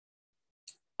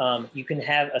 You can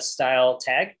have a style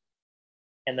tag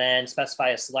and then specify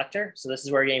a selector. So this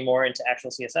is where we're getting more into actual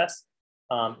CSS.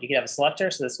 You can have a selector.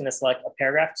 So this is going to select a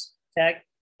paragraph tag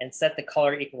and set the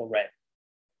color equal to red.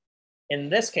 In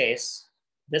this case,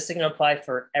 this is going to apply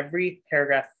for every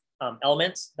paragraph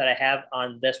elements that I have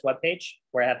on this web page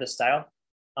where I have this style.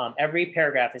 Every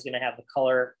paragraph is going to have the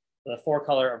color, the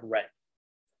forecolor of red.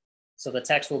 So the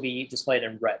text will be displayed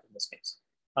in red in this case.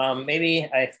 Maybe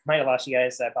I might have lost you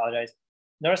guys, I apologize.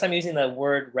 Notice I'm using the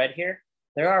word red here.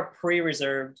 There are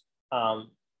pre-reserved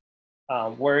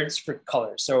words for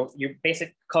colors. So your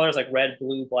basic colors like red,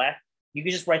 blue, black, you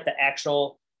can just write the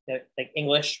actual like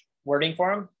English wording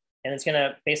for them, and it's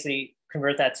gonna basically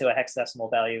convert that to a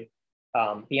hexadecimal value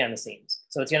behind the scenes.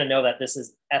 So it's gonna know that this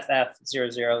is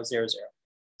FF0000.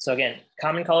 So again,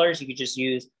 common colors, you could just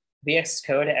use VS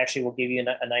Code. Actually will give you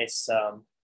a nice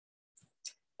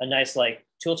like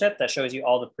tooltip that shows you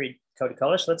all the pre-coded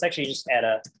colors. So let's actually just add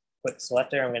a quick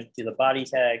selector. I'm going to do the body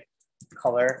tag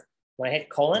color. When I hit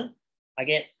colon, I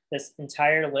get this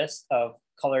entire list of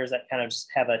colors that kind of just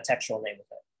have a textual name with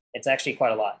it. It's actually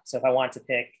quite a lot. So if I want to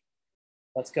pick,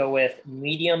 let's go with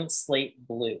medium slate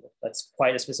blue. That's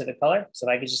quite a specific color. So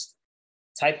if I could just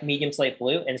type medium slate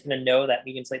blue, and it's going to know that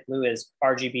medium slate blue is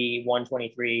RGB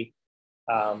 123,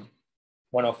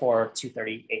 104,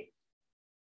 238.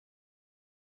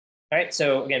 All right,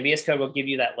 so again, VS Code will give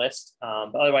you that list,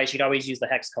 but otherwise you'd always use the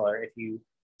hex color if you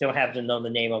don't have to know the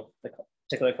name of the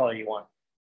particular color you want.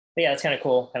 But yeah, it's kind of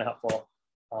cool, kind of helpful.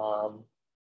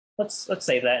 Let's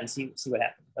save that and see what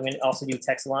happens. I'm going to also do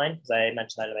text align because I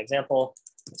mentioned that in an example.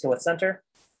 Let's go with center,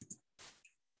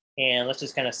 and let's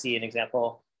just kind of see an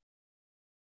example.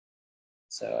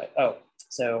 So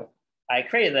I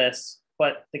created this,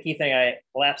 but the key thing I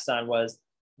lapsed on was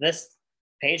this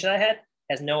page that I had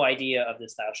has no idea of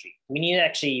this style sheet. We need to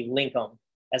actually link them,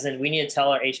 as in we need to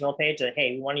tell our HTML page that,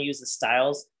 hey, we want to use the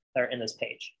styles that are in this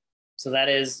page. So that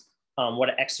is what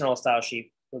an external style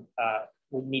sheet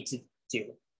would need to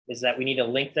do, is that we need to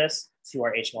link this to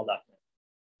our HTML document.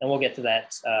 And we'll get to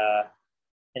that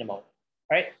in a moment.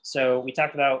 All right, so we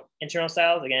talked about internal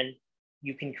styles. Again,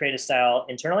 you can create a style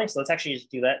internally. So let's actually just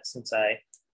do that since I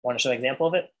want to show an example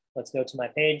of it. Let's go to my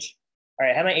page. All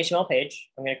right, I have my HTML page.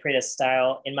 I'm going to create a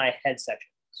style in my head section.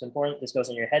 So important, this goes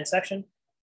in your head section. I'm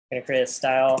going to create a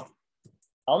style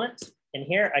element. In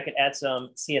here, I could add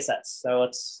some CSS. So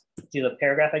let's do the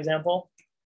paragraph example.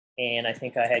 And I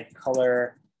think I had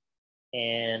color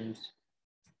and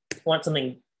want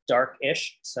something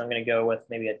dark-ish. So I'm going to go with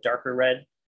maybe a darker red.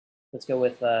 Let's go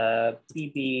with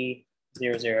BB0000.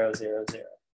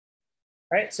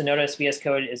 All right, so notice VS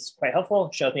Code is quite helpful.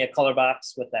 It shows me a color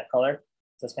box with that color.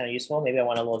 So it's kind of useful. Maybe I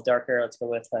want a little darker. Let's go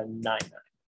with a 99.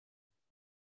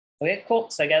 Okay, cool.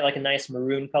 So I got like a nice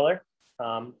maroon color.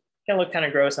 Can look kind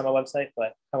of gross on my website,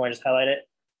 but I want to just highlight it.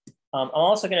 I'm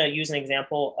also going to use an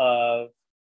example of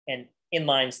an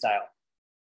inline style.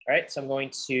 All right, so I'm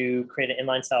going to create an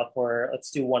inline style for,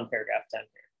 let's do one paragraph down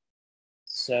here.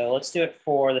 So let's do it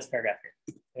for this paragraph here.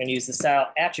 I'm going to use the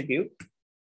style attribute.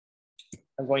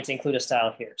 I'm going to include a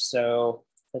style here. So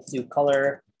let's do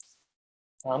color.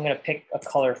 I'm going to pick a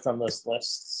color from those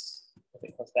lists. If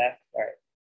it comes back. All right.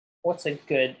 What's a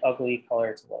good ugly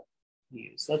color to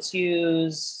use? Let's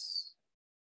use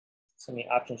so many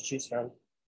options to choose from.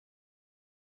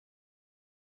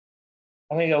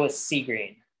 I'm going to go with sea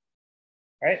green.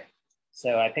 All right.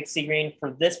 So I picked sea green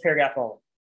for this paragraph only.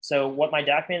 So what my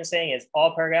document is saying is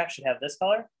all paragraphs should have this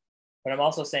color, but I'm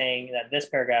also saying that this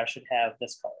paragraph should have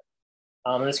this color.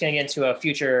 I'm just going to get into a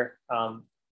future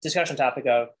discussion topic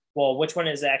of well, which one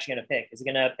is it actually going to pick? Is it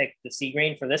going to pick the C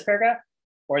green for this paragraph?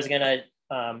 Or is it going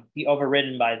to be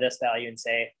overridden by this value and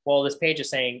say, well, this page is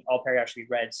saying all paragraphs should be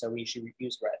red, so we should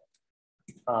use red.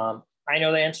 I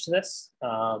know the answer to this.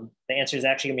 The answer is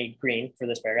actually going to be green for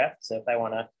this paragraph. So if I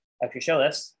want to actually show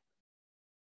this,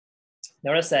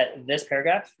 notice that this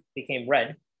paragraph became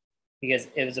red because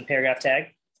it was a paragraph tag,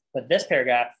 but this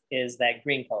paragraph is that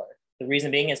green color. The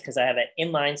reason being is because I have an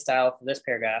inline style for this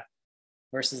paragraph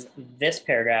versus this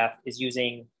paragraph is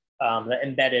using the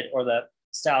embedded or the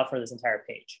style for this entire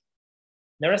page.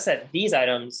 Notice that these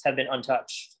items have been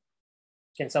untouched.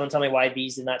 Can someone tell me why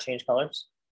these did not change colors?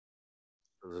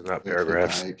 Those are not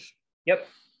paragraphs. Yep,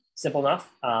 simple enough.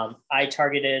 I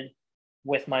targeted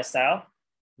with my style.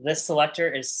 This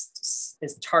selector is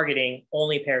targeting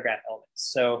only paragraph elements.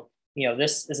 So,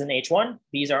 this is an H1.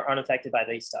 These are unaffected by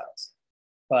these styles.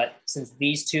 But since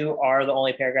these two are the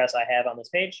only paragraphs I have on this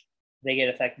page, they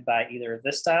get affected by either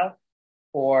this style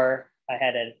or I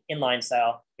had an inline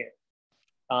style here.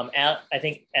 I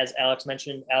think as Alex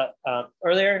mentioned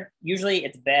earlier, usually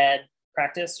it's bad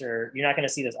practice or you're not going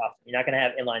to see this often. You're not going to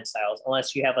have inline styles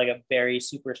unless you have like a very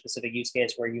super specific use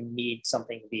case where you need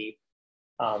something to be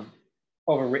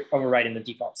overriding the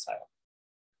default style.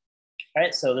 All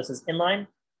right, so this is inline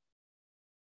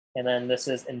and then this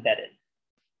is embedded.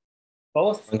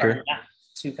 Both are not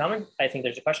too common. I think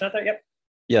there's a question out there. Yep.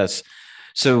 Yes.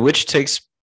 So which takes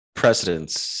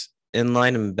precedence,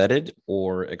 inline embedded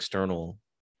or external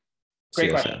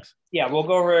Great CSS? question. Yeah, we'll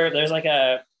go over, there's like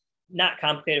a not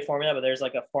complicated formula, but there's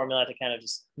like a formula to kind of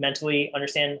just mentally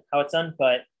understand how it's done.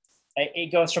 But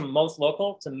it goes from most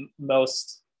local to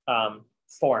most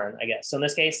foreign, I guess. So in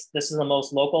this case, this is the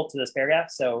most local to this paragraph.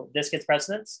 So this gets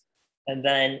precedence, and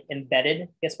then embedded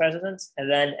gets precedence, and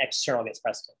then external gets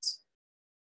precedence.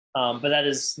 But that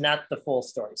is not the full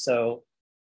story. So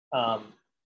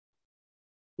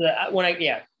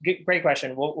great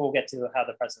question. We'll get to how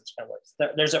the precedence kind of works.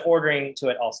 There's an ordering to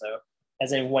it also,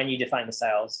 as in when you define the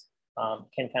styles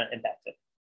can kind of impact it.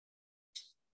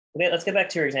 Okay, let's get back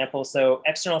to your example. So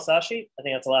external style sheet, I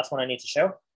think that's the last one I need to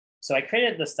show. So I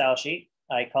created the style sheet.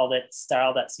 I called it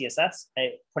style.css.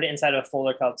 I put it inside of a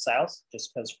folder called styles,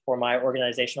 just because for my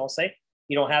organizational sake.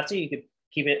 You don't have to, you could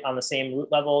keep it on the same root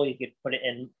level. You could put it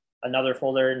in another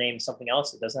folder named something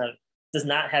else. It does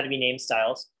not have to be named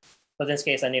styles. But in this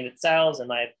case, I named it styles and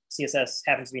my CSS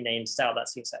happens to be named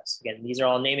style.css. Again, these are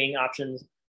all naming options.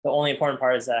 The only important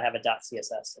part is that I have a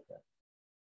 .css.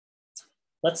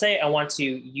 Let's say I want to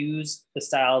use the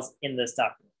styles in this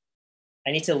document.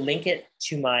 I need to link it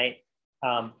to my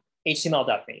HTML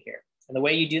document here. And the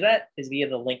way you do that is via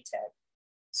the link tag.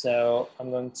 So I'm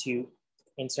going to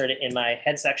insert it in my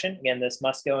head section. Again, this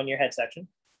must go in your head section.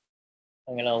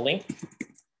 I'm going to link,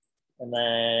 and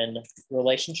then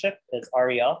relationship is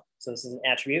rel. So this is an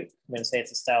attribute. I'm going to say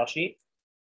it's a style sheet.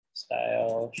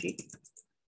 Style sheet.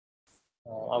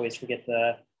 Always forget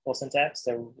the full syntax.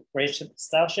 So relationship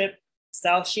style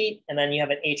sheet, and then you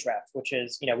have an href, which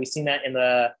is, we've seen that in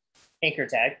the anchor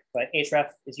tag, but href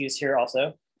is used here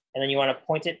also. And then you want to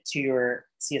point it to your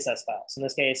CSS file. So in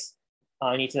this case,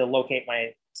 I need to locate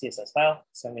my CSS file.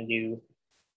 So I'm going to do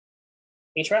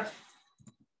href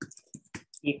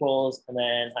equals, and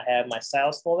then I have my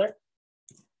styles folder.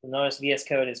 So notice VS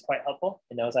Code is quite helpful.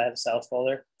 It knows I have a styles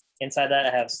folder. Inside that,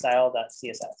 I have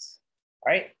style.css. All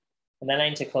right, and then I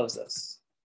need to close this.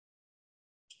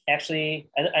 Actually,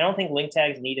 I don't think link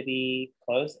tags need to be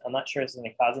closed. I'm not sure it's going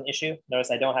to cause an issue. Notice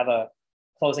I don't have a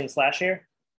closing slash here.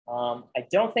 I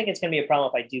don't think it's going to be a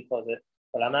problem if I do close it,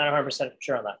 but I'm not 100%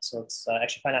 sure on that. So let's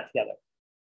actually find out together.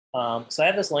 So I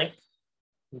have this link.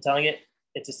 I'm telling it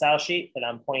it's a style sheet that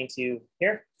I'm pointing to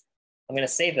here. I'm going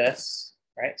to save this.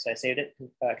 All right, so I saved it,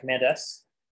 Command S.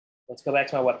 Let's go back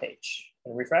to my web page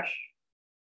and refresh.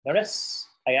 Notice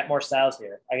I got more styles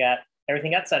here.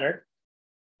 Everything got centered.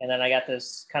 And then I got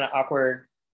this kind of awkward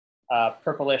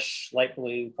purplish light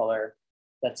blue color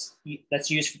that's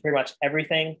used for pretty much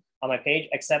everything on my page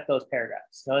except those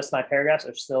paragraphs. Notice my paragraphs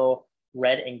are still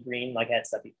red and green like I had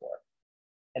said before.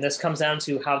 And this comes down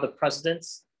to how the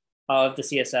precedence of the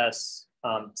CSS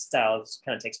styles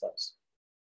kind of takes place.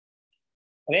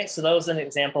 Okay, so that was an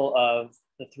example of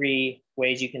the 3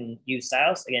 ways you can use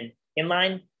styles. Again,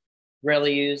 inline,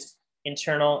 rarely used,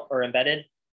 internal or embedded,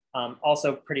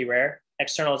 also pretty rare.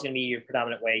 External is going to be your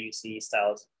predominant way you see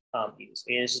styles used.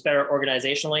 It's just better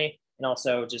organizationally, and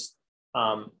also just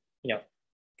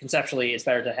conceptually, it's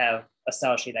better to have a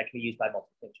style sheet that can be used by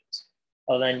multiple pages.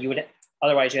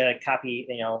 Otherwise, you had to copy,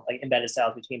 like embedded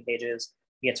styles between pages.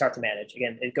 It's hard to manage.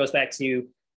 Again, it goes back to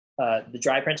the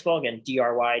dry principle. Again,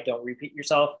 DRY, don't repeat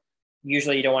yourself.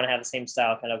 Usually you don't want to have the same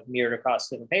style kind of mirrored across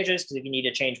different pages, because if you need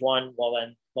to change one, well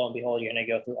then, lo and behold, you're going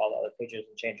to go through all the other pages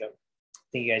and change them. I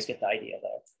think you guys get the idea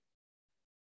there.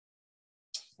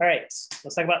 All right,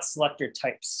 let's talk about selector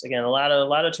types. Again, a lot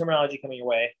of terminology coming your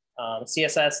way.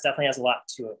 CSS definitely has a lot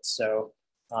to it, so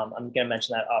I'm going to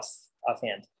mention that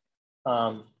offhand.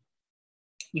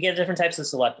 You get different types of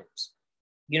selectors.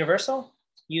 Universal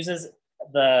uses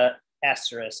the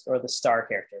asterisk or the star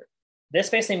character. This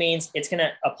basically means it's going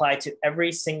to apply to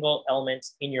every single element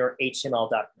in your HTML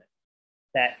document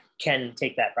that can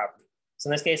take that property. So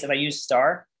in this case, if I use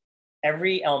star,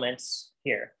 every element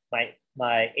here,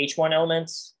 my H1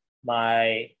 elements,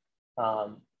 my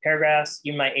paragraphs,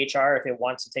 even my HR, if it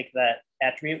wants to take that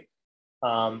attribute,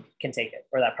 can take it,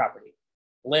 or that property.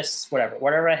 Lists,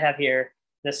 whatever I have here,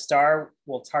 this star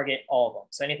will target all of them.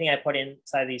 So anything I put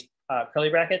inside these curly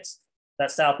brackets,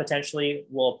 that style potentially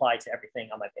will apply to everything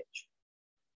on my page.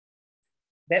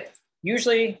 Okay.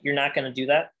 Usually you're not going to do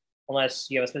that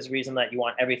unless you have a specific reason that you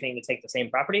want everything to take the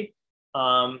same property.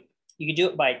 You can do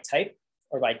it by type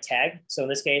or by tag. So in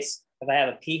this case, if I have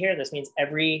a P here, this means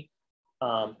every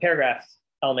paragraph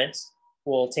element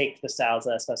will take the styles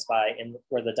that I specify in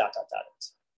where the ...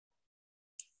 is.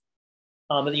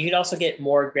 But you could also get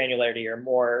more granularity or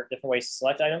more different ways to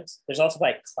select items. There's also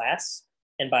by class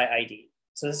and by ID.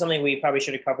 So this is something we probably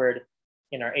should have covered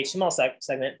in our HTML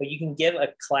segment, but you can give a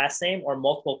class name or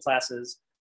multiple classes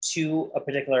to a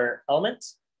particular element.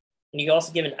 And you can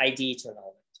also give an ID to an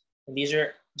element. And these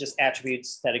are just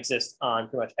attributes that exist on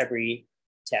pretty much every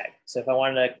tag. So if I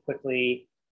wanted to quickly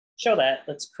show that,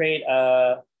 let's create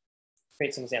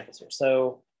some examples here.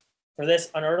 So for this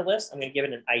unordered list, I'm going to give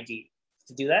it an ID.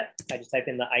 To do that, I just type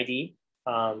in the ID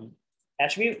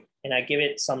attribute and I give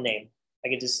it some name. I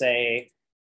could just say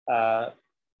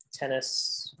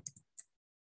tennis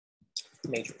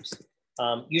majors.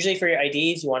 Usually for your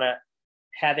IDs, you want to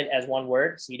have it as one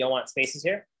word, so you don't want spaces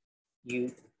here.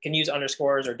 You can use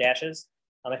underscores or dashes.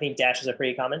 I think dashes are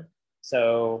pretty common,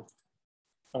 so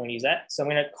I'm going to use that. So I'm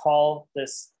going to call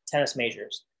this tennis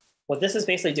majors. What this is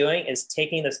basically doing is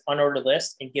taking this unordered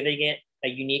list and giving it a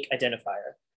unique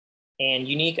identifier. And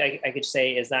unique, I could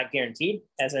say, is not guaranteed,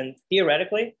 as in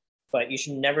theoretically, but you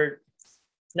should never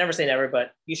say never,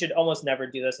 but you should almost never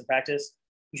do this in practice.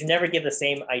 You should never give the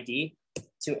same ID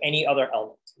to any other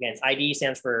element. Again, ID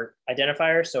stands for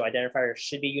identifier, so identifier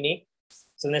should be unique.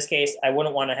 So in this case, I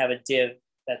wouldn't want to have a div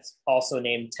that's also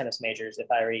named tennis majors if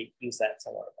I already use that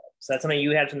somewhere. So that's something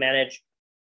you have to manage.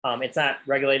 It's not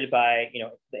regulated by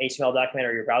the HTML document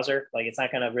or your browser. Like it's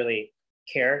not going to really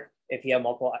care if you have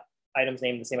multiple items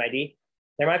named the same ID.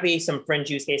 There might be some fringe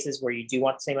use cases where you do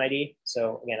want the same ID.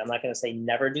 So again, I'm not going to say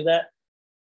never do that.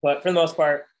 But for the most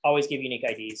part, always give unique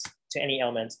IDs to any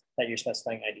element that you're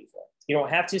specifying ID for. You don't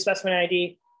have to specify an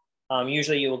ID.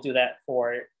 Usually you will do that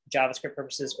for JavaScript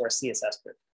purposes or CSS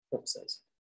purposes.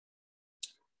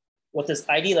 What this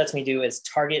ID lets me do is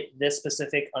target this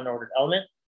specific unordered element.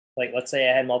 Like let's say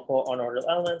I had multiple unordered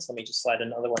elements. Let me just slide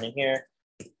another one in here.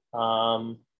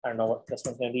 I don't know what this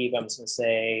one's going to be, but I'm just going to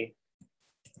say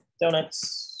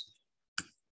donuts.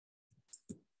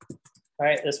 All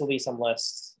right, this will be some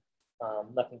lists.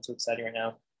 Nothing too exciting right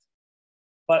now.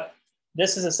 But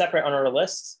this is a separate unordered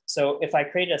list. So if I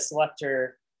create a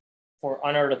selector for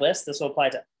unordered list, this will apply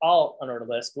to all unordered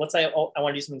lists. Let's say I want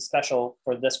to do something special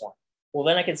for this one. Well,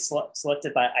 then I can select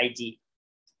it by ID.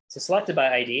 To select it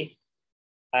by ID,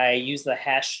 I use the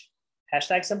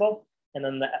hashtag symbol and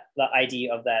then the ID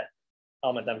of that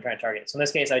element that I'm trying to target. So in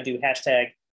this case, I do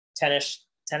hashtag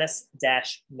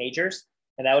tennis-majors,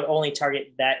 and that would only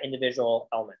target that individual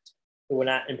element. It would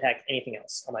not impact anything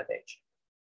else on my page.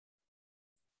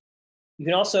 You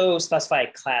can also specify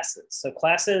classes. So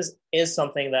classes is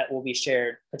something that will be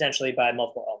shared potentially by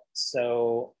multiple elements.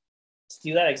 So to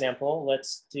do that example,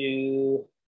 let's do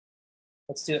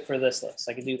it for this list.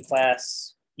 I could do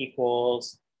class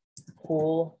equals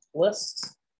pool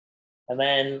list. And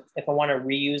then if I want to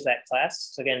reuse that class,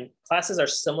 so again, classes are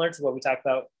similar to what we talked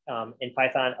about in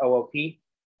Python OOP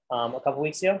a couple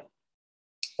weeks ago,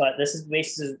 but this is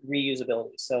basically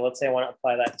reusability. So let's say I want to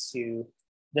apply that to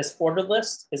this ordered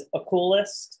list is a cool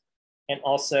list, and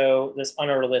also this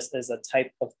unordered list is a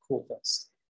type of cool list.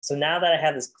 So now that I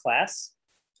have this class,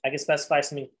 I can specify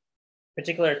something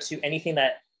particular to anything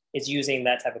that is using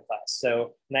that type of class.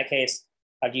 So in that case,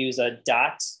 I'd use a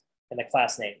dot and the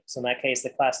class name. So in that case, the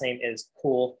class name is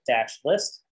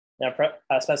cool-list. Now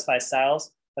specify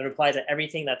styles that apply to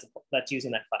everything that's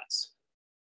using that class.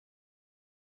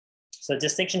 So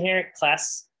distinction here,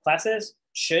 classes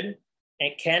should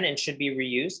and can and should be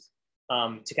reused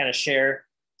to kind of share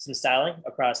some styling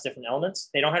across different elements.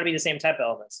 They don't have to be the same type of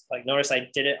elements. Like notice I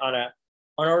did it on a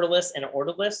unordered list and an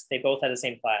ordered list. They both had the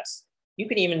same class. You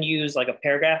can even use like a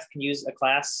paragraph can use a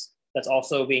class that's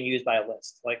also being used by a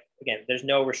list. Like again, there's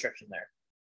no restriction there.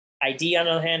 ID on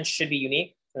the other hand should be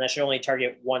unique and that should only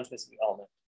target one specific element.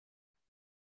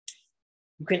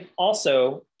 You can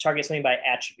also target something by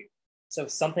attribute. So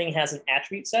if something has an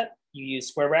attribute set, you use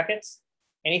square brackets.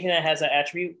 Anything that has an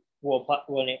attribute will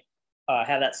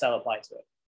have that style applied to it.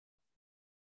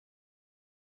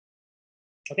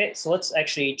 Okay, so let's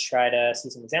actually try to see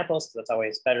some examples because that's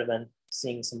always better than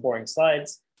seeing some boring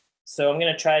slides. So I'm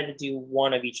going to try to do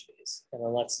one of each of these, and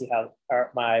then let's see how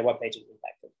my web page is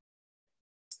impacted.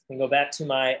 We go back to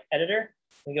my editor.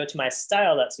 We go to my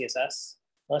style.css.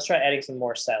 Let's try adding some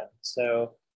more styling.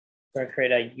 So we're going to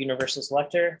create a universal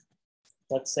selector.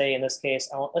 Let's say in this case,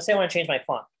 let's say I want to change my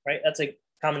font, right? That's a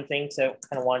common thing to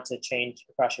kind of want to change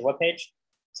across your web page.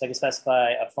 So I can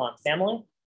specify a font family.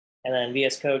 And then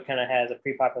VS Code kind of has a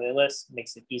pre-populated list,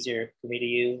 makes it easier for me to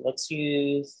use. Let's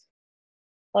use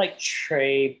like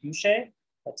Trebuchet.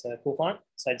 That's a cool font.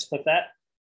 So I just click that.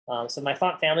 So my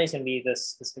font family is going to be this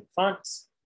specific font.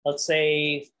 Let's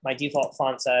say my default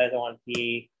font size, I want to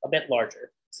be a bit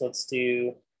larger. So let's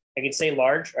do, I could say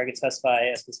large, or I could specify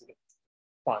a specific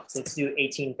font. So let's do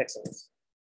 18 pixels.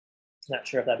 Not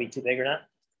sure if that'd be too big or not.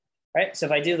 All right, so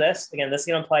if I do this, again, this is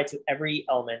going to apply to every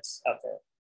element out there.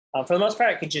 For the most part,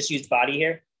 I could just use body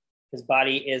here because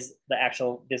body is the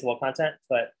actual visible content,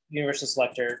 but universal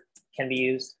selector can be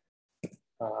used.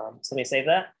 So let me save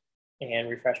that and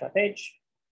refresh my page.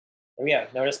 There we go.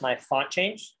 Notice my font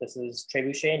change. This is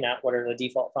Trebuchet, not whatever the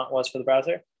default font was for the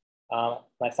browser.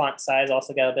 My font size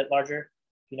also got a bit larger,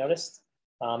 if you noticed.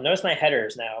 Notice my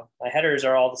headers now. My headers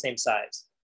are all the same size.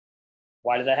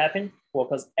 Why did that happen? Well,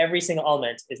 because every single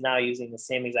element is now using the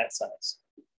same exact size.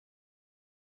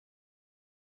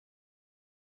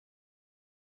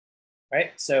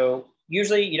 Right, so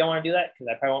usually you don't want to do that because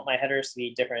I probably want my headers to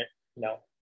be different,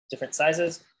 different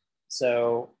sizes.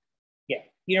 So yeah,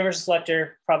 universal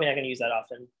selector, probably not going to use that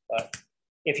often, but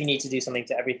if you need to do something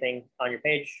to everything on your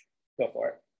page, go for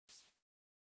it.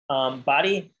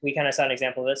 Body, we kind of saw an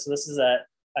example of this. So this is a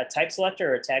type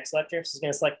selector or a tag selector. So it's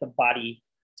going to select the body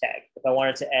tag. If I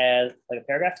wanted to add like a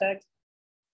paragraph tag,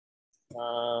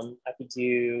 I could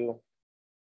do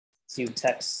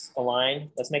text align.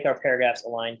 Let's make our paragraphs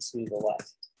align to the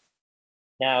left.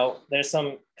 Now, there's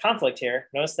some conflict here.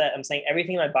 Notice that I'm saying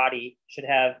everything in my body should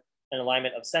have an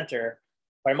alignment of center,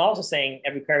 but I'm also saying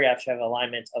every paragraph should have an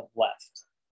alignment of left.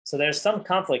 So there's some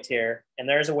conflict here, and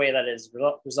there's a way that is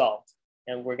resolved,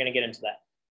 and we're going to get into that.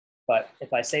 But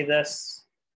if I save this,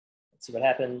 let's see what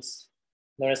happens.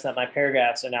 Notice that my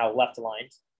paragraphs are now left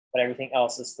aligned, but everything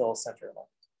else is still center aligned.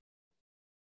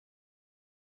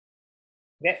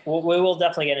 Okay, we will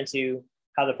definitely get into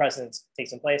how the precedence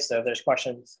takes in place. So if there's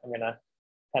questions, I'm going to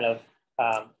kind of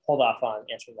hold off on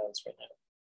answering those right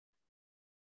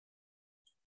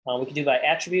now. We can do by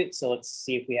attribute. So let's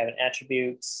see if we have an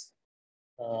attribute.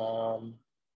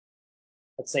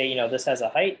 Let's say, this has a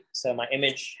height. So my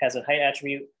image has a height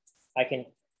attribute. I can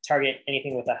target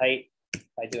anything with a height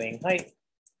by doing height.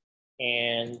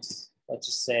 And let's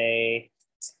just say,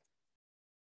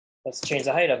 let's change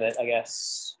the height of it, I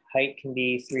guess. Height can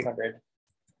be 300,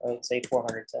 or let's say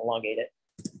 400 to elongate it.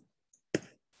 All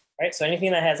right, so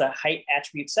anything that has a height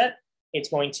attribute set, it's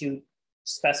going to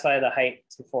specify the height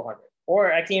to 400.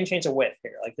 Or I can even change the width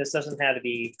here. Like this doesn't have to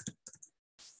be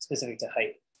specific to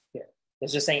height here.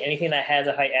 It's just saying anything that has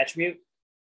a height attribute,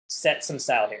 set some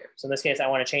style here. So in this case, I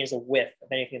want to change the width of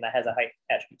anything that has a height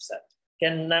attribute set.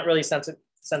 Again, not really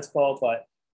sensible, but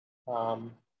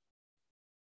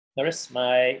notice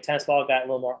my tennis ball got a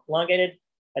little more elongated.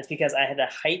 That's because I had a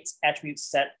height attribute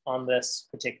set on this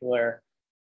particular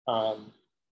element.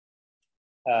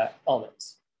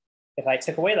 If I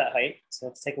took away that height, so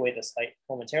let's take away this height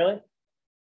momentarily.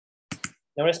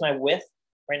 Notice my width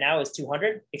right now is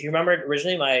 200. If you remember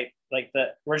originally,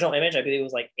 the original image, I believe it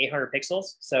was like 800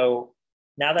 pixels. So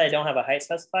now that I don't have a height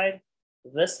specified,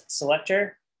 this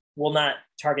selector will not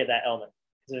target that element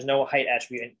because there's no height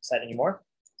attribute set anymore.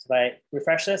 So if I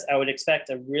refresh this, I would expect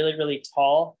a really, really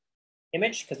tall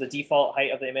image because the default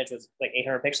height of the image was like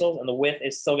 800 pixels and the width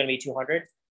is still going to be 200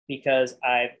 because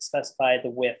I've specified the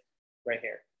width right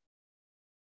here.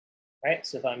 All right,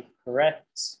 so if I'm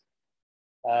correct,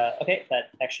 okay,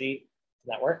 that actually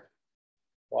did not work.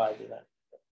 Why do that?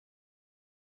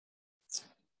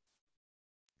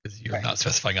 Because you're not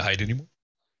specifying a height anymore?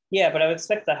 Yeah, but I would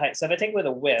expect the height. So if I take away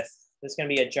the width, there's going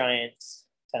to be a giant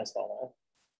tennis ball now.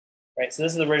 Right, so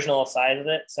this is the original size of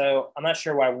it. So I'm not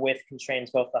sure why width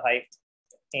constrains both the height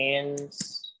and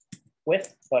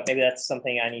width, but maybe that's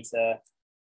something I need to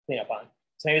clean up on.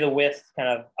 So maybe the width kind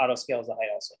of auto scales the height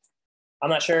also. I'm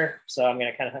not sure, so I'm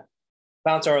going to kind of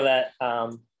bounce over that.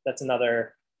 That's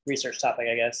another research topic,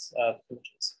 I guess, of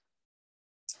images.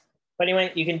 But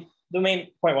anyway, the main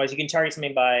point was you can target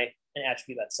something by an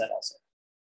attribute that's set also.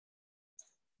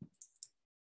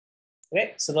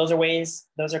 Okay, so those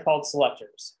are called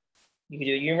selectors. You can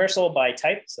do universal by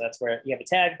type, so that's where you have a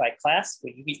tag. By class,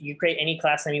 you create any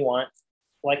class name you want.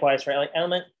 Likewise, for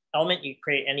element, you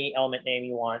create any element name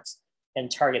you want and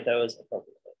target those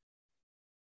appropriately.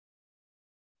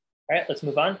 All right, let's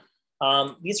move on.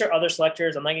 These are other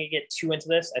selectors. I'm not going to get too into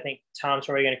this. I think Tom's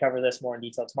probably going to cover this more in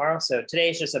detail tomorrow. So today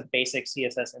is just a basic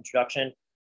CSS introduction,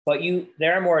 but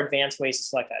there are more advanced ways to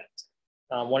select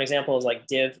items. One example is like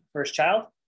div first child.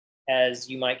 As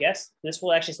you might guess, this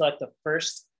will actually select the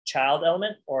first child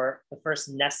element or the first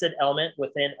nested element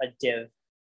within a div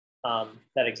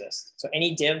that exists. So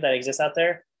any div that exists out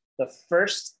there, the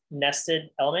first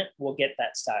nested element will get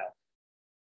that style.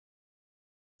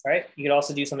 All right, you could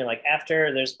also do something like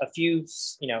after. There's a few,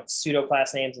 pseudo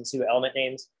class names and pseudo element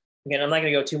names. Again, I'm not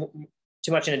going to go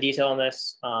too much into detail on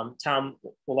this. Tom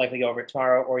will likely go over it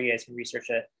tomorrow, or you guys can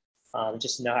research it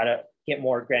just to know how to get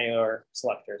more granular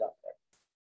selectors out there.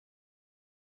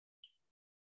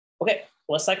 Okay,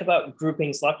 let's talk about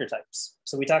grouping selector types.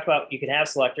 So we talked about you can have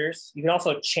selectors. You can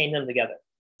also chain them together.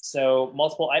 So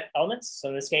multiple elements. So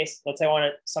in this case, let's say I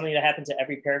want something to happen to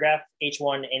every paragraph,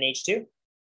 H1 and H2.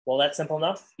 Well, that's simple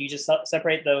enough. You just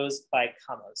separate those by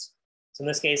commas. So in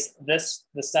this case, the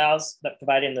styles that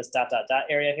provided in this ...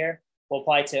 area here will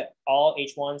apply to all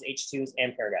H1s, H2s,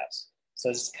 and paragraphs. So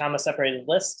it's just a comma separated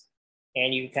list,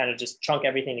 and you can kind of just chunk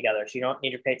everything together. So you don't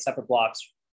need to create separate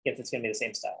blocks if it's going to be the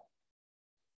same style.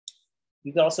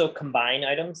 You can also combine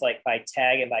items like by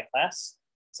tag and by class.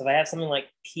 So if I have something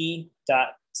like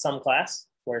p.someClass,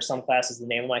 where some class is the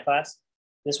name of my class,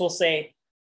 this will say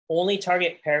only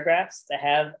target paragraphs that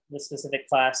have the specific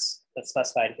class that's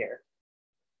specified here.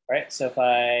 All right, so if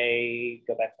I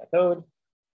go back to my code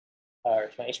or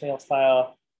to my HTML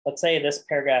file, let's say this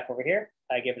paragraph over here,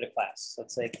 I give it a class.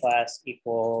 Let's say class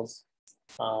equals,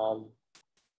 I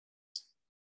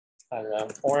don't know,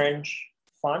 orange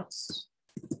fonts.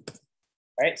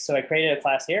 All right, so I created a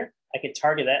class here. I could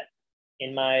target that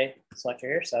in my selector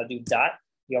here. So I'll do dot.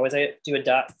 You always do a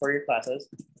dot for your classes.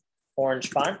 Orange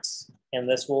fonts, and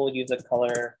this will use a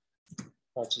color,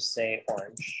 let's just say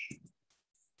orange.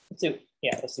 Let's do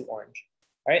orange.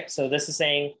 All right, so this is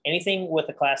saying anything with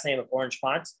a class name of orange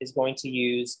font is going to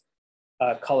use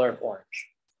a color of orange.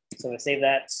 So if I save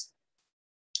that,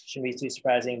 shouldn't be too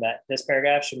surprising that this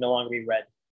paragraph should no longer be red.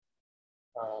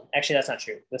 Actually, that's not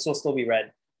true. This will still be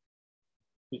red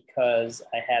because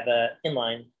I have an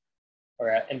inline or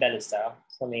an embedded style.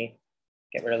 So let me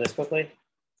get rid of this quickly.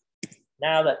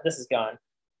 Now that this is gone,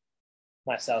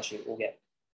 my style sheet will get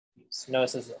used.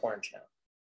 Notice this is orange now.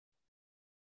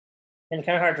 And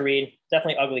kind of hard to read,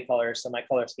 definitely ugly colors. So my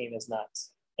color scheme is not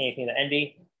anything to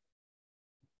envy.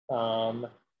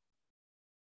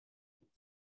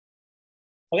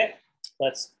 Okay,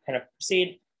 let's kind of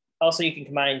proceed. Also, you can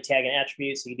combine tag and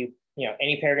attributes. So you do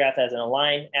any paragraph that has an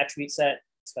align attribute set,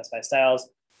 specify styles.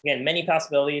 Again, many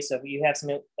possibilities. So if you have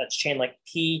something that's chained like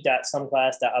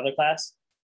p.someClass.otherClass,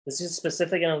 this is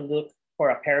specifically going to look for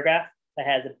a paragraph that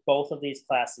has both of these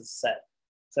classes set.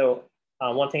 So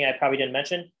one thing I probably didn't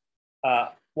mention,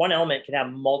 one element can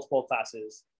have multiple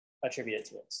classes attributed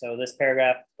to it. So this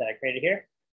paragraph that I created here,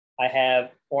 I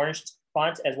have orange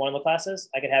font as one of the classes.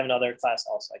 I could have another class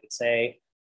also. I could say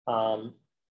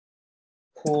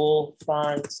cool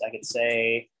fonts. I could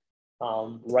say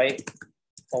right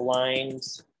aligned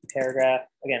paragraph.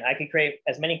 Again, I could create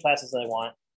as many classes as I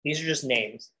want. These are just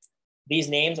names. These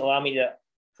names allow me to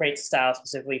create style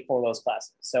specifically for those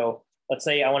classes. So let's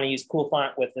say I want to use cool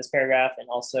font with this paragraph and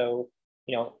also,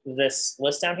 this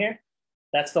list down here.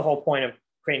 That's the whole point of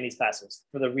creating these classes,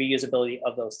 for the reusability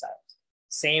of those styles.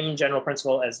 Same general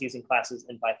principle as using classes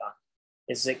in Python,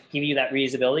 is to give you that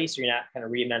reusability so you're not kind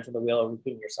of reinventing the wheel or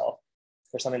repeating yourself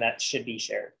for something that should be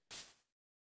shared.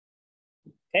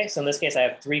 Okay, so in this case, I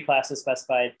have 3 classes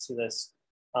specified to this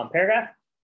paragraph.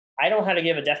 I don't know how to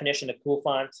give a definition to cool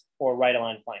font or right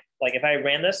aligned font. Like if I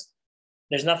ran this,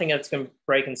 there's nothing that's going to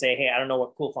break and say, hey, I don't know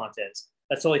what cool font is.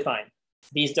 That's totally fine.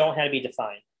 These don't have to be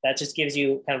defined. That just gives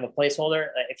you kind of a placeholder.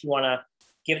 If you want to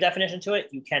give a definition to it,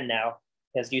 you can now,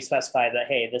 because you specify that,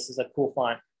 hey, this is a cool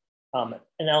font, an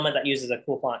element that uses a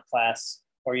cool font class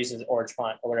or uses orange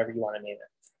font or whatever you want to name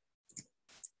it.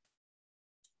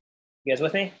 You guys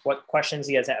with me? What questions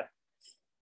do you guys have?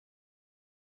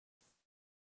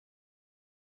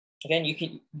 Again, you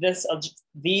can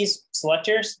these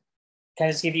selectors kind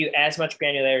of just give you as much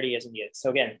granularity as you need. So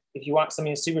again, if you want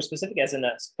something super specific, as in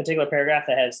a particular paragraph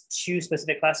that has 2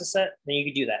 specific classes set, then you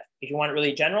could do that. If you want it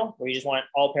really general, or you just want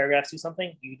all paragraphs to do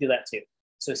something, you can do that too.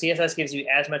 So CSS gives you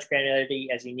as much granularity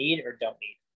as you need or don't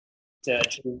need to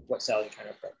choose what style you're trying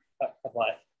to apply.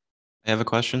 I have a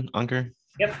question, Ankur.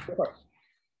 Yep, go for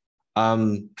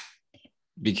it.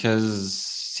 Because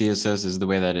CSS is the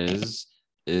way that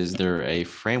is there a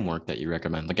framework that you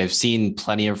recommend? Like I've seen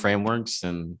plenty of frameworks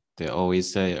and they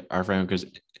always say our framework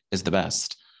is the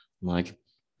best. I'm like,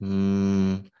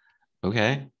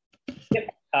 okay.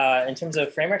 Yep. In terms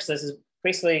of frameworks, this is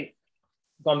basically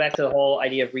going back to the whole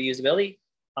idea of reusability.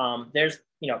 There's,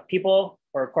 people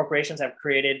or corporations have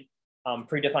created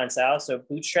predefined styles. So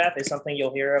Bootstrap is something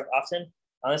you'll hear of often.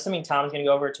 This is something Tom's going to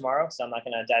go over tomorrow, so I'm not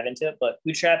going to dive into it. But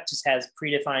Bootstrap just has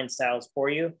predefined styles for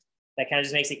you. That kind of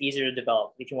just makes it easier to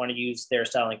develop if you want to use their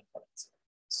styling components.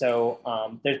 So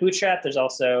there's Bootstrap. There's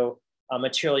also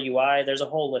Material UI. There's a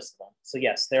whole list of them. So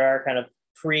yes, there are kind of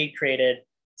pre-created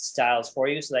styles for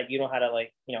you, so that you don't have to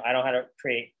I don't have to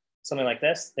create something like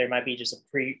this. There might be just a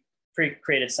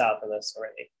pre-created style for this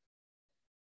already.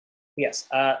 Yes,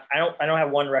 I don't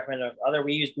have one recommended other.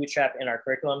 We use Bootstrap in our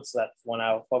curriculum, so that's one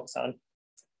I'll focus on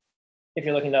if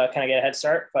you're looking to kind of get a head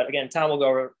start. But again, Tom will go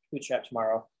over Bootstrap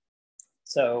tomorrow,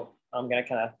 so I'm going to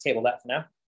kind of table that for now.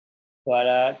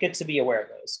 But good to be aware of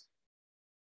those.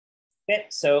 Okay,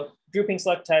 so grouping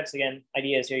select types. Again,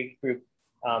 idea is here you group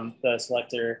the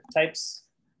selector types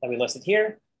that we listed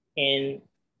here in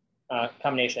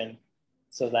combination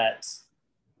so that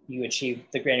you achieve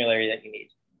the granularity that you need.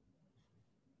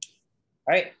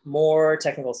 All right, more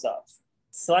technical stuff.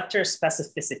 Selector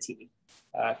specificity,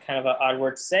 kind of an odd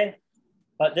word to say,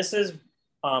 but this is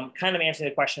kind of answering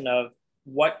the question of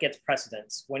what gets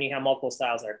precedence when you have multiple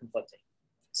styles that are conflicting.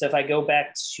 So if I go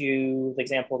back to the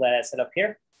example that I set up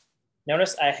here,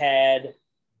 notice I had,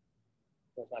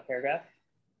 where's my paragraph?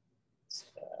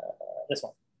 This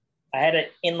one. I had an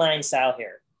inline style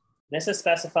here. This is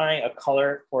specifying a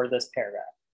color for this paragraph.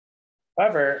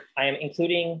 However, I am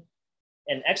including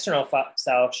an external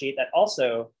style sheet that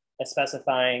also is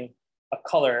specifying a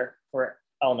color for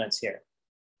elements here.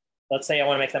 Let's say I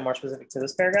want to make that more specific to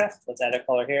this paragraph. Let's add a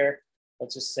color here.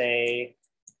 Let's just say,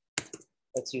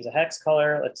 let's use a hex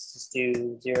color. Let's just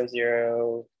do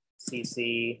 00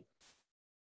 CC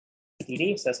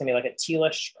PD. So that's gonna be like a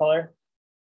tealish color.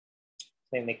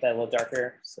 Maybe make that a little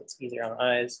darker so it's easier on the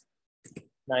eyes.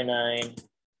 99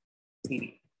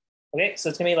 PD. Okay, so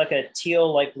it's gonna be like a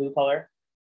teal light blue color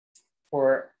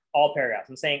for all paragraphs.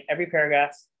 I'm saying every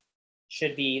paragraph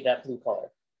should be that blue color.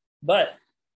 But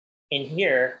in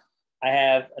here, I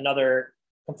have another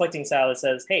conflicting style that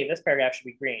says, hey, this paragraph should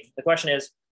be green. The question is,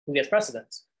 who gets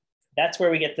precedence? That's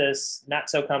where we get this not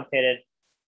so complicated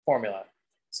formula.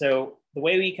 So the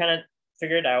way we kind of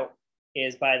figure it out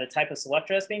is by the type of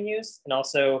selector that's being used, and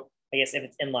also, I guess, if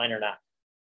it's inline or not.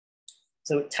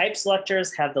 So type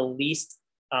selectors have the least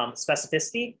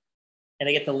specificity, and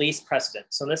they get the least precedence.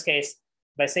 So in this case,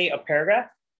 if I say a paragraph,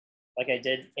 like I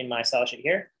did in my style sheet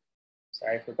here,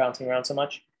 sorry for bouncing around so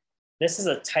much, this is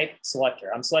a type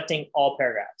selector. I'm selecting all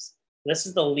paragraphs. This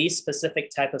is the least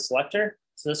specific type of selector,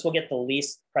 so this will get the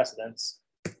least precedence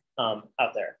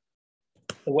out there.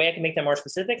 The way I can make that more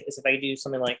specific is if I do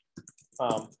something like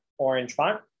orange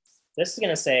font. This is going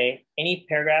to say any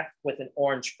paragraph with an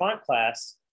orange font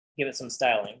class, give it some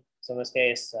styling. So in this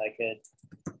case, I could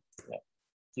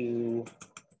do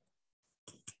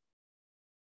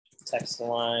text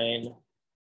align.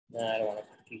 No, I don't want to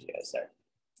confuse you guys there.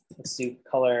 Let's do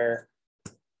color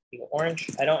orange.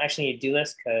 I don't actually need to do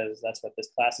this because that's what this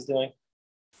class is doing.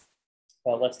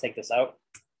 But let's take this out.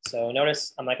 So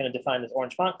notice I'm not going to define this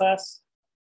orange font class,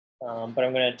 but I'm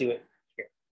going to do it here.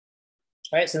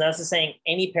 All right, so now this is saying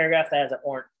any paragraph that has an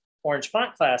orange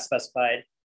font class specified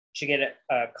should get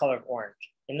a color of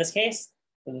orange. In this case,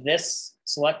 this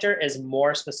selector is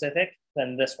more specific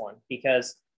than this one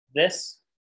because this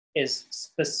is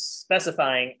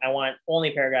specifying I want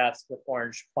only paragraphs with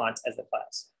orange font as the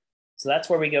class. So that's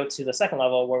where we go to the second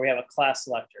level where we have a class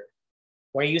selector.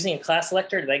 When you're using a class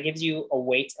selector, that gives you a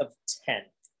weight of 10. And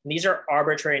these are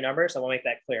arbitrary numbers, so I want to make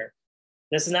that clear.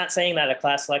 This is not saying that a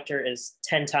class selector is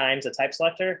 10 times a type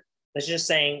selector. This is just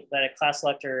saying that a class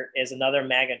selector is another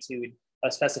magnitude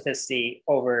of specificity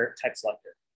over type selector.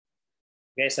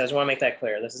 Okay, so I just want to make that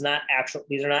clear. This is not actual,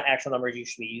 these are not actual numbers you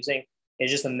should be using.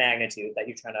 It's just the magnitude that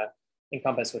you're trying to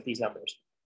encompass with these numbers.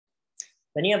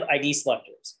 Then you have ID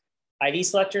selectors. ID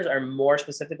selectors are more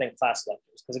specific than class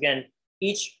selectors because again,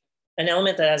 an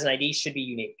element that has an ID should be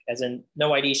unique, as in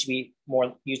no ID should be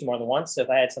used more than once. So if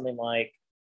I had something like,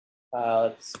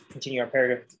 let's continue our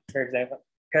paragraph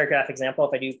paragraph example,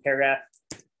 if I do paragraph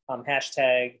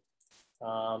hashtag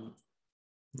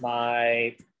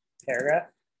my paragraph,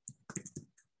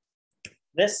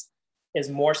 this is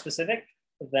more specific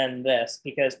than this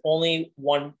because only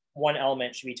one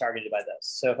element should be targeted by this.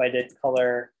 So if I did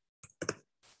color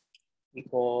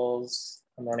equals,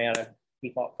 I'm running out of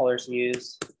default colors to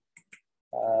use.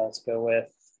 Let's go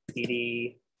with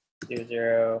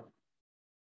DD00,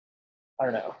 I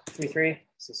don't know, 33.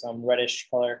 So some reddish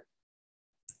color.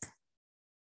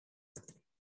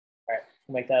 All right,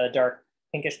 we'll make that a dark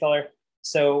pinkish color.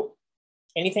 So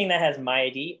anything that has my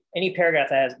ID, any paragraph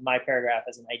that has my paragraph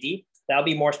as an ID, that'll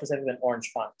be more specific than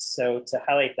orange fonts. So to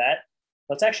highlight that,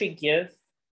 let's actually give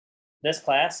this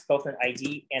class both an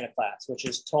ID and a class, which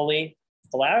is totally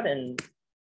allowed and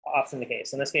often the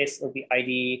case. In this case, it would be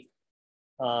ID,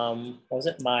 what was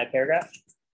it, my paragraph.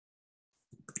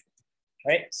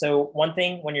 Right, so one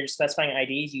thing when you're specifying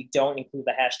IDs, you don't include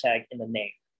the hashtag in the name.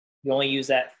 You only use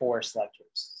that for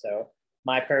selectors. So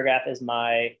my paragraph is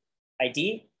my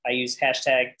ID. I use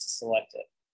hashtag to select it.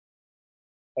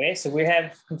 Okay, so we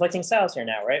have conflicting styles here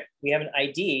now, right? We have an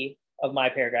ID of my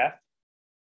paragraph,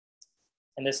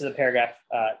 and this is a paragraph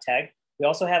tag. We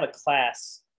also have a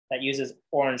class that uses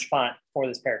orange font for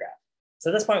this paragraph. So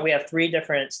at this point, we have three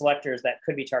different selectors that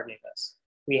could be targeting this.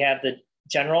 We have the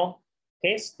general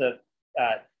case, the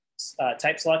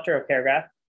type selector of paragraph.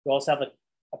 We also have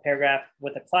a paragraph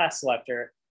with a class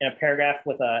selector and a paragraph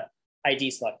with a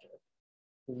ID selector.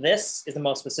 This is the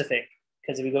most specific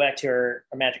because if we go back to our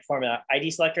magic formula, ID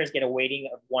selectors get a weighting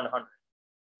of 100.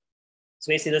 So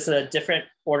basically this is a different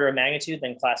order of magnitude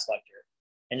than class selector.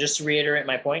 And just to reiterate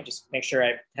my point, just make sure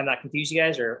I have not confused you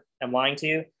guys or I'm lying to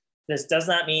you. This does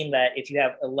not mean that if you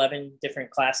have 11 different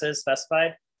classes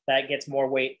specified, that gets more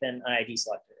weight than an ID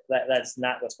selector. That's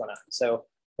not what's going on. So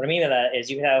what I mean by that is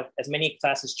you have as many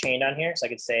classes chained on here. So I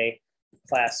could say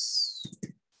class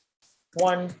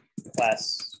 1,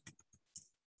 class.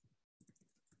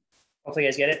 Hopefully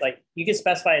you guys get it. Like you can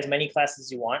specify as many classes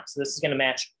as you want. So this is going to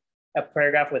match a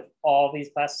paragraph with all these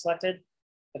classes selected.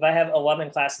 If I have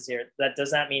 11 classes here, that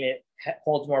does not mean it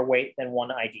holds more weight than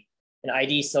one ID. An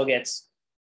ID still gets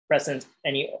precedence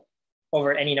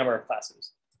over any number of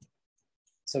classes.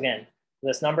 So again,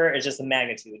 this number is just a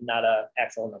magnitude, not an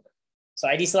actual number. So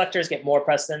ID selectors get more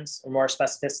precedence or more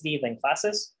specificity than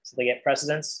classes. So they get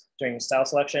precedence during style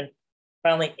selection.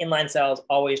 Finally, inline styles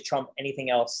always trump anything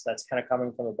else that's kind of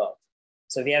coming from above.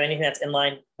 So if you have anything that's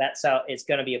inline, that style is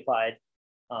going to be applied.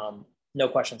 No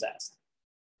questions asked.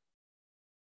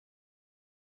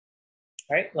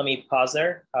 All right, let me pause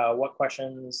there. What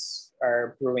questions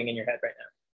are brewing in your head right now?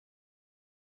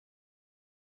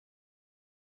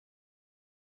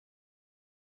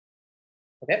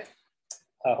 Okay,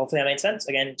 hopefully that made sense.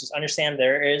 Again, just understand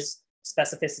there is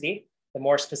specificity. The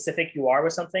more specific you are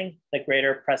with something, the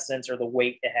greater precedence or the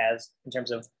weight it has in terms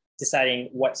of deciding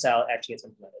what style actually gets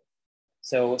implemented.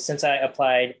 So since I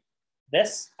applied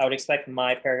this, I would expect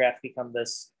my paragraph to become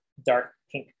this dark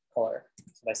pink color.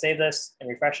 So if I save this and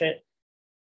refresh it,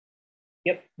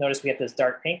 yep, notice we get this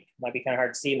dark pink. Might be kind of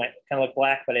hard to see, might kind of look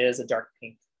black, but it is a dark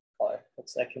pink color.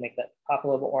 Let's actually make that pop a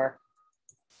little bit more.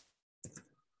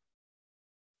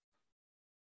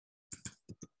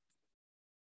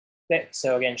 Okay,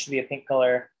 so again, should be a pink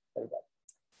color. There we go.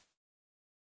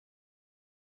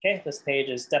 Okay, this page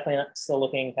is definitely not still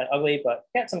looking kind of ugly, but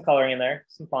got some coloring in there,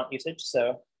 some font usage,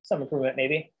 so some improvement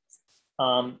maybe.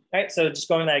 All right, so just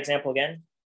going to that example again,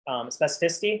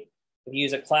 specificity. If you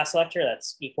use a class selector,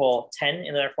 that's equal 10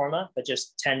 in their formula, but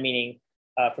just 10 meaning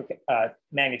for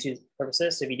magnitude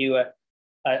purposes. So if you do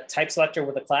a type selector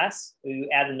with a class, you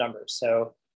add the numbers.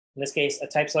 So in this case, a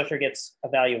type selector gets a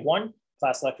value of 1,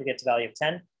 class selector gets a value of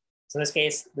 10. So in this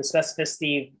case, the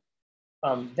specificity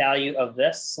value of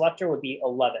this selector would be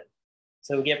 11.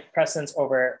 So we get precedence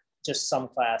over just some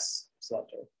class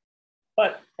selector.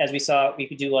 But as we saw, we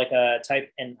could do like a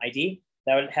type and ID.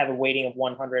 That would have a weighting of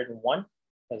 101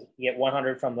 because you get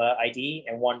 100 from the ID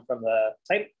and 1 from the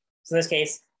type. So in this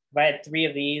case, if I had 3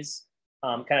 of these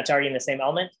kind of targeting the same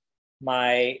element,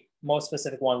 my most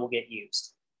specific one will get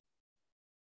used.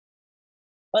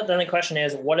 But then the question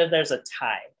is, what if there's a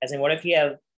tie? As in, what if you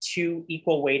have 2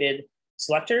 equal weighted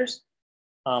selectors?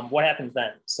 What happens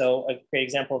then? So a great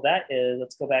example of that is,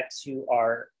 let's go back to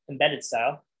our embedded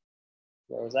style.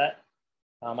 Where was that?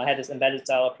 I had this embedded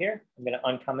style up here. I'm going to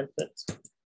uncomment it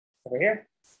over here.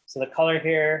 So the color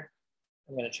here,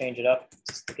 I'm going to change it up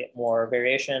just to get more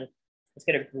variation. Let's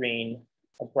get a green,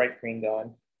 a bright green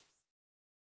going.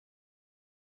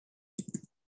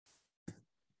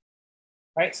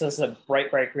 All right, so this is a bright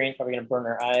green, probably going to burn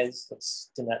our eyes.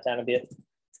 Let's dim that down a bit.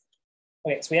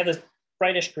 Okay, so we have this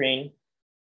brightish green.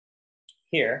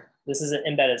 here. This is an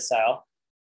embedded style.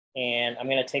 And I'm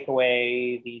going to take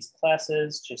away these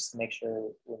classes just to make sure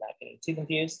we're not getting too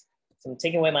confused. So I'm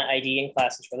taking away my ID and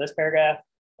classes for this paragraph.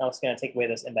 I'm also going to take away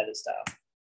this embedded style.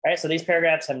 All right, so these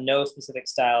paragraphs have no specific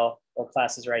style or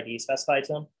classes or ID specified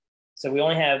to them. So we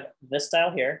only have this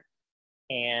style here,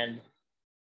 and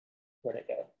where'd it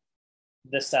go?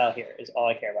 This style here is all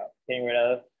I care about. Getting rid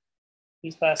of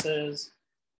these classes.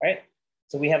 All right,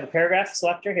 so we have a paragraph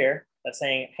selector here that's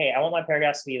saying, hey, I want my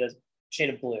paragraphs to be the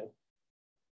shade of blue.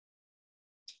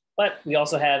 But we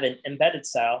also have an embedded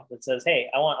style that says, hey,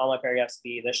 I want all my paragraphs to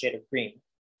be the shade of green.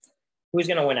 Who's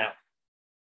going to win out?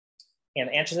 And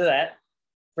the answer to that,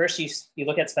 first you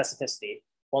look at specificity.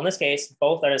 Well, in this case,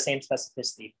 both are the same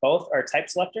specificity. Both are type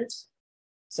selectors.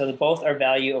 So both are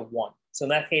value of 1. So in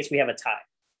that case, we have a tie.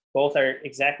 Both are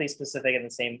exactly specific in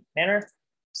the same manner.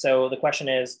 So the question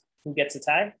is, who gets a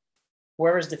tie?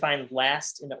 Whoever's defined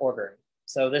last in the ordering.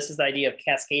 So this is the idea of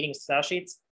cascading style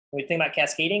sheets. When we think about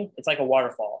cascading, it's like a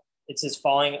waterfall. It's just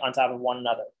falling on top of one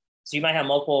another. So you might have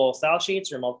multiple style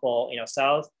sheets or multiple,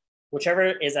 styles, whichever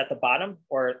is at the bottom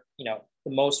or,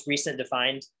 the most recent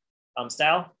defined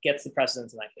style gets the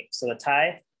precedence in that case. So the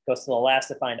tie goes to the last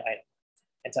defined item.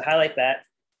 And to highlight that,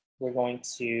 we're going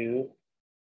to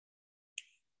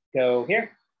go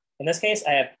here. In this case,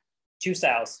 I have 2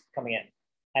 styles coming in.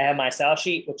 I have my style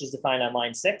sheet, which is defined on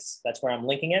line 6. That's where I'm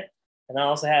linking it. And I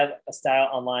also have a style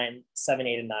on line 7,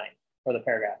 8, and 9 for the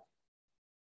paragraph.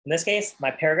 In this case,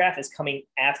 my paragraph is coming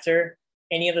after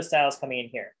any of the styles coming in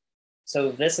here.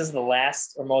 So this is the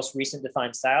last or most recent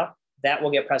defined style. That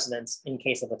will get precedence in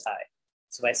case of a tie.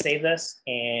 So if I save this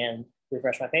and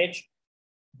refresh my page,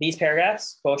 these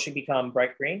paragraphs both should become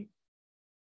bright green.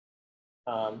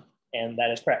 And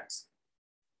that is correct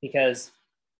because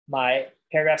my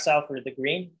paragraph style for the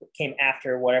green came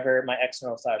after whatever my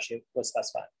external style sheet was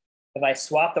specified. If I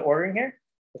swap the ordering here,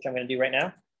 which I'm going to do right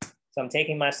now, so I'm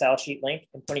taking my style sheet link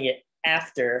and putting it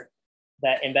after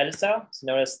that embedded style. So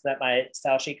notice that my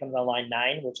style sheet comes on line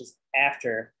 9, which is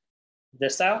after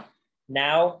this style.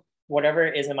 Now, whatever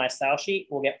is in my style sheet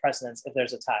will get precedence if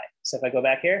there's a tie. So if I go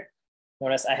back here,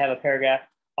 notice I have a paragraph,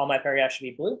 all my paragraphs should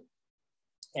be blue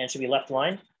and it should be left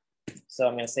aligned. So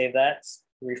I'm going to save that,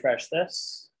 refresh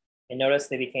this, and notice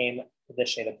they became this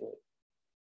shade of blue.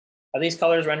 Are these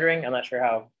colors rendering? I'm not sure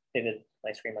how vivid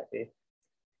my screen might be.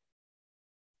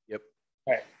 Yep.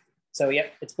 All right. So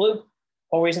yep, it's blue.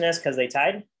 Whole reason is because they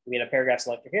tied. We had a paragraph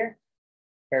selector here,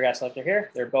 paragraph selector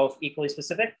here. They're both equally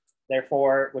specific.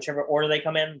 Therefore, whichever order they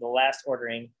come in, the last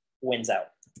ordering wins out.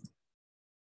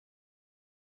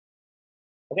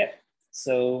 Okay,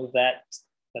 so that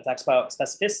talks about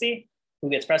specificity. Who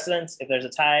gets precedence? If there's a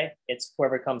tie, it's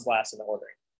whoever comes last in the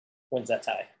ordering wins that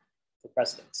tie for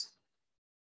precedence.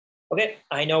 Okay,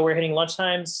 I know we're hitting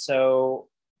lunchtime, so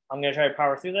I'm going to try to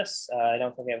power through this. I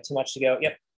don't think we have too much to go.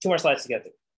 Yep, 2 more slides to go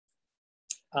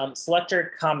through.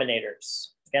 Selector combinators.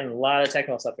 Again, a lot of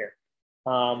technical stuff here.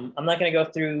 I'm not going to go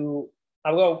through,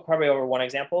 I'll go probably over one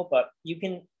example, but you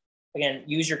can, again,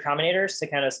 use your combinators to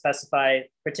kind of specify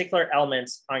particular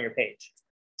elements on your page.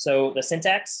 So the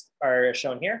syntax are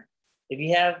shown here. If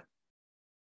you have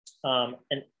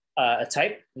a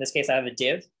type, in this case, I have a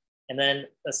div, and then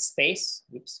a space,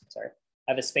 oops, sorry.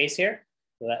 I have a space here,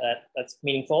 so that's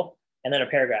meaningful, and then a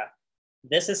paragraph.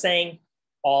 This is saying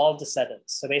all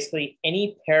descendants. So basically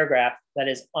any paragraph that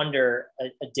is under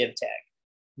a div tag.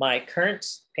 My current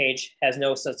page has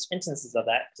no such instances of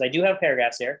that because I do have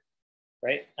paragraphs here,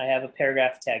 right? I have a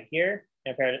paragraph tag here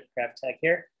and a paragraph tag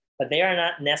here, but they are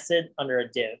not nested under a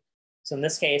div. So in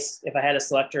this case, if I had a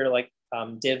selector like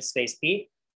div space p,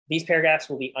 these paragraphs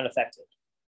will be unaffected.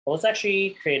 Well, let's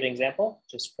actually create an example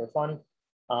just for fun.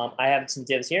 I have some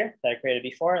divs here that I created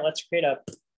before. Let's create a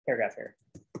paragraph here.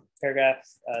 Paragraph,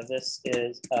 this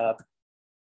is a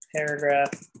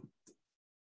paragraph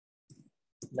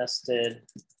nested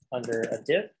under a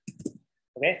div.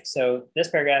 Okay, so this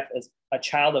paragraph is a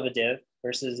child of a div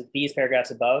versus these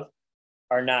paragraphs above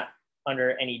are not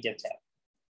under any div tag.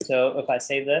 So if I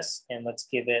save this and let's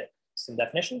give it some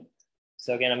definition.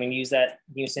 So again, I'm going to use that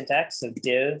new syntax, so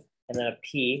div and then a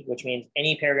p, which means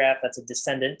any paragraph that's a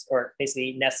descendant or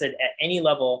basically nested at any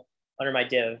level under my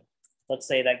div. Let's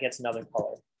say that gets another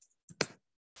color.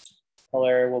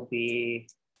 Color will be,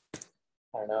 I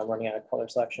don't know, I'm running out of color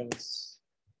selections.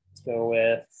 Let's go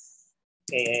with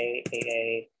AA.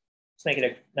 Let's make it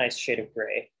a nice shade of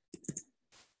gray.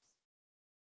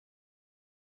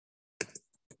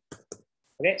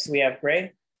 Okay, so we have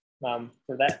gray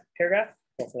for that paragraph.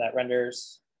 Hopefully that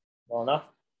renders well enough.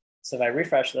 So if I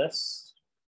refresh this,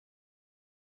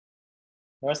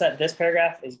 notice that this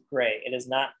paragraph is gray. It is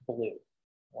not blue.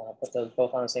 Put those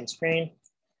both on the same screen.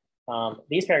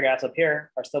 These paragraphs up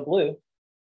here are still blue.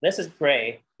 This is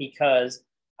gray because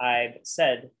I've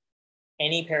said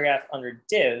any paragraph under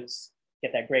divs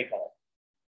get that gray color.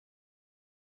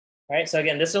 All right, so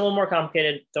again, this is a little more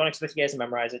complicated. Don't expect you guys to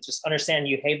memorize it. Just understand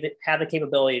you have the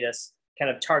capability to kind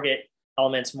of target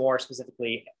elements more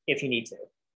specifically if you need to.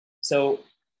 So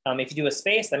if you do a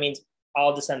space, that means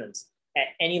all descendants at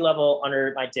any level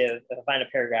under my div, if I find a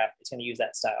paragraph, it's going to use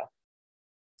that style.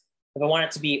 If I want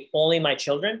it to be only my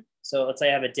children, so let's say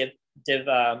I have a div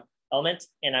element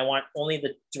and I want only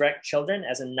the direct children,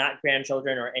 as in not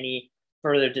grandchildren or any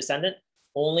further descendant,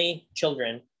 only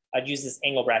children, I'd use this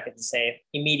angle bracket to say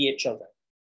immediate children.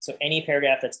 So any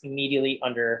paragraph that's immediately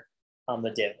under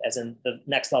the div, as in the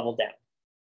next level down.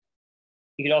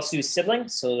 You could also do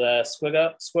siblings. So the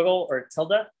squiggle or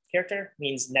tilde character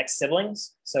means next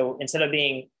siblings. So instead of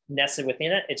being nested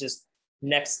within it, it's just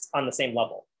next on the same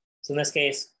level. So in this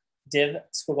case, div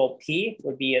squiggle P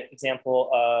would be an example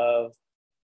of,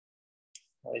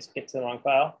 always get to the wrong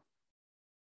file.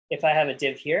 If I have a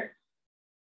div here,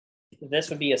 this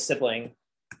would be a sibling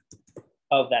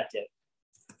of that div.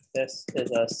 This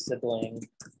is a sibling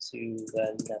to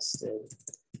the nested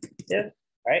div,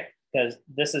 right? Because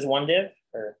this is one div,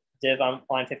 or div on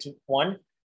line 51.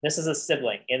 This is a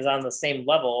sibling. It is on the same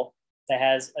level that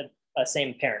has a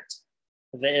same parent.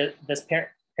 This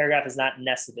paragraph is not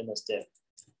nested in this div.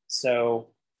 So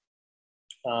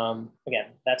again,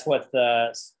 that's what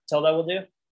the tilde will do.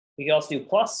 We can also do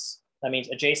plus. That means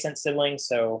adjacent sibling.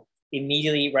 So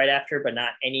immediately right after, but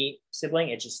not any sibling.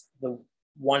 It's just the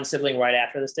one sibling right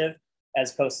after this div,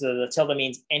 as opposed to the tilde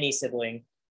means any sibling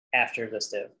after this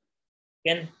div.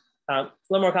 Again, a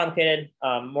little more complicated,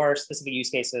 more specific use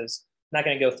cases. I'm not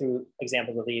going to go through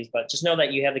examples of these, but just know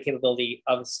that you have the capability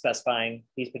of specifying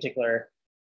these particular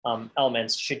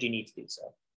elements should you need to do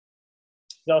so.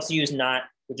 You also use not,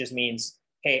 which just means,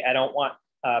 hey, I don't want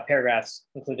paragraphs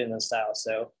included in the style.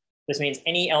 So this means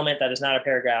any element that is not a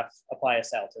paragraph, apply a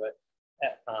style to it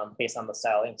based on the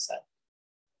styling set.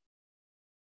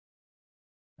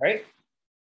 All right,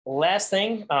 last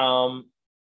thing,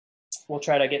 we'll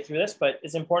try to get through this, but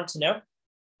it's important to know.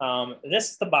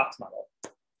 This is the box model.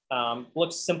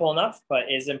 Looks simple enough,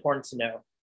 but is important to know.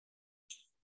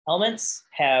 Elements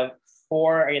have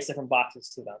 4, I guess, different boxes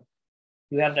to them.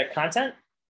 You have their content,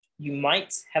 you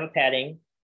might have a padding,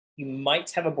 you might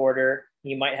have a border,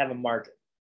 you might have a margin.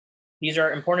 These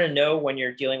are important to know when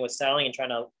you're dealing with styling and trying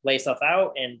to lay stuff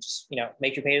out and just,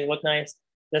 make your pages look nice.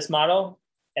 This model,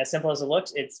 as simple as it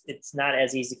looks, it's not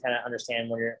as easy to kind of understand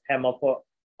when you have multiple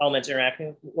elements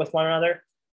interacting with one another.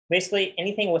 Basically,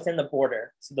 anything within the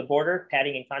border, so the border,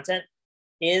 padding, and content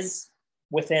is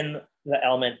within the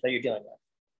element that you're dealing with.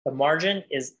 The margin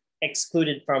is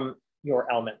excluded from your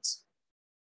elements.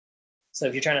 So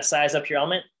if you're trying to size up your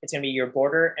element, it's going to be your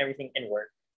border, everything inward.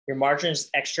 Your margin is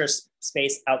extra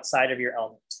space outside of your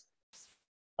element.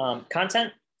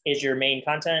 Content is your main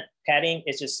content. Padding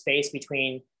is just space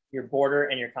between your border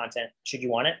and your content, should you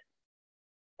want it,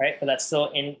 right? But that's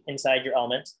still inside your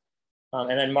element.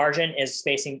 And then margin is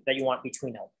spacing that you want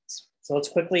between elements. So let's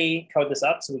quickly code this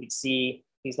up so we can see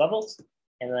these levels.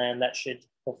 And then that should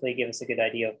hopefully give us a good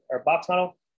idea of our box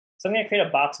model. So I'm going to create a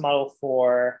box model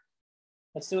for,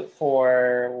 let's just do it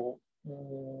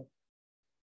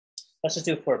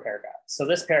for a paragraph. So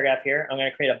this paragraph here, I'm going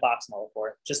to create a box model for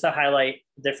it, just to highlight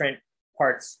different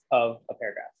parts of a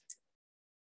paragraph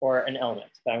or an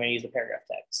element, but I'm going to use the paragraph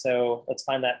tag. So let's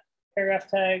find that paragraph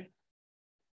tag.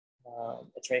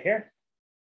 It's right here.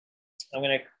 I'm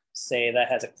going to say that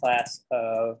has a class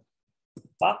of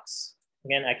box.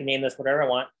 Again, I can name this whatever I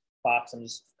want. Box, I'm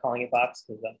just calling it box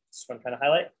because that's what I'm trying to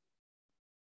highlight.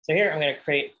 So here I'm going to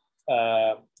create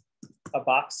a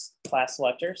box class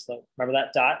selector. So remember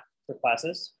that dot for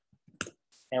classes.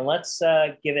 And let's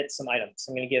give it some items.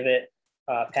 I'm going to give it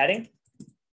padding.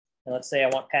 And let's say I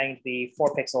want padding to be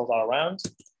 4 pixels all around.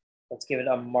 Let's give it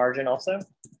a margin also.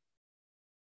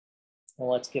 And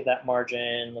let's give that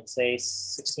margin, let's say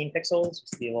 16 pixels,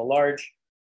 just to be a little large.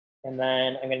 And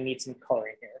then I'm going to need some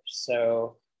coloring here.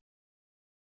 So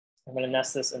I'm going to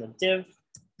nest this in a div.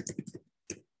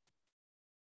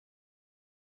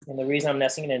 And the reason I'm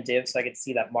nesting it in a div so I can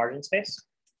see that margin space.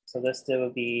 So this div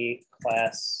would be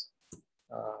class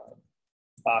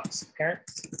box parent.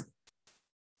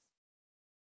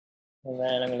 And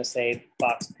then I'm going to say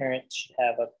box parent should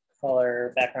have a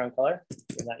color, background color.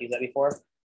 Did not use that before.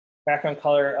 Background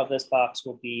color of this box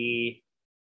will be,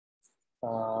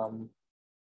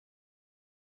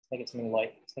 make it something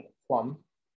like, it's like a plum.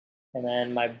 And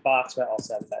then my box will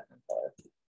also have a background color.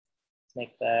 Let's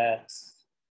make that,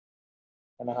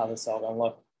 I don't know how this is all gonna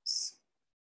look.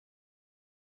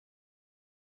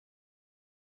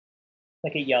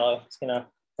 Make it yellow. It's gonna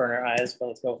burn our eyes, but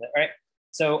let's go with it. All right.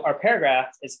 So our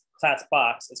paragraph is class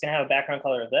box. It's gonna have a background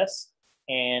color of this,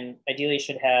 and ideally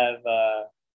should have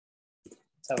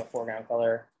let's have a foreground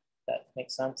color that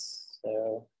makes sense.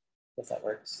 So if that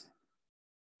works.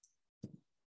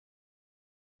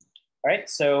 All right,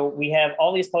 so we have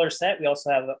all these colors set. We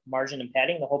also have margin and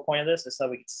padding. The whole point of this is so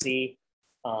we can see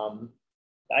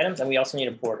the items, and we also need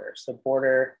a border. So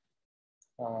border,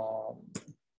 I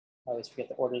always forget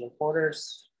the order of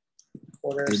borders.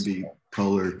 It'd be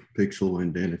color, pixel,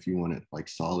 and then if you want it like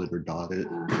solid or dotted.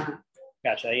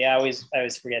 Gotcha. Yeah, I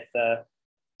always forget the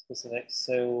specifics.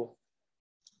 So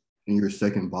in your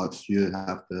second box, you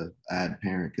have to add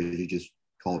parent because you just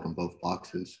called them both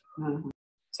boxes.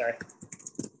 Sorry.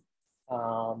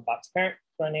 Box parent,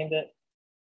 so I named it.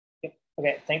 Yep.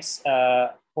 Okay, thanks.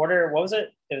 Border, what was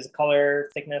it? It was color,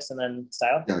 thickness, and then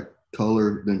style? Yeah,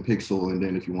 color, then pixel, and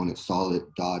then if you want it solid,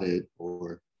 dotted,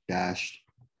 or dashed.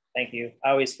 Thank you. I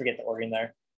always forget the ordering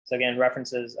there. So again,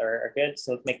 references are good.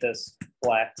 So let's make this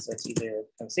black so it's easier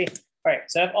to see. All right,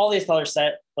 so I have all these colors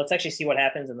set. Let's actually see what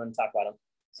happens and then talk about them.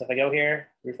 So if I go here,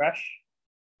 refresh.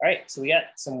 All right, so we got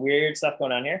some weird stuff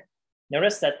going on here.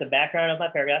 Notice that the background of my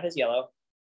paragraph is yellow.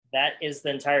 That is the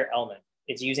entire element.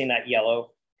 It's using that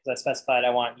yellow because I specified I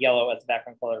want yellow as the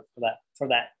background color for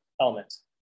that element.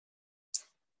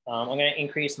 I'm going to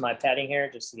increase my padding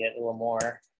here just to get a little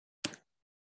more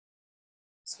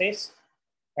space.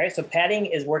 All right, so padding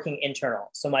is working internal.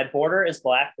 So my border is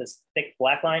black. This thick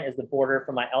black line is the border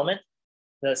for my element.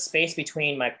 The space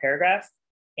between my paragraph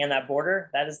and that border,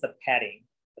 that is the padding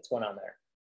that's going on there.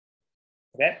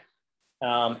 Okay.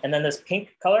 And then this pink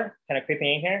color kind of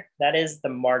creeping in here, that is the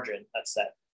margin that's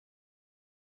set.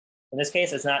 In this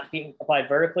case, it's not being applied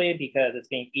vertically because it's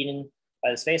being eaten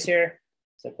by the space here.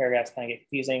 So paragraphs kind of get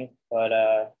confusing, but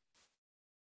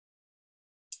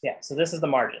yeah, so this is the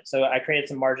margin. So I created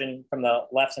some margin from the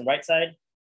left and right side.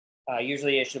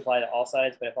 Usually it should apply to all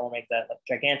sides, but if I want to make that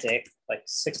gigantic, like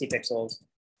 60 pixels,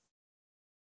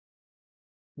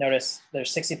 notice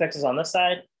there's 60 pixels on this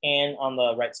side and on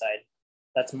the right side.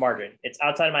 That's margin. It's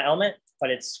outside of my element, but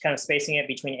it's kind of spacing it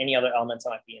between any other elements that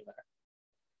might be in there.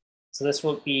 So this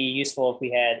would be useful if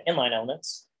we had inline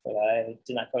elements, but I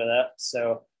did not cover that up.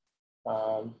 So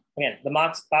again, the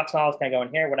box model is kind of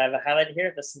going here. What I've highlighted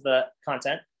here, this is the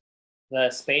content. The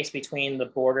space between the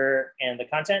border and the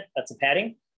content, that's the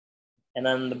padding. And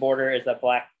then the border is that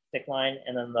black thick line,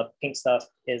 and then the pink stuff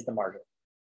is the margin.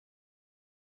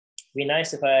 It'd be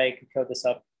nice if I could code this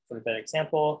up for a better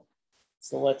example.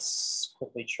 So let's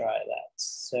quickly try that.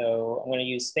 So I'm going to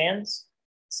use spans.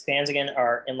 Spans, again,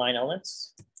 are inline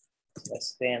elements. So I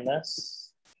span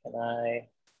this. Can I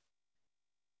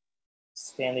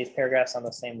span these paragraphs on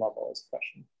the same level is the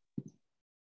question.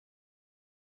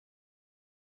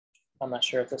 I'm not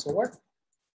sure if this will work,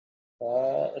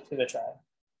 but let's give it a try.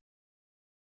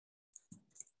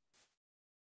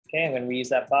 Okay, I'm going to reuse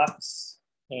that box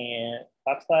and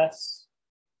box class.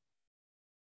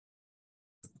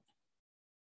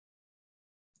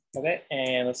 Okay,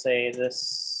 and let's say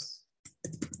this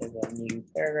is a new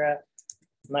paragraph.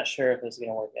 I'm not sure if this is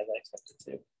going to work as I expect it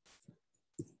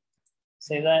to.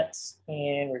 Save that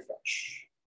and refresh.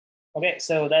 Okay,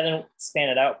 so that didn't span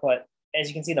it out, but as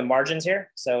you can see the margins here.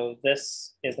 So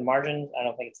this is the margin. I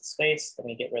don't think it's a space. Let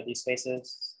me get rid of these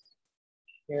spaces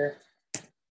here.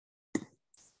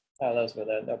 Oh, those were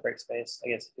the no break space. I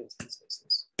guess it's these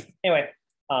spaces. Anyway,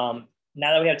 now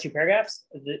that we have two paragraphs,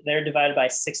 they're divided by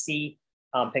 60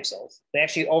 pixels. They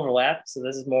actually overlap. So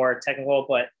this is more technical,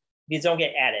 but these don't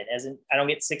get added. As in, I don't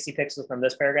get 60 pixels from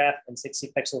this paragraph and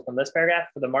 60 pixels from this paragraph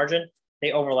for the margin.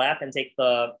 They overlap and take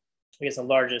the, I guess, the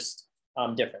largest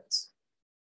difference.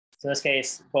 So in this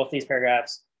case, both these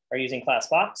paragraphs are using class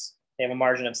box. They have a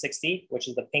margin of 60, which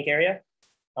is the pink area.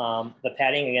 The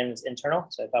padding, again, is internal.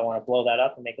 So if I want to blow that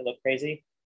up and make it look crazy,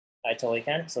 I totally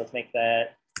can. So let's make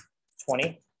that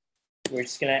 20. We're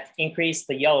just going to increase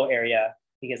the yellow area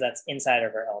because that's inside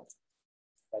of our element.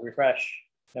 So refresh.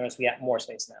 Notice we got more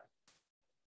space now.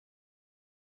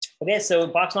 Okay, so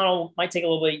box model might take a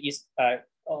little bit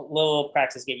a little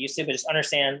practice to get used to, but just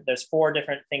understand there's 4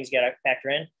 different things you got to factor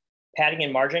in. Padding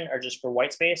and margin are just for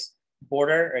white space.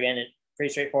 Border, again, it's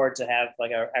pretty straightforward to have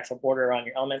like an actual border around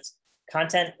your elements.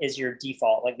 Content is your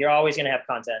default. Like you're always going to have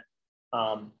content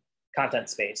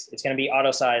space. It's going to be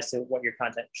auto sized to what your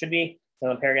content should be. So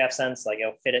in a paragraph sense, like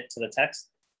it'll fit it to the text.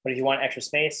 But if you want extra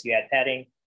space, you add padding.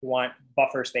 If you want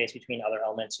buffer space between other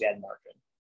elements, you add margin.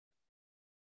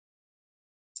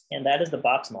 And that is the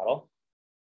box model.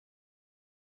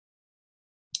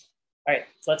 All right,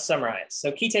 let's summarize.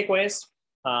 So key takeaways.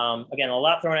 Again, a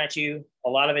lot thrown at you. A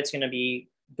lot of it's going to be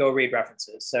go read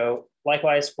references. So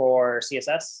likewise for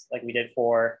CSS, like we did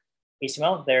for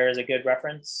HTML, there is a good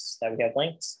reference that we have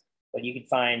linked, but you can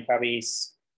find probably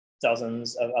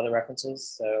dozens of other references.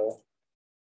 So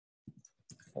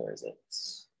where is it?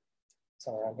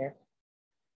 Somewhere on here.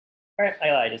 All right,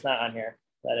 I lied, it's not on here.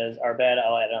 That is our bad,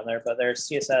 I'll add it on there, but there's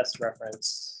CSS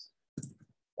reference.io.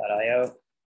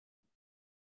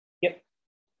 Yep,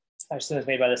 I assume it's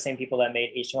made by the same people that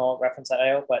made HTML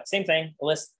reference.io, but same thing, it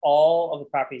lists all of the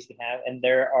properties you can have, and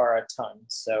there are a ton.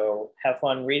 So have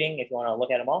fun reading if you want to look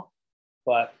at them all.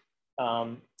 But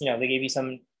you know, they give you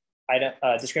some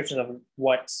descriptions of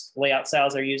what layout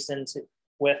styles are used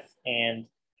with and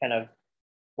kind of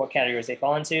what categories they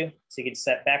fall into. So you can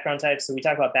set background types. So we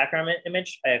talked about background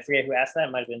image. I forget who asked that.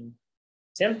 It might have been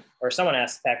Tim or someone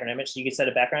asked background image. So you can set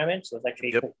a background image. So it's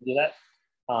actually cool to do that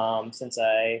since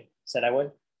I said I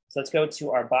would. So let's go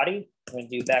to our body. I'm going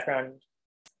to do background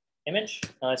image.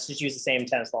 Let's just use the same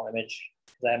tennis ball image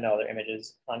because I have no other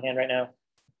images on hand right now.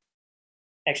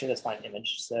 Actually, let's find an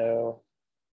image. So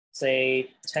say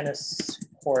tennis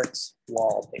court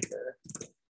wallpaper. A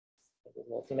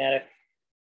little thematic.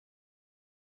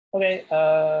 Okay,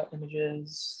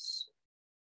 images.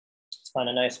 Let's find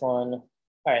a nice one. All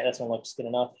right, this one looks good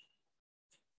enough.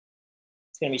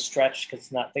 It's gonna be stretched because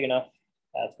it's not big enough.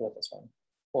 Let's go with this one,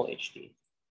 full HD.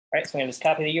 All right, so I'm gonna just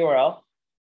copy the URL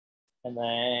and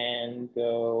then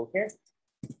go here.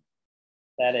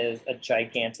 That is a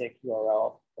gigantic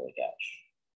URL, holy gosh.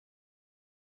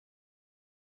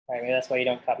 All right, maybe that's why you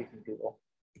don't copy from Google.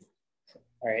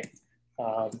 All right,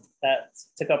 that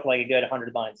took up like a good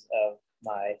 100 lines of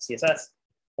my CSS.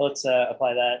 So let's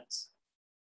apply that.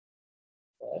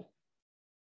 All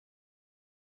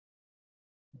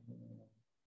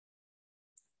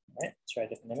right, let's try a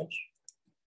different image.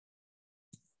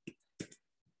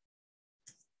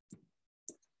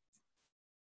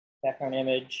 Background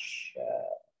image.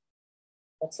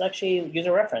 Let's actually use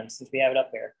a reference since we have it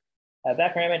up here.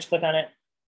 Background image, click on it.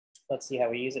 Let's see how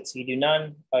we use it. So you do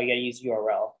none. Oh, you got to use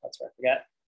URL. That's what I forgot.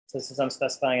 So since I'm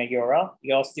specifying a URL, you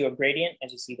can also do a gradient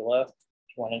as you see below. If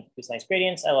you want to use nice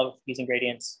gradients, I love using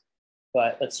gradients,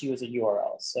 but let's use a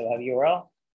URL. So I have a URL.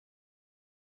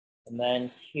 And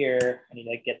then here, I need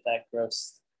to get that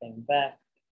gross thing back.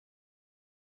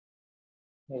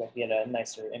 Maybe I can get a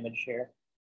nicer image here.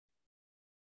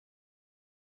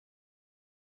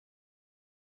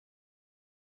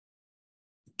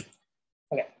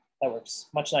 Okay, that works.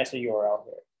 Much nicer URL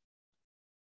here.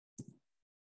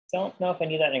 Don't know if I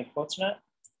need that in quotes or not.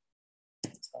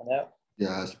 Let's find out.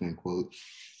 Yeah, it's been quotes.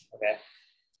 Okay.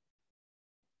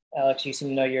 Alex, you seem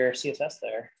to know your CSS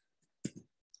there.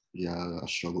 Yeah, I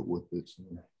struggled with it. So.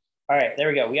 All right, there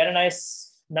we go. We got a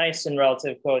nice and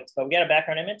relative quotes, but we got a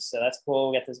background image, so that's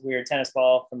cool. We got this weird tennis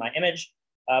ball for my image.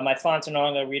 My fonts are no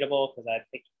longer readable because I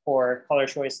picked poor color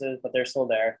choices, but they're still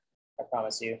there, I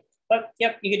promise you. But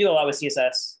yep, you can do a lot with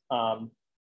CSS.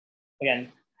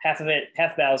 Again, half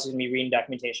battle is going to be reading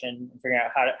documentation and figuring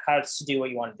out how to do what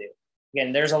you want to do.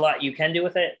 Again, there's a lot you can do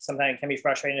with it. Sometimes it can be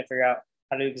frustrating to figure out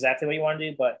how to do exactly what you want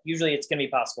to do, but usually it's going to be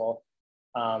possible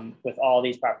with all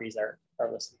these properties that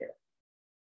are listed here.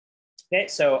 Okay,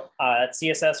 so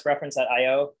CSS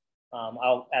reference.io.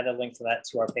 I'll add a link to that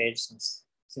to our page since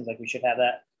it seems like we should have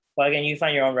that. But again, you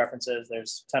find your own references.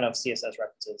 There's a ton of CSS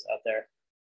references out there.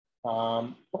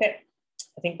 Okay,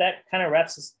 I think that kind of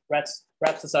wraps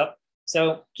this up.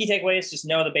 So key takeaways, just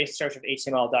know the basic structure of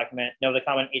HTML document, know the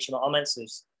common HTML elements. So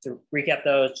just to recap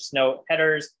those, just know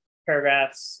headers,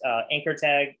 paragraphs, anchor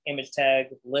tag, image tag,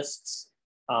 lists.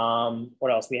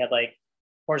 What else? We had like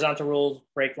horizontal rules,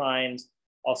 break lines,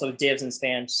 also divs and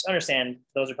spans. Just understand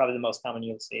those are probably the most common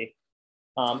you'll see.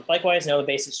 Likewise, know the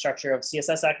basic structure of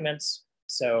CSS documents.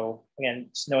 So again,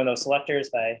 just knowing those selectors,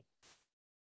 if I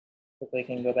quickly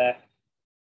can go back.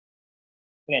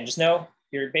 Again, just know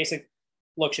your basic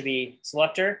look should be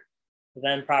selector,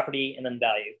 then property, and then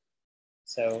value.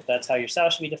 So that's how your style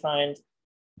should be defined.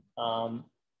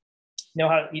 Know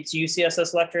how to use CSS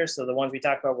selectors. So the ones we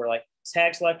talked about were like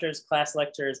tag selectors, class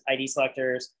selectors, ID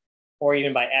selectors, or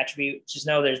even by attribute. Just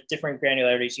know there's different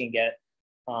granularities you can get.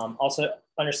 Also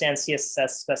understand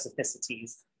CSS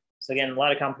specificities. So again, a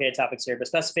lot of complicated topics here, but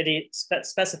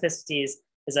specificities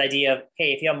is the idea of,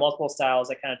 hey, if you have multiple styles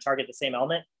that kind of target the same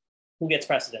element, who gets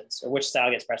precedence or which style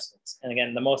gets precedence? And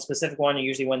again, the most specific one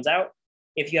usually wins out.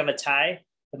 If you have a tie,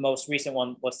 the most recent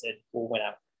one listed will win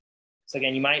out. So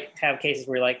again, you might have cases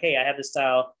where you're like, hey, I have this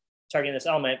style targeting this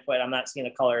element, but I'm not seeing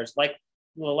the colors.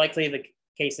 Likely the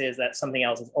case is that something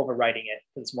else is overriding it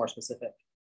because it's more specific,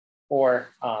 or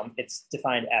it's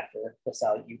defined after the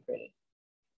style that you created.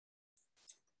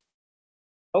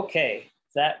 Okay,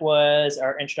 that was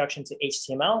our introduction to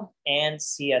HTML and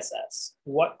CSS.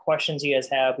 What questions do you guys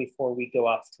have before we go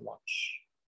off to lunch?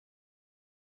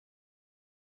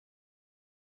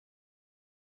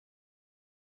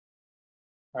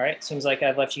 All right, seems like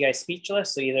I've left you guys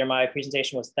speechless. So either my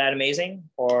presentation was that amazing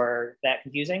or that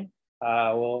confusing.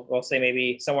 We'll say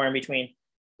maybe somewhere in between.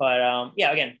 But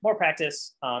yeah, again, more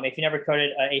practice. If you never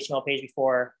coded an HTML page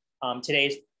before,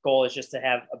 today's goal is just to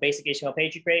have a basic HTML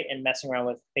page you create and messing around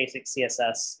with basic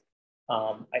CSS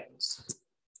items.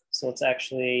 So let's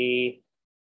actually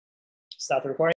stop the recording.